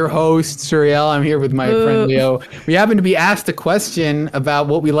 I'm your host, Suriel. I'm here with my friend Leo. We happen to be asked a question about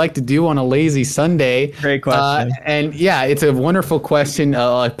what we like to do on a lazy Sunday. Great question. And yeah, it's a wonderful question,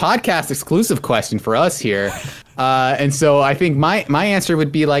 a podcast exclusive question for us here. And so I think my answer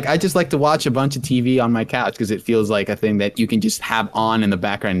would be like, I just like to watch a bunch of TV on my couch because it feels like a thing that you can just have on in the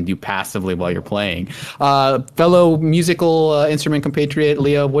background and do passively while you're playing. Fellow musical instrument compatriot,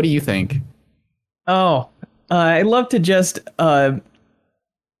 Leo, what do you think? Oh, I love to just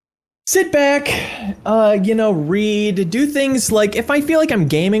sit back, read, do things like if I feel like I'm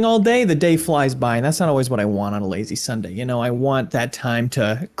gaming all day, the day flies by, and that's not always what I want on a lazy Sunday. You know, I want that time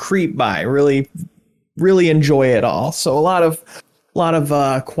to creep by, really, really enjoy it all. So a lot of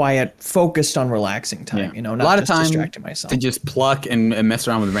quiet, focused on relaxing time. Yeah. You know, A not lot of just time distracting myself. to just pluck and mess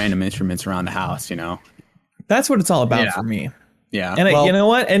around with random instruments around the house, you know? That's what it's all about Yeah. for me. Yeah. And well, you know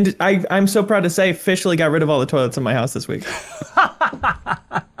what? And I'm so proud to say, officially got rid of all the toilets in my house this week.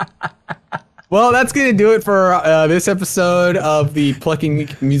 well, that's going to do it for this episode of the Plucking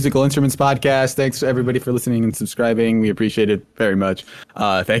Musical Instruments podcast. Thanks everybody for listening and subscribing. We appreciate it very much.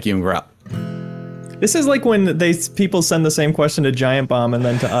 Thank you, and we're out. This is like when people send the same question to Giant Bomb and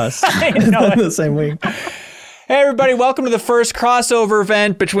then to us know it. the same week. Hey, everybody, welcome to the first crossover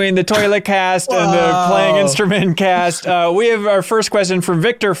event between the Toilet Cast and the Playing Instrument Cast. We have our first question from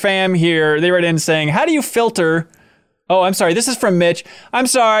Victor Pham here. They write in saying, how do you filter... Oh, I'm sorry. This is from Mitch. I'm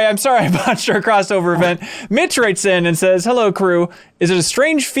sorry. I botched our crossover event. Mitch writes in and says, hello, crew. Is it a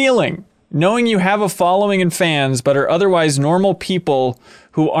strange feeling knowing you have a following and fans, but are otherwise normal people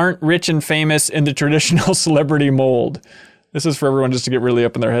who aren't rich and famous in the traditional celebrity mold? This is for everyone just to get really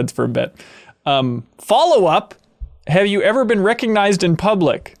up in their heads for a bit. Follow up. Have you ever been recognized in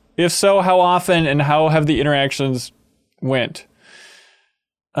public? If so, how often and how have the interactions went?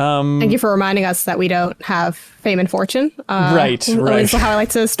 Thank you for reminding us that we don't have fame and fortune. Right. Always how I like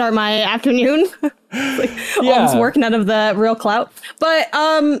to start my afternoon. All this work, none of the real clout. But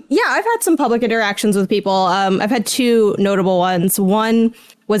yeah, I've had some public interactions with people. I've had two notable ones. One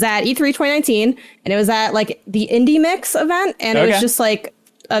was at E3 2019, and it was at like the Indie Mix event, and it was just like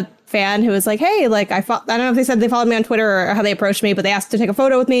a fan who was like, hey, like I don't know if they said they followed me on Twitter or how they approached me, but they asked to take a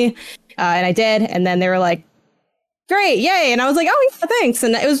photo with me, and I did, and then they were like, great, yay. And I was like, oh, yeah, thanks.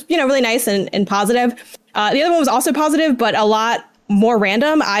 And it was, really nice and positive. The other one was also positive, but a lot more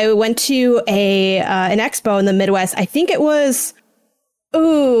random. I went to an expo in the Midwest. I think it was,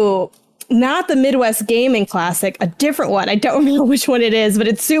 not the Midwest Gaming Classic, a different one. I don't remember which one it is, but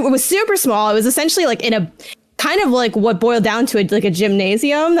it was super small. It was essentially like in a kind of like what boiled down to like a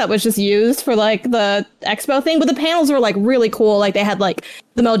gymnasium that was just used for like the expo thing. But the panels were like really cool. Like they had like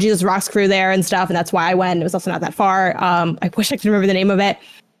the Metal Jesus Rocks crew there and stuff. And that's why I went. It was also not that far. I wish I could remember the name of it.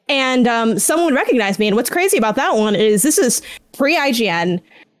 And someone recognized me. And what's crazy about that one is this is pre-IGN.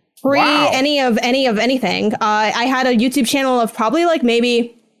 free Wow. any of anything. I had a YouTube channel of probably like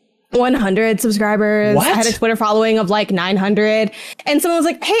maybe 100 subscribers. What? I had a Twitter following of like 900. And someone was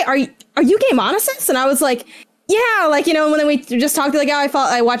like, "Hey, are you Game Onasis?" And I was like, "Yeah." Like, you know, when we just talked, like, "Oh,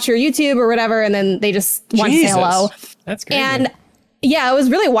 I watch your YouTube or whatever," and then they just wanted to say Jesus. hello. That's crazy. And yeah, it was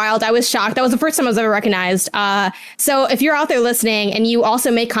really wild. I was shocked. That was the first time I was ever recognized. So if you're out there listening and you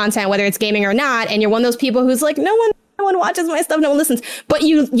also make content, whether it's gaming or not, and you're one of those people who's like, no one watches my stuff, no one listens, but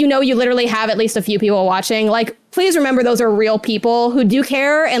you literally have at least a few people watching, like, please remember those are real people who do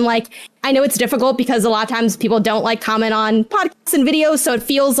care. And like, I know it's difficult because a lot of times people don't like comment on podcasts and videos. So it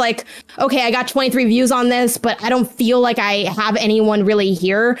feels like, okay, I got 23 views on this, but I don't feel like I have anyone really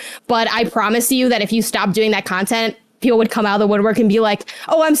here. But I promise you that if you stop doing that content, people would come out of the woodwork and be like,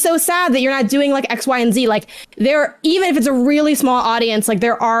 "Oh, I'm so sad that you're not doing like X, Y, and Z." Like, even if it's a really small audience, like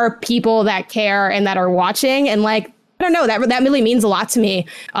there are people that care and that are watching, and like, I don't know, that really means a lot to me.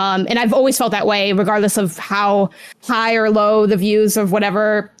 And I've always felt that way, regardless of how high or low the views of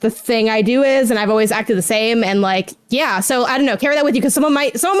whatever the thing I do is. And I've always acted the same. And like, yeah, so I don't know, carry that with you, because someone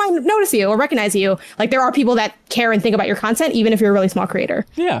might notice you or recognize you. Like, there are people that care and think about your content, even if you're a really small creator.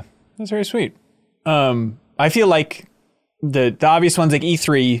 Yeah, that's very sweet. I feel like the obvious ones like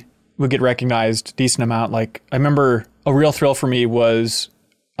E3 would get recognized a decent amount. Like, I remember a real thrill for me was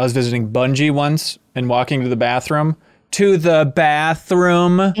I was visiting Bungie once and walking to the bathroom.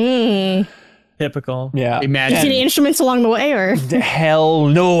 Typical. Yeah. See Imagine. any instruments along the way, or? Hell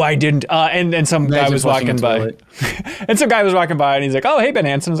no, I didn't. And some guy Imagine was flushing walking a by. toilet. And some guy was walking by and he's like, "Oh, hey, Ben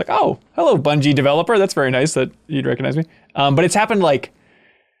Hansen." I was like, "Oh, hello, Bungie developer. That's very nice that you'd recognize me." But it's happened like,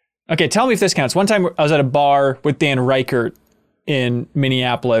 okay, tell me if this counts. One time I was at a bar with Dan Reichert in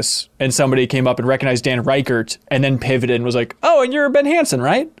Minneapolis, and somebody came up and recognized Dan Reichert and then pivoted and was like, "Oh, and you're Ben Hansen,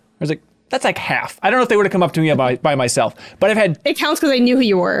 right?" I was like, that's like half. I don't know if they would have come up to me by myself, but I've had, It counts because I knew who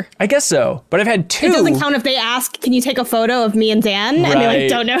you were. I guess so, but I've had two. It doesn't count if they ask, "Can you take a photo of me and Dan?" And they Right. like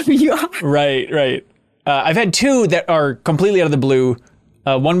don't know who you are. Right. I've had two that are completely out of the blue.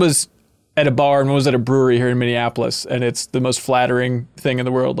 One was at a bar and one was at a brewery here in Minneapolis, and it's the most flattering thing in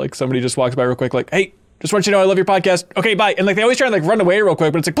the world. Like, somebody just walks by real quick, like, "Hey, just want you to know I love your podcast. Okay, bye." And like, they always try to like run away real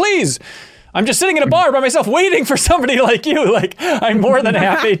quick, but it's like, please, I'm just sitting in a bar by myself waiting for somebody like you. Like, I'm more than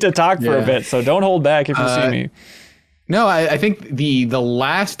happy to talk for a Yeah. bit, so don't hold back if you see me. No, I think the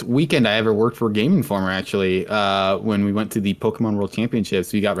last weekend I ever worked for Game Informer, actually, when we went to the Pokemon World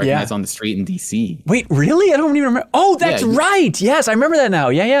Championships, we got recognized on the street in DC. Wait, really? I don't even remember. Oh, that's Yeah. right. Yes, I remember that now.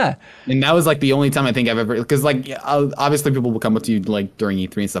 Yeah. And that was like the only time I think I've ever, because like obviously people will come up to you like during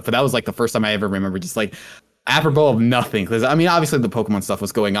E3 and stuff, but that was like the first time I ever remember just like apropos of nothing. Because I mean, obviously the Pokemon stuff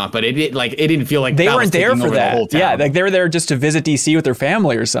was going on, but it didn't feel like They that was weren't there taking for over the that. whole town. Yeah, like they were there just to visit DC with their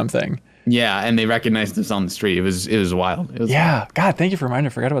family or something. Yeah, and they recognized us on the street. It was wild. It was Yeah. God, thank you for reminding me. I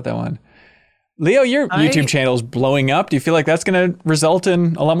forgot about that one. Leo, your YouTube channel is blowing up. Do you feel like that's going to result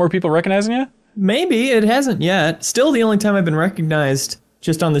in a lot more people recognizing you? Maybe it hasn't yet. Still the only time I've been recognized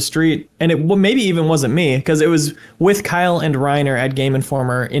just on the street, and it maybe even wasn't me, because it was with Kyle and Reiner at Game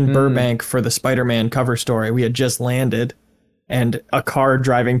Informer in Burbank for the Spider-Man cover story. We had just landed, and a car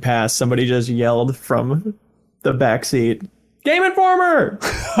driving past, somebody just yelled from the back seat, "Game Informer!"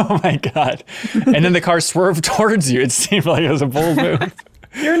 Oh my God. And then the car swerved towards you. It seemed like it was a bold move.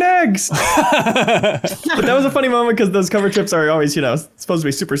 You're next. But that was a funny moment because those cover trips are always, supposed to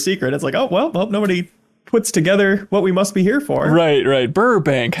be super secret. It's like, oh, well, nobody puts together what we must be here for. Right.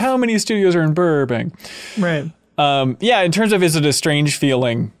 Burbank. How many studios are in Burbank? Right. Yeah, in terms of is it a strange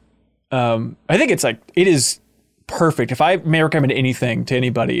feeling, I think it's like, it is perfect. If I may recommend anything to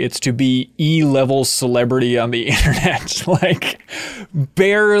anybody, it's to be E-level celebrity on the internet. Like,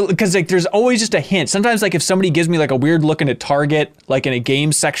 barely, because like there's always just a hint. Sometimes like if somebody gives me like a weird look in a Target, like in a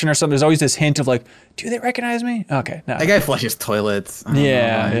game section or something, there's always this hint of like, do they recognize me? Okay, no. that guy flushes toilets. I don't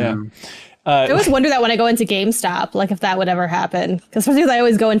Yeah. know. I always wonder that when I go into GameStop, like if that would ever happen. Because sometimes I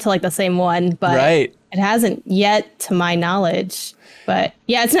always go into like the same one, but Right. it hasn't yet to my knowledge. But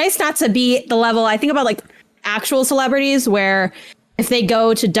yeah, it's nice not to be the level. I think about like actual celebrities where if they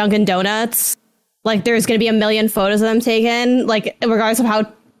go to Dunkin' Donuts, like there's going to be a million photos of them taken, like regardless of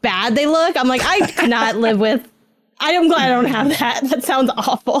how bad they look. I'm like, I cannot live with. I am glad I don't have that. That sounds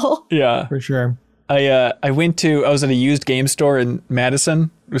awful. Yeah. For sure. I was at a used game store in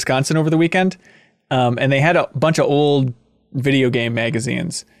Madison, Wisconsin over the weekend. And they had a bunch of old video game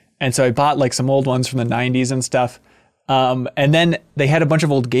magazines. And so I bought like some old ones from the 90s and stuff. And then they had a bunch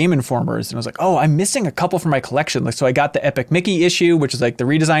of old Game Informers, and I was like, oh, I'm missing a couple from my collection. Like, so I got the Epic Mickey issue, which is like the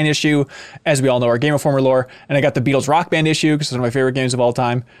redesign issue, as we all know, our Game Informer lore. And I got the Beatles Rock Band issue, because it's one of my favorite games of all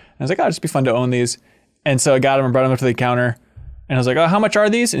time. And I was like, oh, it'd just be fun to own these. And so I got them and brought them up to the counter. And I was like, oh, how much are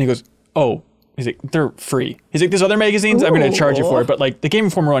these? And he goes, oh, he's like, they're free. He's like, there's other magazines, I'm going to charge you for it. But like the Game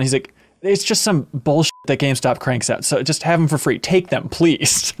Informer one, he's like, it's just some bullshit that GameStop cranks out. So just have them for free. Take them,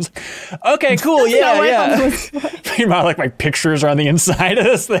 please. Okay, cool. Yeah. Meanwhile, like my pictures are on the inside of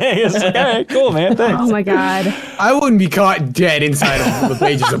this thing. It's like, all right, cool, man. Thanks. Oh my God. I wouldn't be caught dead inside of the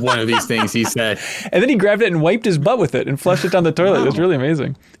pages of one of these things, he said. And then he grabbed it and wiped his butt with it and flushed it down the toilet. It was really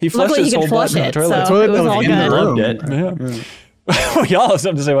amazing. He flushed Luckily, his he whole could butt flush down the it, toilet. so it was all good. Loved it. Yeah. Y'all have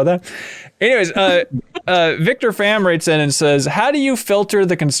something to say about that. Anyways, Victor Pham writes in and says, how do you filter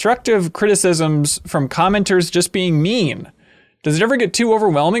the constructive criticisms from commenters just being mean? Does it ever get too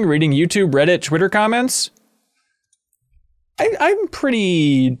overwhelming reading YouTube, Reddit, Twitter comments? I'm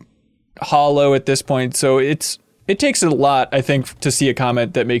pretty hollow at this point, so it takes a lot, I think, to see a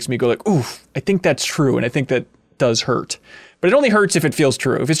comment that makes me go like, oof, I think that's true, and I think that does hurt. But it only hurts if it feels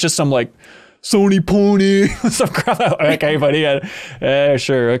true. If it's just some like, Sony pony, some crap. Okay, buddy. Yeah,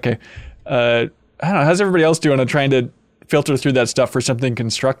 sure. Okay. I don't know. How's everybody else doing on trying to filter through that stuff for something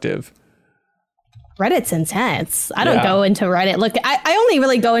constructive? Reddit's intense. I don't go into Reddit. Look, I only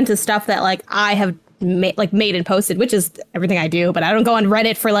really go into stuff that like I have made and posted, which is everything I do. But I don't go on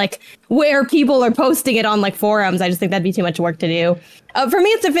Reddit for like where people are posting it on like forums. I just think that'd be too much work to do. For me,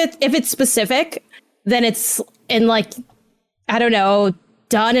 it's if it's specific, then it's in like, I don't know,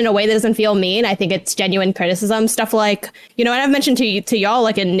 done in a way that doesn't feel mean. I think it's genuine criticism. Stuff like, and I've mentioned to y'all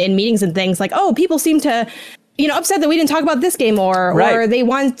like in meetings and things like, oh, people seem to, upset that we didn't talk about this game more, right. Or they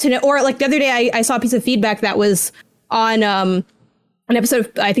want to know, or like the other day I saw a piece of feedback that was on an episode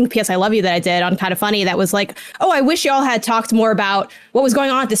of, I think, P.S. I Love You that I did on Kind of Funny that was like, oh, I wish y'all had talked more about what was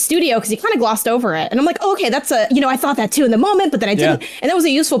going on at the studio because you kind of glossed over it. And I'm like, oh, okay, that's I thought that too in the moment, but then I didn't. And that was a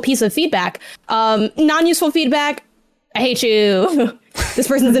useful piece of feedback. Non-useful feedback, I hate you. This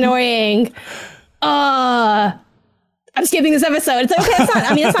person's annoying. I'm skipping this episode. It's like,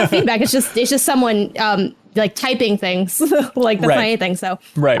 okay, it's not feedback. It's just someone like typing things. Like that's not anything. So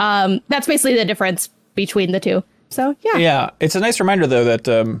that's basically the difference between the two. So yeah. Yeah. It's a nice reminder though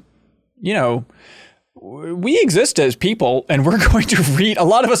that we exist as people and we're going to read, a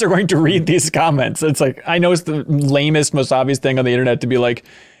lot of us are going to read these comments. It's like, I know it's the lamest, most obvious thing on the internet to be like,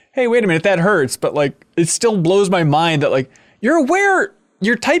 hey, wait a minute, that hurts. But like, it still blows my mind that like, you're aware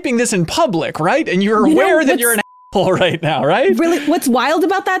you're typing this in public, right? And you're aware that you're an asshole right now, right? Really, what's wild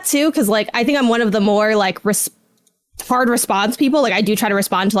about that too, because like I think I'm one of the more like hard response people. Like I do try to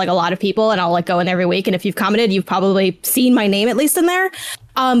respond to like a lot of people, and I'll like go in every week. And if you've commented, you've probably seen my name at least in there.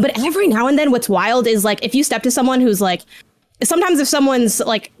 But every now and then, what's wild is like if you step to someone who's like, sometimes if someone's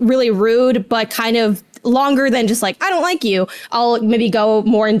like really rude, but kind of longer than just like I don't like you, I'll maybe go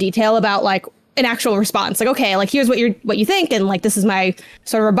more in detail about like an actual response, like, okay, like here's what you think, and like this is my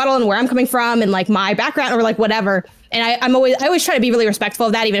sort of rebuttal and where I'm coming from and like my background or like whatever. And I always try to be really respectful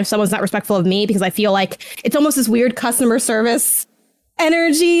of that, even if someone's not respectful of me, because I feel like it's almost this weird customer service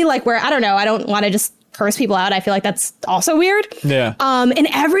energy, like where I don't want to just curse people out. I feel like that's also weird. Yeah. And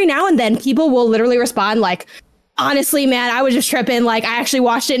every now and then people will literally respond like, honestly, man, I was just tripping. Like, I actually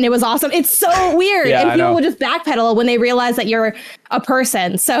watched it and it was awesome. It's so weird. Yeah, and people will just backpedal when they realize that you're a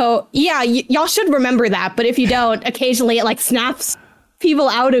person. So, yeah, y'all should remember that. But if you don't, occasionally it like snaps people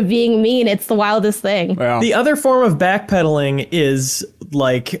out of being mean. It's the wildest thing. Wow. The other form of backpedaling is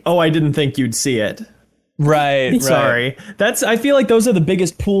like, oh, I didn't think you'd see it. Right. Sorry. I feel like those are the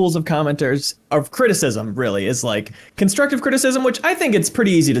biggest pools of commenters of criticism, really, is like constructive criticism, which I think it's pretty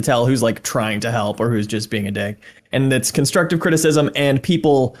easy to tell who's like trying to help or who's just being a dick. And it's constructive criticism and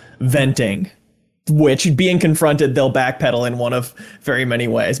people venting, which being confronted, they'll backpedal in one of very many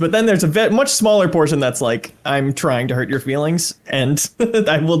ways. But then there's a much smaller portion that's like, I'm trying to hurt your feelings, and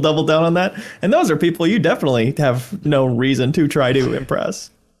I will double down on that. And those are people you definitely have no reason to try to impress.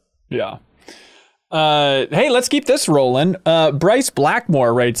 Yeah. Hey, let's keep this rolling. Bryce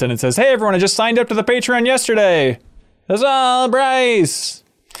Blackmore writes in and says, hey, everyone, I just signed up to the Patreon yesterday. Huzzah, Bryce.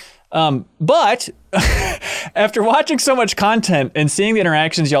 But after watching so much content and seeing the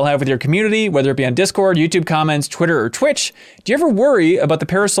interactions y'all have with your community, whether it be on Discord, YouTube comments, Twitter, or Twitch, do you ever worry about the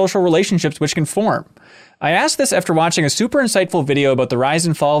parasocial relationships which can form? I asked this after watching a super insightful video about the rise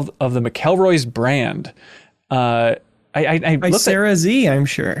and fall of the McElroy's brand. I By Sarah Z, I'm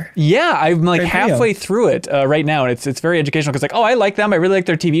sure. Yeah, I'm like Great halfway through it right now, and it's very educational because like, oh, I like them. I really like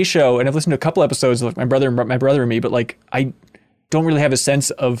their TV show, and I've listened to a couple episodes of my brother and me, but like I don't really have a sense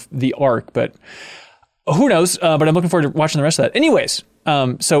of the arc, but who knows? But I'm looking forward to watching the rest of that. Anyways,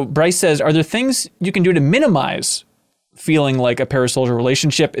 so Bryce says, are there things you can do to minimize feeling like a parasocial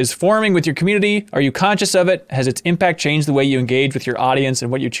relationship is forming with your community? Are you conscious of it? Has its impact changed the way you engage with your audience and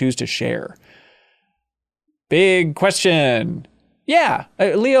what you choose to share? Big question. Yeah,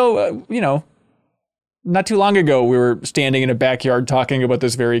 Leo, not too long ago, we were standing in a backyard talking about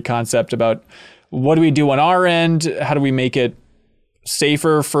this very concept about what do we do on our end? How do we make it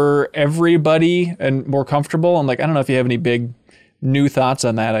safer for everybody and more comfortable? I'm like, I don't know if you have any big new thoughts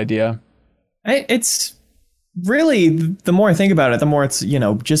on that idea. It's really, the more I think about it, the more it's,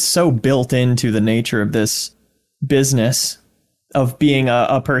 just so built into the nature of this business of being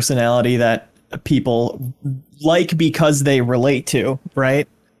a personality that people like because they relate to, right?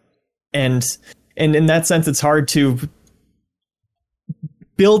 And in that sense, it's hard to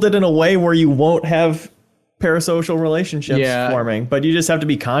build it in a way where you won't have parasocial relationships forming, but you just have to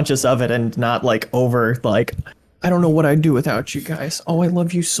be conscious of it and not I don't know what I'd do without you guys. Oh, I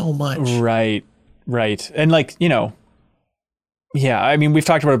love you so much. Right. And yeah, I mean, we've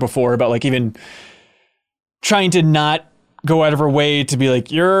talked about it before about even trying to not go out of our way to be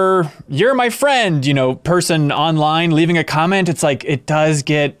like, you're my friend, person online leaving a comment. It's it does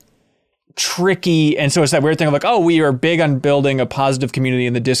get tricky. And so it's that weird thing of we are big on building a positive community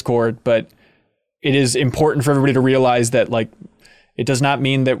in the Discord, but it is important for everybody to realize that it does not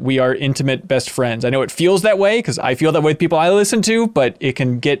mean that we are intimate best friends. I know it feels that way because I feel that way with people I listen to, but it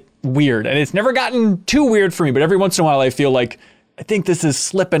can get weird. And it's never gotten too weird for me, but every once in a while I feel I think this is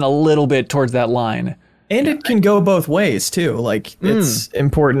slipping a little bit towards that line. And it can go both ways too. It's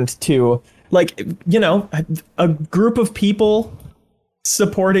important to a group of people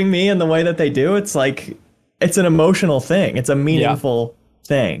supporting me in the way that they do. It's it's an emotional thing. It's a meaningful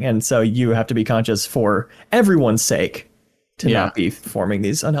thing. And so you have to be conscious for everyone's sake to not be forming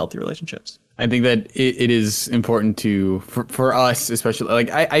these unhealthy relationships. I think that it is important for us, especially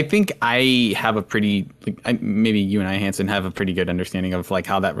I think I have a pretty maybe you and I, Hanson, have a pretty good understanding of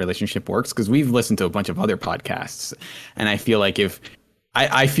how that relationship works because we've listened to a bunch of other podcasts, and I feel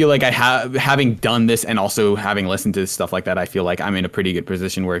I feel having done this and also having listened to stuff like that, I feel I'm in a pretty good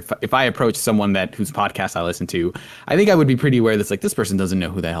position where if I approach someone whose podcast I listen to, I think I would be pretty aware that this person doesn't know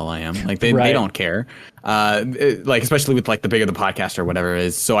who the hell I am. They don't care. Especially with the bigger the podcast or whatever it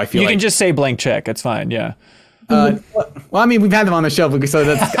is. So I feel you can just say blank check. It's fine. Yeah. Well, I mean, we've had them on the show, so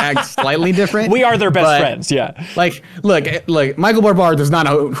that's slightly different. We are their best friends, yeah. Look, Michael Barbar does not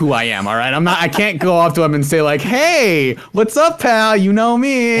know who I am, all right? I can't go up to him and say hey, what's up, pal? You know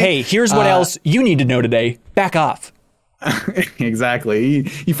me. Hey, here's what else you need to know today. Back off. Exactly.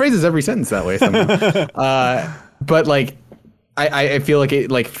 He phrases every sentence that way somehow. But I feel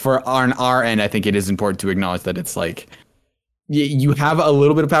for on our end, I think it is important to acknowledge that it's you have a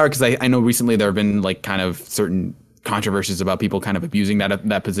little bit of power because I know recently there have been kind of certain controversies about people kind of abusing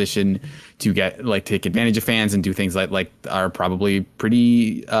that position to get take advantage of fans and do things like are probably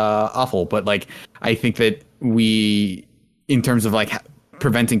pretty awful. But I think that we, in terms of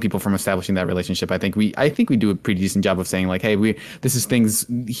preventing people from establishing that relationship, I think we do a pretty decent job of saying hey,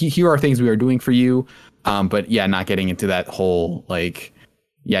 here are things we are doing for you, but not getting into that whole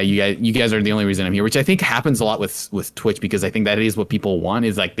you guys are the only reason I'm here, which I think happens a lot with Twitch because I think that is what people want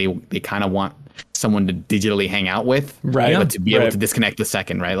is they kind of want someone to digitally hang out with, right? But to be able to disconnect the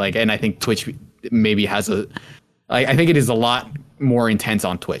second, right? And I think Twitch maybe has I think it is a lot more intense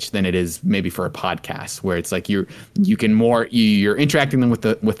on Twitch than it is maybe for a podcast where it's you're interacting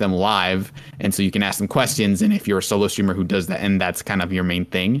with them live, and so you can ask them questions, and if you're a solo streamer who does that and that's kind of your main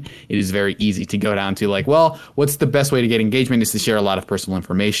thing, it is very easy to go down to well, what's the best way to get engagement is to share a lot of personal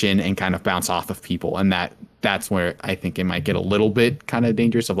information and kind of bounce off of people, and that's where I think it might get a little bit kind of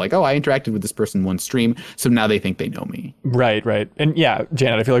dangerous of oh, I interacted with this person one stream, so now they think they know me. Right. And yeah,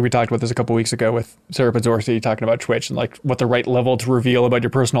 Janet, I feel we talked about this a couple weeks ago with Sarah Pazorsi talking about Twitch and what the right level to reveal about your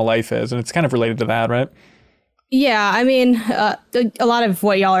personal life is. And it's kind of related to that, right? Yeah, I mean, a lot of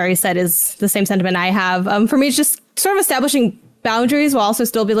what y'all already said is the same sentiment I have. For me, it's just sort of establishing boundaries while also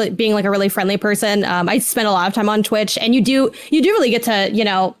still being a really friendly person. I spend a lot of time on Twitch, and you do really get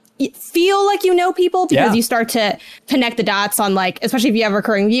to, feel like you know people because you start to connect the dots on especially if you have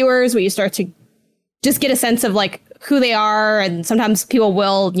recurring viewers where you start to just get a sense of who they are, and sometimes people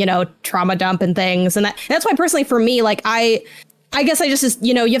will trauma dump and things, and that's why personally for me I guess I just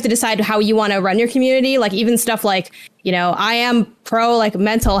you have to decide how you want to run your community, even stuff I am pro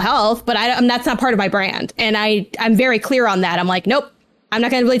mental health, but that's not part of my brand, and I'm very clear on that. I'm nope, I'm not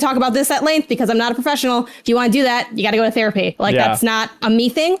going to really talk about this at length because I'm not a professional. If you want to do that, you got to go to therapy. That's not a me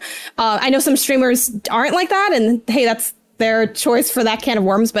thing. I know some streamers aren't like that, and hey, that's their choice for that can of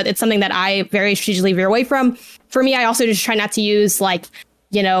worms, but it's something that I very strategically veer away from. For me, I also just try not to use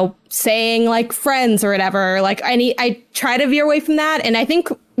saying like friends or whatever. Like I try to veer away from that. And I think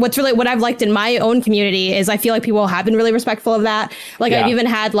what I've liked in my own community is I feel like people have been really respectful of that. Like I've even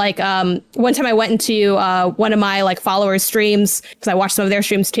had like one time I went into one of my like followers' streams because I watched some of their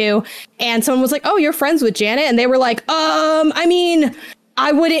streams too, and someone was like, "Oh, you're friends with Janet," and they were like, I mean,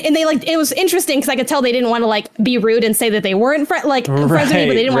 I wouldn't, and they like, it was interesting because I could tell they didn't want to like be rude and say that they weren't friends with me,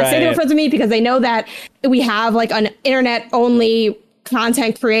 but they didn't want to say they were friends with me because they know that we have like an internet only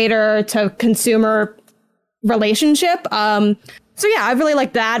content creator to consumer relationship. So yeah, I really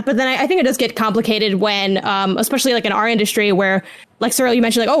like that. But then I think it does get complicated when, especially like in our industry where, like Cyril, you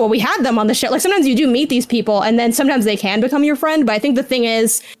mentioned like, oh, well, we had them on the show. Like sometimes you do meet these people and then sometimes they can become your friend. But I think the thing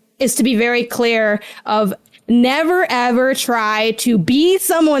is to be very clear of never, ever try to be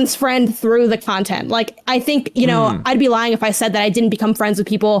someone's friend through the content. Like, I think, I'd be lying if I said that I didn't become friends with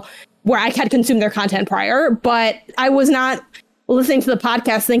people where I had consumed their content prior, but I was not listening to the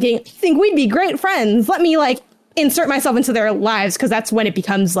podcast thinking, I think we'd be great friends. Let me like insert myself into their lives, because that's when it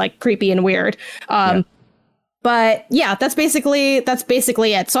becomes like creepy and weird. But yeah, that's basically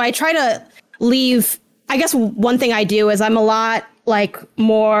it. So I try to leave. I guess one thing I do is I'm a lot like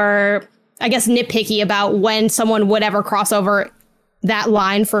more, I guess, nitpicky about when someone would ever cross over that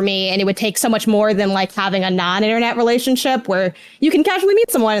line for me. And it would take so much more than like having a non-internet relationship where you can casually meet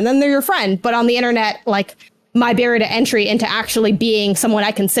someone and then they're your friend. But on the internet, like my barrier to entry into actually being someone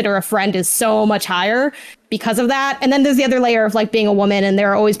I consider a friend is so much higher because of that. And then there's the other layer of like being a woman. And there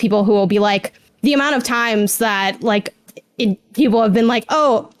are always people who will be like, the amount of times that like people have been like,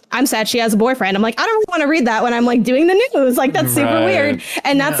 oh, I'm sad she has a boyfriend. I'm like, I don't really want to read that when I'm like doing the news. Like, that's super weird.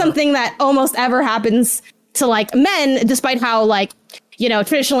 And that's something that almost ever happens to like men, despite how like,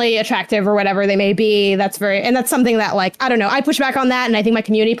 traditionally attractive or whatever they may be. That's something that like, I don't know. I push back on that. And I think my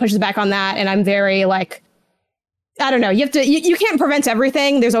community pushes back on that. And I'm very like, I don't know. You can't prevent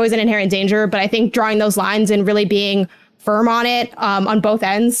everything. There's always an inherent danger. But I think drawing those lines and really being firm on it on both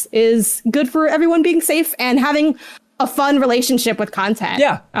ends is good for everyone being safe and having a fun relationship with content.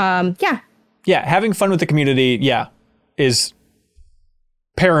 Yeah. Having fun with the community, is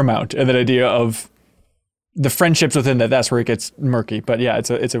paramount. And that idea of the friendships within that's where it gets murky. But yeah,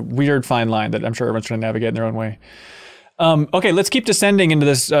 it's a weird fine line that I'm sure everyone's trying to navigate in their own way. Okay, let's keep descending into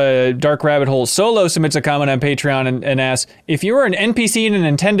this dark rabbit hole. Solo submits a comment on Patreon and asks, if you were an NPC in a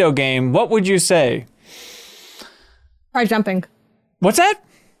Nintendo game, what would you say? Try jumping. What's that?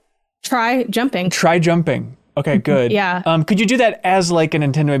 Try jumping. Okay, good. Yeah. Could you do that as like a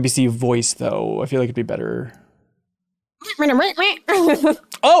Nintendo NPC voice, though? I feel like it'd be better.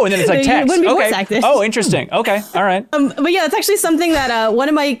 Oh, and then it's like text. Wouldn't be okay. voice acted. Oh, interesting. Okay, all right. But yeah, it's actually something that one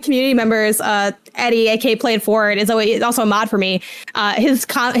of my community members, Eddie, aka Played Forward, is also a mod for me. His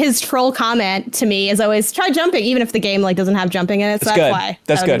troll comment to me is always try jumping, even if the game like doesn't have jumping in it. So that's good. why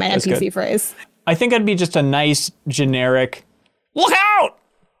That's good. My That's NPC good. phrase. I think I'd be just a nice generic. Look out!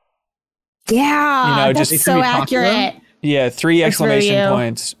 Yeah, that's just so accurate. Yeah, 3 exclamation you.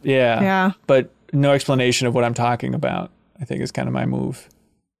 points. Yeah. Yeah. But no explanation of what I'm talking about, I think is kind of my move.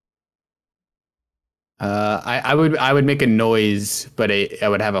 I would make a noise, but I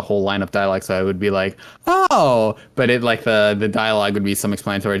would have a whole line of dialogue. So I would be like, oh, but it like the dialogue would be some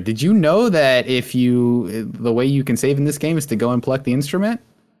explanatory. Did you know that the way you can save in this game is to go and pluck the instrument?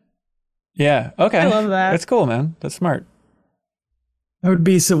 Yeah. Okay. I love that. That's cool, man. That's smart. I would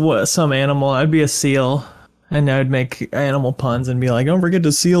be some animal. I'd be a seal. And I would make animal puns and be like, don't forget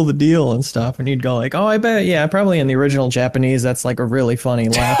to seal the deal and stuff. And you'd go like, oh, I bet. Yeah, probably in the original Japanese, that's like a really funny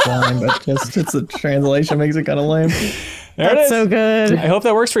laugh line. But just the translation makes it kind of lame. That's so good. I hope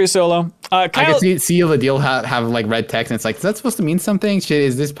that works for you, Solo. Kyle, I can seal the deal have like red text. And it's like, is that supposed to mean something?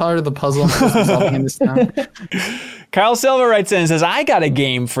 Is this part of the puzzle I'm supposed to be solving in this town? Kyle Silva writes in and says, I got a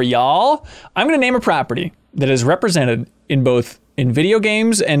game for y'all. I'm going to name a property that is represented in both in video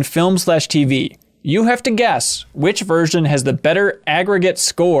games and film/TV. You have to guess which version has the better aggregate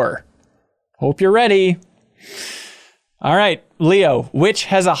score. Hope you're ready. All right, Leo, which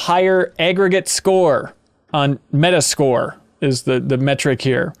has a higher aggregate score on Metascore is the metric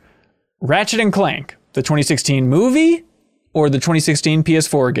here. Ratchet & Clank, the 2016 movie, or the 2016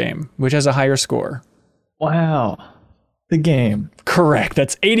 PS4 game, which has a higher score? Wow. The game. Correct.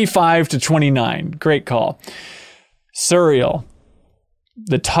 That's 85-29. Great call. Surreal,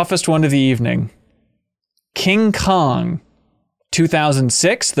 the toughest one of the evening. King Kong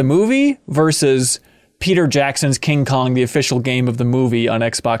 2006, the movie, versus Peter Jackson's King Kong, the official game of the movie on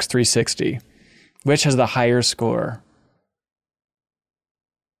Xbox 360. Which has the higher score?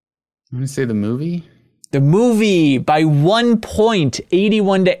 I'm going to say the movie. The movie by 1 point,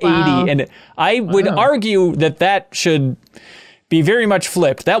 81-80. Wow. And I would argue that should be very much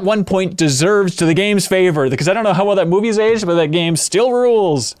flipped. That 1 point deserves to the game's favor because I don't know how well that movie's aged, but that game still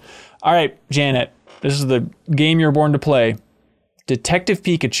rules. All right, Janet, this is the game you're born to play. Detective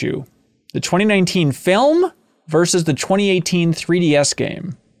Pikachu, the 2019 film versus the 2018 3DS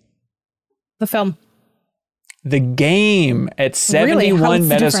game. The film. The game at 71 Really? What's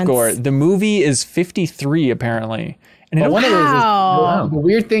the Metascore. difference? The movie is 53 apparently. And But one of those is, Wow. the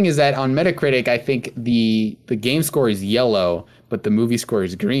weird thing is that on Metacritic, I think the game score is yellow, but the movie score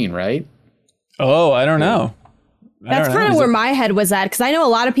is green, right? oh, I don't know. That's kind of where my head was at, because I know a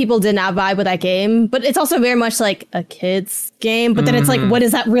lot of people did not vibe with that game, but it's also very much like a kid's game. But then it's like, what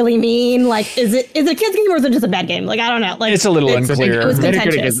does that really mean? Like, is it a kid's game or is it just a bad game? Like, I don't know. Like, It's a little unclear. It was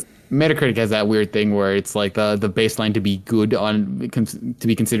contentious. Metacritic has that weird thing where it's like the baseline to be good to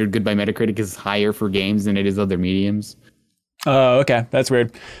be considered good by Metacritic is higher for games than it is other mediums. Oh, okay. That's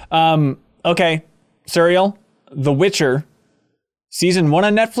weird. Okay. Suriel, The Witcher, Season 1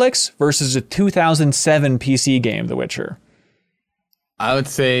 on Netflix versus a 2007 PC game, The Witcher. I would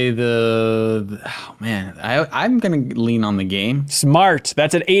say I'm going to lean on the game. Smart.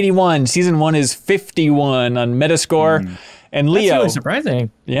 That's at 81. Season 1 is 51 on Metascore. And That's Leo. really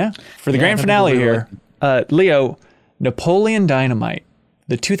surprising. Yeah. For the grand finale here. Leo, Napoleon Dynamite,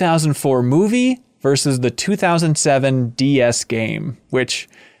 the 2004 movie versus the 2007 DS game, which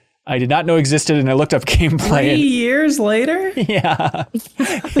I did not know existed, and I looked up gameplay. 3 years later? Yeah.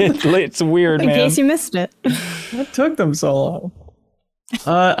 It's weird, In man. case you missed it. What took them so long?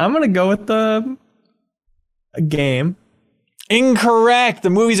 I'm going to go with the game. Incorrect. The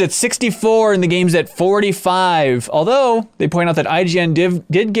movie's at 64 and the game's at 45. Although they point out that IGN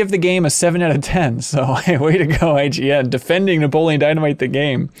did give the game a 7 out of 10. So hey, way to go, IGN, defending Napoleon Dynamite the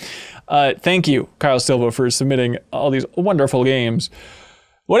game. Thank you, Kyle Silva, for submitting all these wonderful games.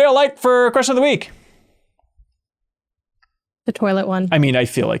 What do y'all like for question of the week? The toilet one. I mean, I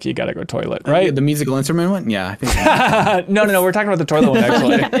feel like you gotta go toilet, right? The musical instrument one? Yeah, I think. No, we're talking about the toilet one,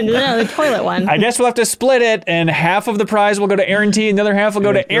 actually. No, the toilet one. I guess we'll have to split it, and half of the prize will go to Aaron T, and the other half will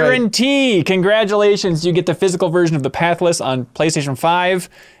go to Aaron T. Congratulations, you get the physical version of the Pathless on PlayStation 5,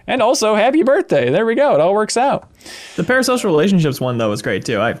 and also happy birthday. There we go, it all works out. The parasocial relationships one, though, was great,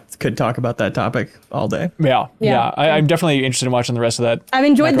 too. I could talk about that topic all day. Yeah. I'm definitely interested in watching the rest of that. I've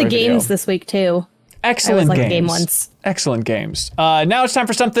enjoyed the Macro video. games this week, too. Excellent I always liked games. the game once. Excellent games. Now it's time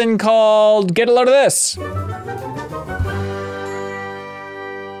for something called Get a Load of This.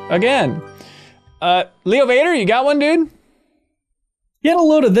 Again. Leo Vader, you got one, dude? Get a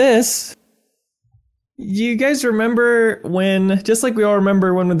load of this. You guys remember when, just like we all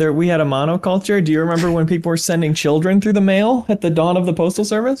remember when we had a monoculture, do you remember when people were sending children through the mail at the dawn of the Postal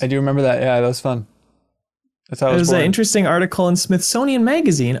Service? I do remember that. Yeah, that was fun. That's how I There was was an born. interesting article in Smithsonian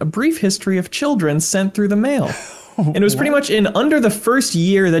Magazine, A Brief History of Children Sent Through the Mail. And it was pretty much in under the first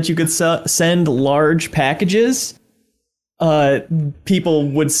year that you could send large packages, people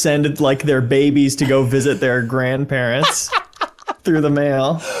would send like their babies to go visit their grandparents through the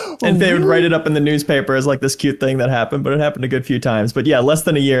mail. And they would write it up in the newspaper as like this cute thing that happened, but it happened a good few times. But yeah, less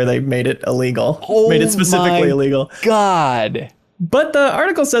than a year, they made it illegal. Made it specifically my illegal. God. But the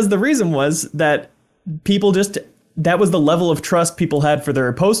article says the reason was that people that was the level of trust people had for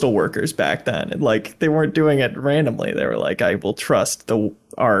their postal workers back then. And like, they weren't doing it randomly. They were like, I will trust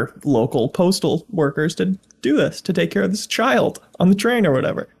our local postal workers to do this, to take care of this child on the train or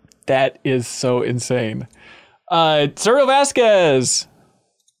whatever. That is so insane. Cyril Vasquez.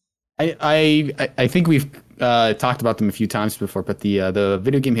 I think we've talked about them a few times before, but the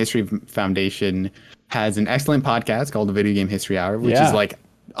Video Game History Foundation has an excellent podcast called the Video Game History Hour, which is like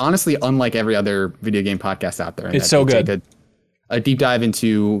honestly unlike every other video game podcast out there. It's so good. Take a deep dive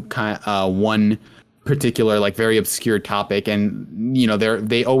into one particular like very obscure topic, and you know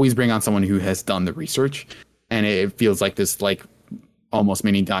they always bring on someone who has done the research, and it feels like this like almost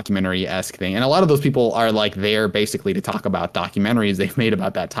mini documentary-esque thing. And a lot of those people are like there basically to talk about documentaries they've made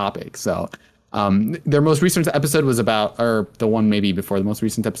about that topic. So their most recent episode was about, or the one maybe before the most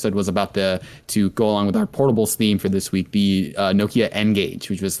recent episode was about to go along with our portables theme for this week, the Nokia N-Gage,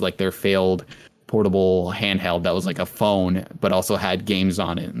 which was like their failed portable handheld that was like a phone, but also had games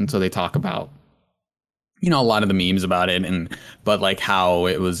on it. And so they talk about, you know, a lot of the memes about it, but like how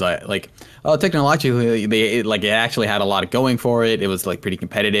it was technologically it actually had a lot of going for it. It was like pretty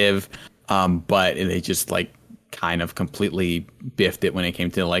competitive, but they just like kind of completely biffed it when it came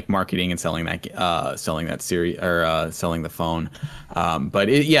to like marketing and selling that series or selling the phone. But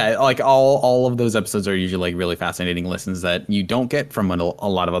like all of those episodes are usually like really fascinating listens that you don't get from a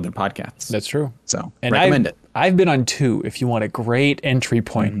lot of other podcasts. That's true. So And recommend it. I've been on 2 if you want a great entry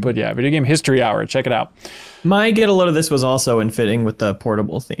point. But yeah, Video Game History Hour. Check it out. My Get a Load of This was also in fitting with the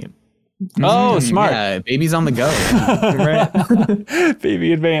portable theme. Oh, smart. Yeah, baby's on the go. Right?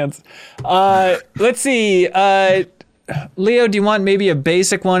 Baby Advance. Let's see. Leo, do you want maybe a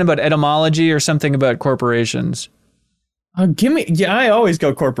basic one about etymology or something about corporations? Give me. Yeah, I always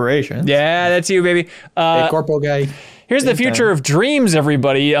go corporation. Yeah, that's you, baby. Hey, corporal guy. Here's the future of Dreams,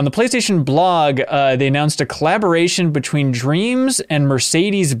 everybody. On the PlayStation blog, they announced a collaboration between Dreams and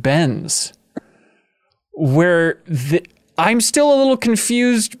Mercedes-Benz, where I'm still a little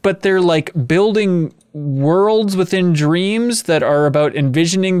confused, but they're like building worlds within Dreams that are about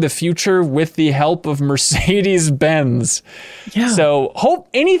envisioning the future with the help of Mercedes-Benz. Yeah. So hope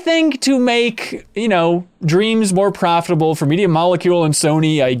anything to make, Dreams more profitable for Media Molecule and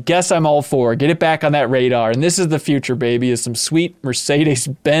Sony. I guess I'm all for. Get it back on that radar. And this is the future, baby, is some sweet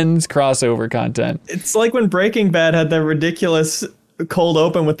Mercedes-Benz crossover content. It's like when Breaking Bad had that ridiculous cold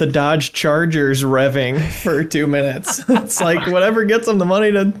open with the Dodge Chargers revving for 2 minutes. It's like whatever gets them the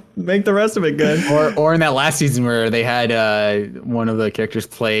money to make the rest of it good. Or in that last season where they had one of the characters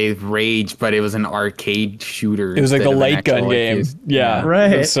play Rage, but it was an arcade shooter. It was like the light gun game. Yeah,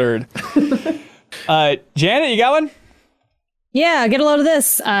 right. Absurd. Janet, you got one? Yeah, get a load of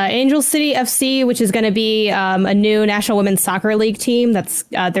this. Angel City FC, which is going to be a new National Women's Soccer League team that's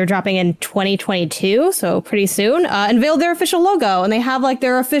they're dropping in 2022, so pretty soon. Unveiled their official logo, and they have like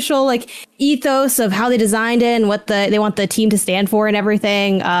their official ethos of how they designed it and what they want the team to stand for and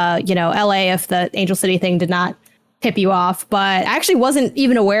everything. LA, if the Angel City thing did not tip you off, but I actually wasn't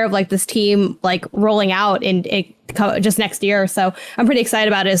even aware of this team rolling out in just next year. So I'm pretty excited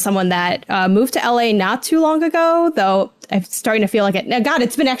about it as someone that moved to LA not too long ago, though I'm starting to feel like it. Now, God,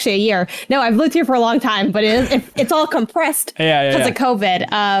 it's been actually a year. No, I've lived here for a long time, but it's all compressed because of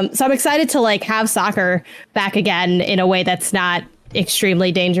COVID. So I'm excited to have soccer back again in a way that's not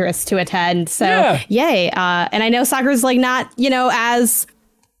extremely dangerous to attend. So yay. And I know soccer is not, as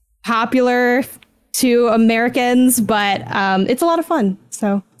popular to Americans, but it's a lot of fun.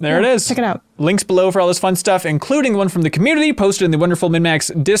 So there it is. Check it out. Links below for all this fun stuff, including one from the community posted in the wonderful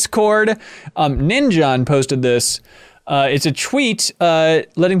MinMax Discord. Ninjon posted this. It's a tweet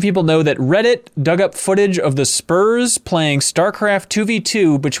letting people know that Reddit dug up footage of the Spurs playing StarCraft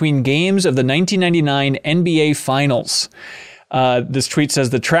 2v2 between games of the 1999 NBA Finals. This tweet says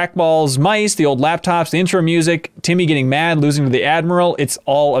the trackballs, mice, the old laptops, the intro music, Timmy getting mad, losing to the Admiral. It's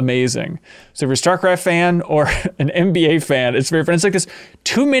all amazing. So if you're a StarCraft fan or an NBA fan, it's very fun. It's like this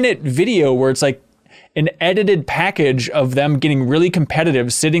 2-minute video where it's like an edited package of them getting really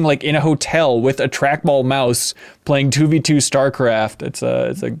competitive, sitting in a hotel with a trackball mouse playing 2v2 StarCraft. It's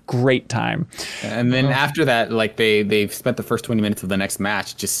a great time. And then after that, they've spent the first 20 minutes of the next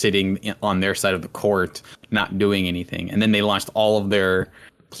match just sitting on their side of the court, not doing anything. And then they launched all of their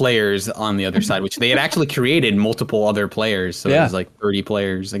players on the other side, which they had actually created multiple other players. So it was 30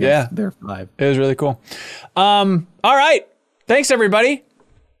 players against their 5. It was really cool. All right. Thanks, everybody.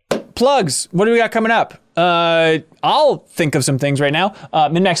 Plugs. What do we got coming up? I'll think of some things right now.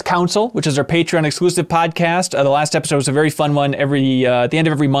 MinMax Council, which is our Patreon exclusive podcast. The last episode was a very fun one. At the end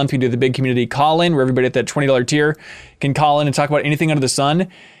of every month, we do the big community call-in where everybody at that $20 tier can call in and talk about anything under the sun.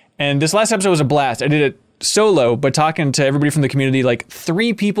 And this last episode was a blast. I did it solo, but talking to everybody from the community,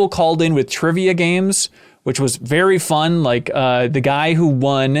 3 people called in with trivia games, which was very fun. The guy who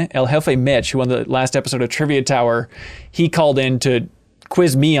won, El Jefe Mitch, who won the last episode of Trivia Tower, he called in to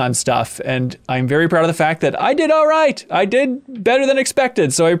quiz me on stuff, and I'm very proud of the fact that I did all right. I did better than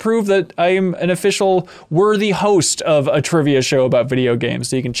expected, so I proved that I am an official worthy host of a trivia show about video games.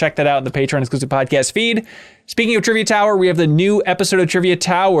 So you can check that out in the Patreon exclusive podcast feed. Speaking of Trivia Tower, we have the new episode of Trivia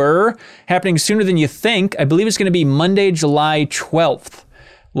Tower happening sooner than you think. I believe it's going to be Monday, July 12th.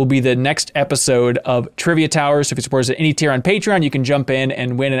 Will be the next episode of Trivia Tower. So if you support us at any tier on Patreon, you can jump in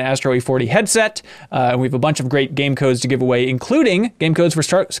and win an Astro A40 headset. And we have a bunch of great game codes to give away, including game codes for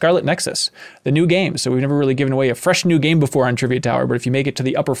Scarlet Nexus, the new game. So we've never really given away a fresh new game before on Trivia Tower, but if you make it to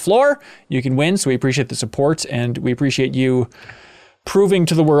the upper floor, you can win. So we appreciate the support, and we appreciate you proving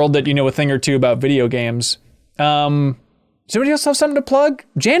to the world that you know a thing or two about video games. Does anybody else have something to plug?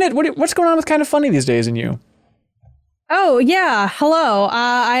 Janet, what's going on with Kind of Funny these days in you? Oh, yeah. Hello.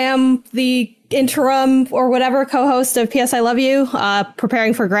 I am the interim or whatever co-host of PS I Love You,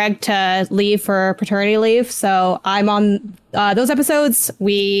 preparing for Greg to leave for paternity leave. So I'm on those episodes.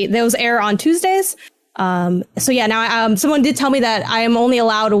 Those air on Tuesdays. So yeah, now someone did tell me that I am only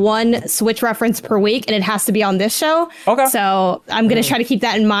allowed one Switch reference per week, and it has to be on this show. Okay. So I'm gonna try to keep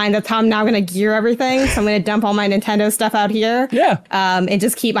that in mind. That's how I'm now gonna gear everything. So I'm gonna dump all my Nintendo stuff out here. Yeah. And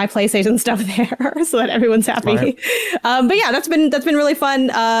just keep my PlayStation stuff there, so that everyone's happy. But yeah, that's been really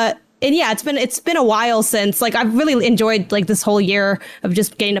fun. And yeah, it's been a while since, like, I've really enjoyed like this whole year of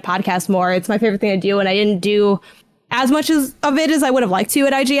just getting to podcast more. It's my favorite thing to do, and I didn't do as much of it as I would have liked to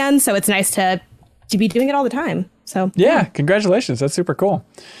at IGN. So it's nice to be doing it all the time. So yeah, congratulations. That's super cool.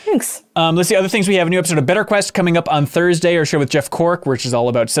 Thanks. Let's see other things. We have a new episode of Better Quest coming up on Thursday, our show with Jeff Cork, which is all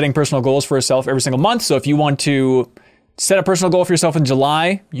about setting personal goals for yourself every single month. So if you want to set a personal goal for yourself in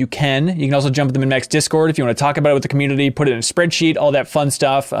July, you can. You can also jump in the MinnMax Discord if you want to talk about it with the community, put it in a spreadsheet, all that fun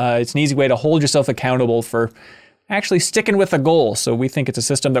stuff. It's an easy way to hold yourself accountable for actually sticking with a goal. So we think it's a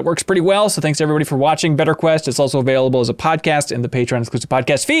system that works pretty well. So thanks everybody for watching Better Quest. It's also available as a podcast in the Patreon exclusive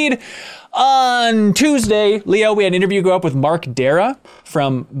podcast feed. On Tuesday, Leo, we had an interview go up with Mark Dara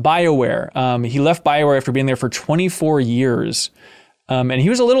from BioWare. He left BioWare after being there for 24 years. And he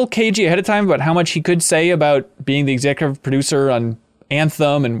was a little cagey ahead of time about how much he could say about being the executive producer on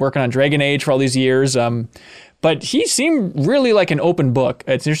Anthem and working on Dragon Age for all these years. But he seemed really like an open book.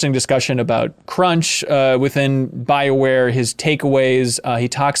 It's an interesting discussion about crunch within BioWare, his takeaways. He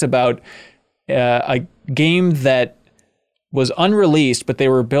talks about a game that was unreleased, but they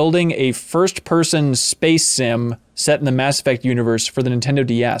were building a first-person space sim set in the Mass Effect universe for the Nintendo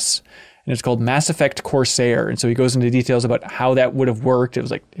DS. And it's called Mass Effect Corsair. And so he goes into details about how that would have worked. It was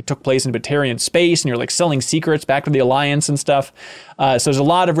like, it took place in Batarian space, and you're like selling secrets back to the Alliance and stuff. So there's a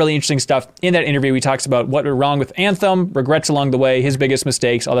lot of really interesting stuff in that interview. He talks about what went wrong with Anthem, regrets along the way, his biggest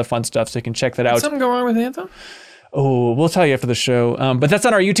mistakes, all that fun stuff. So you can check that out. Did something go wrong with Anthem? Oh, we'll tell you after the show. But that's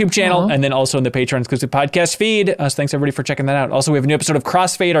on our YouTube channel and then also in the Patreon exclusive podcast feed. So thanks everybody for checking that out. Also, we have a new episode of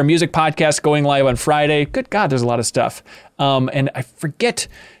Crossfade, our music podcast, going live on Friday. Good God, there's a lot of stuff. And I forget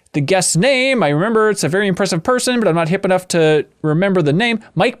the guest's name. I remember it's a very impressive person, but I'm not hip enough to remember the name.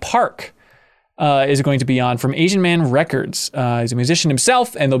 Mike Park is going to be on from Asian Man Records. He's a musician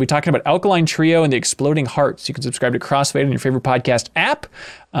himself, and they'll be talking about Alkaline Trio and the Exploding Hearts. You can subscribe to Crossfade on your favorite podcast app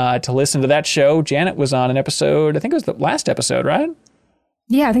to listen to that show. Janet was on an episode, I think it was the last episode, right?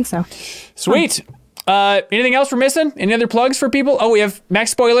 Yeah, I think so. Sweet. Anything else we're missing? Any other plugs for people? Oh, we have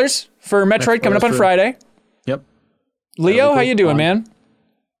Max Spoilers for Metroid coming up on Friday. Yep. Leo, how you doing, man?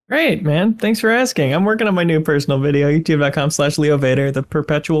 Great, man. Thanks for asking. I'm working on my new personal video, youtube.com/Leo Vader, the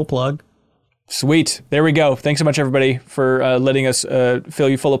perpetual plug. Sweet. There we go. Thanks so much, everybody, for letting us fill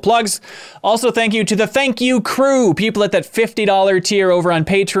you full of plugs. Also, thank you to the Thank You crew, people at that $50 tier over on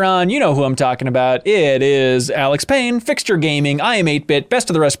Patreon. You know who I'm talking about. It is Alex Payne, Fixture Gaming, I Am 8-Bit, Best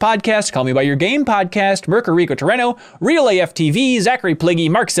of the Rest Podcast, Call Me By Your Game Podcast, Mercurico Terreno, Real AF TV, Zachary Pliggy,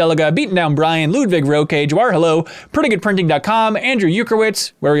 Mark Zeliga, Beaten Down Brian, Ludwig Roque, Jawar Hello, PrettyGoodPrinting.com, Andrew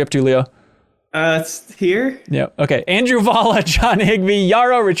Ukrowitz. Where are we up to, Leo? It's here. Yeah. Okay. Andrew Vala, John Higby,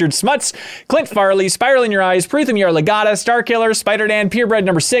 Yarrow, Richard Smuts, Clint Farley, Spiral in Your Eyes, Prutham Yarlagata, Starkiller, Spider Dan, Purebred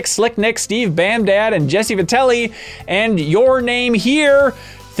number 6, Slick Nick, Steve Bamdad, and Jesse Vitelli, and your name here.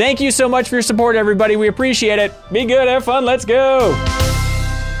 Thank you so much for your support, everybody. We appreciate it. Be good. Have fun. Let's go.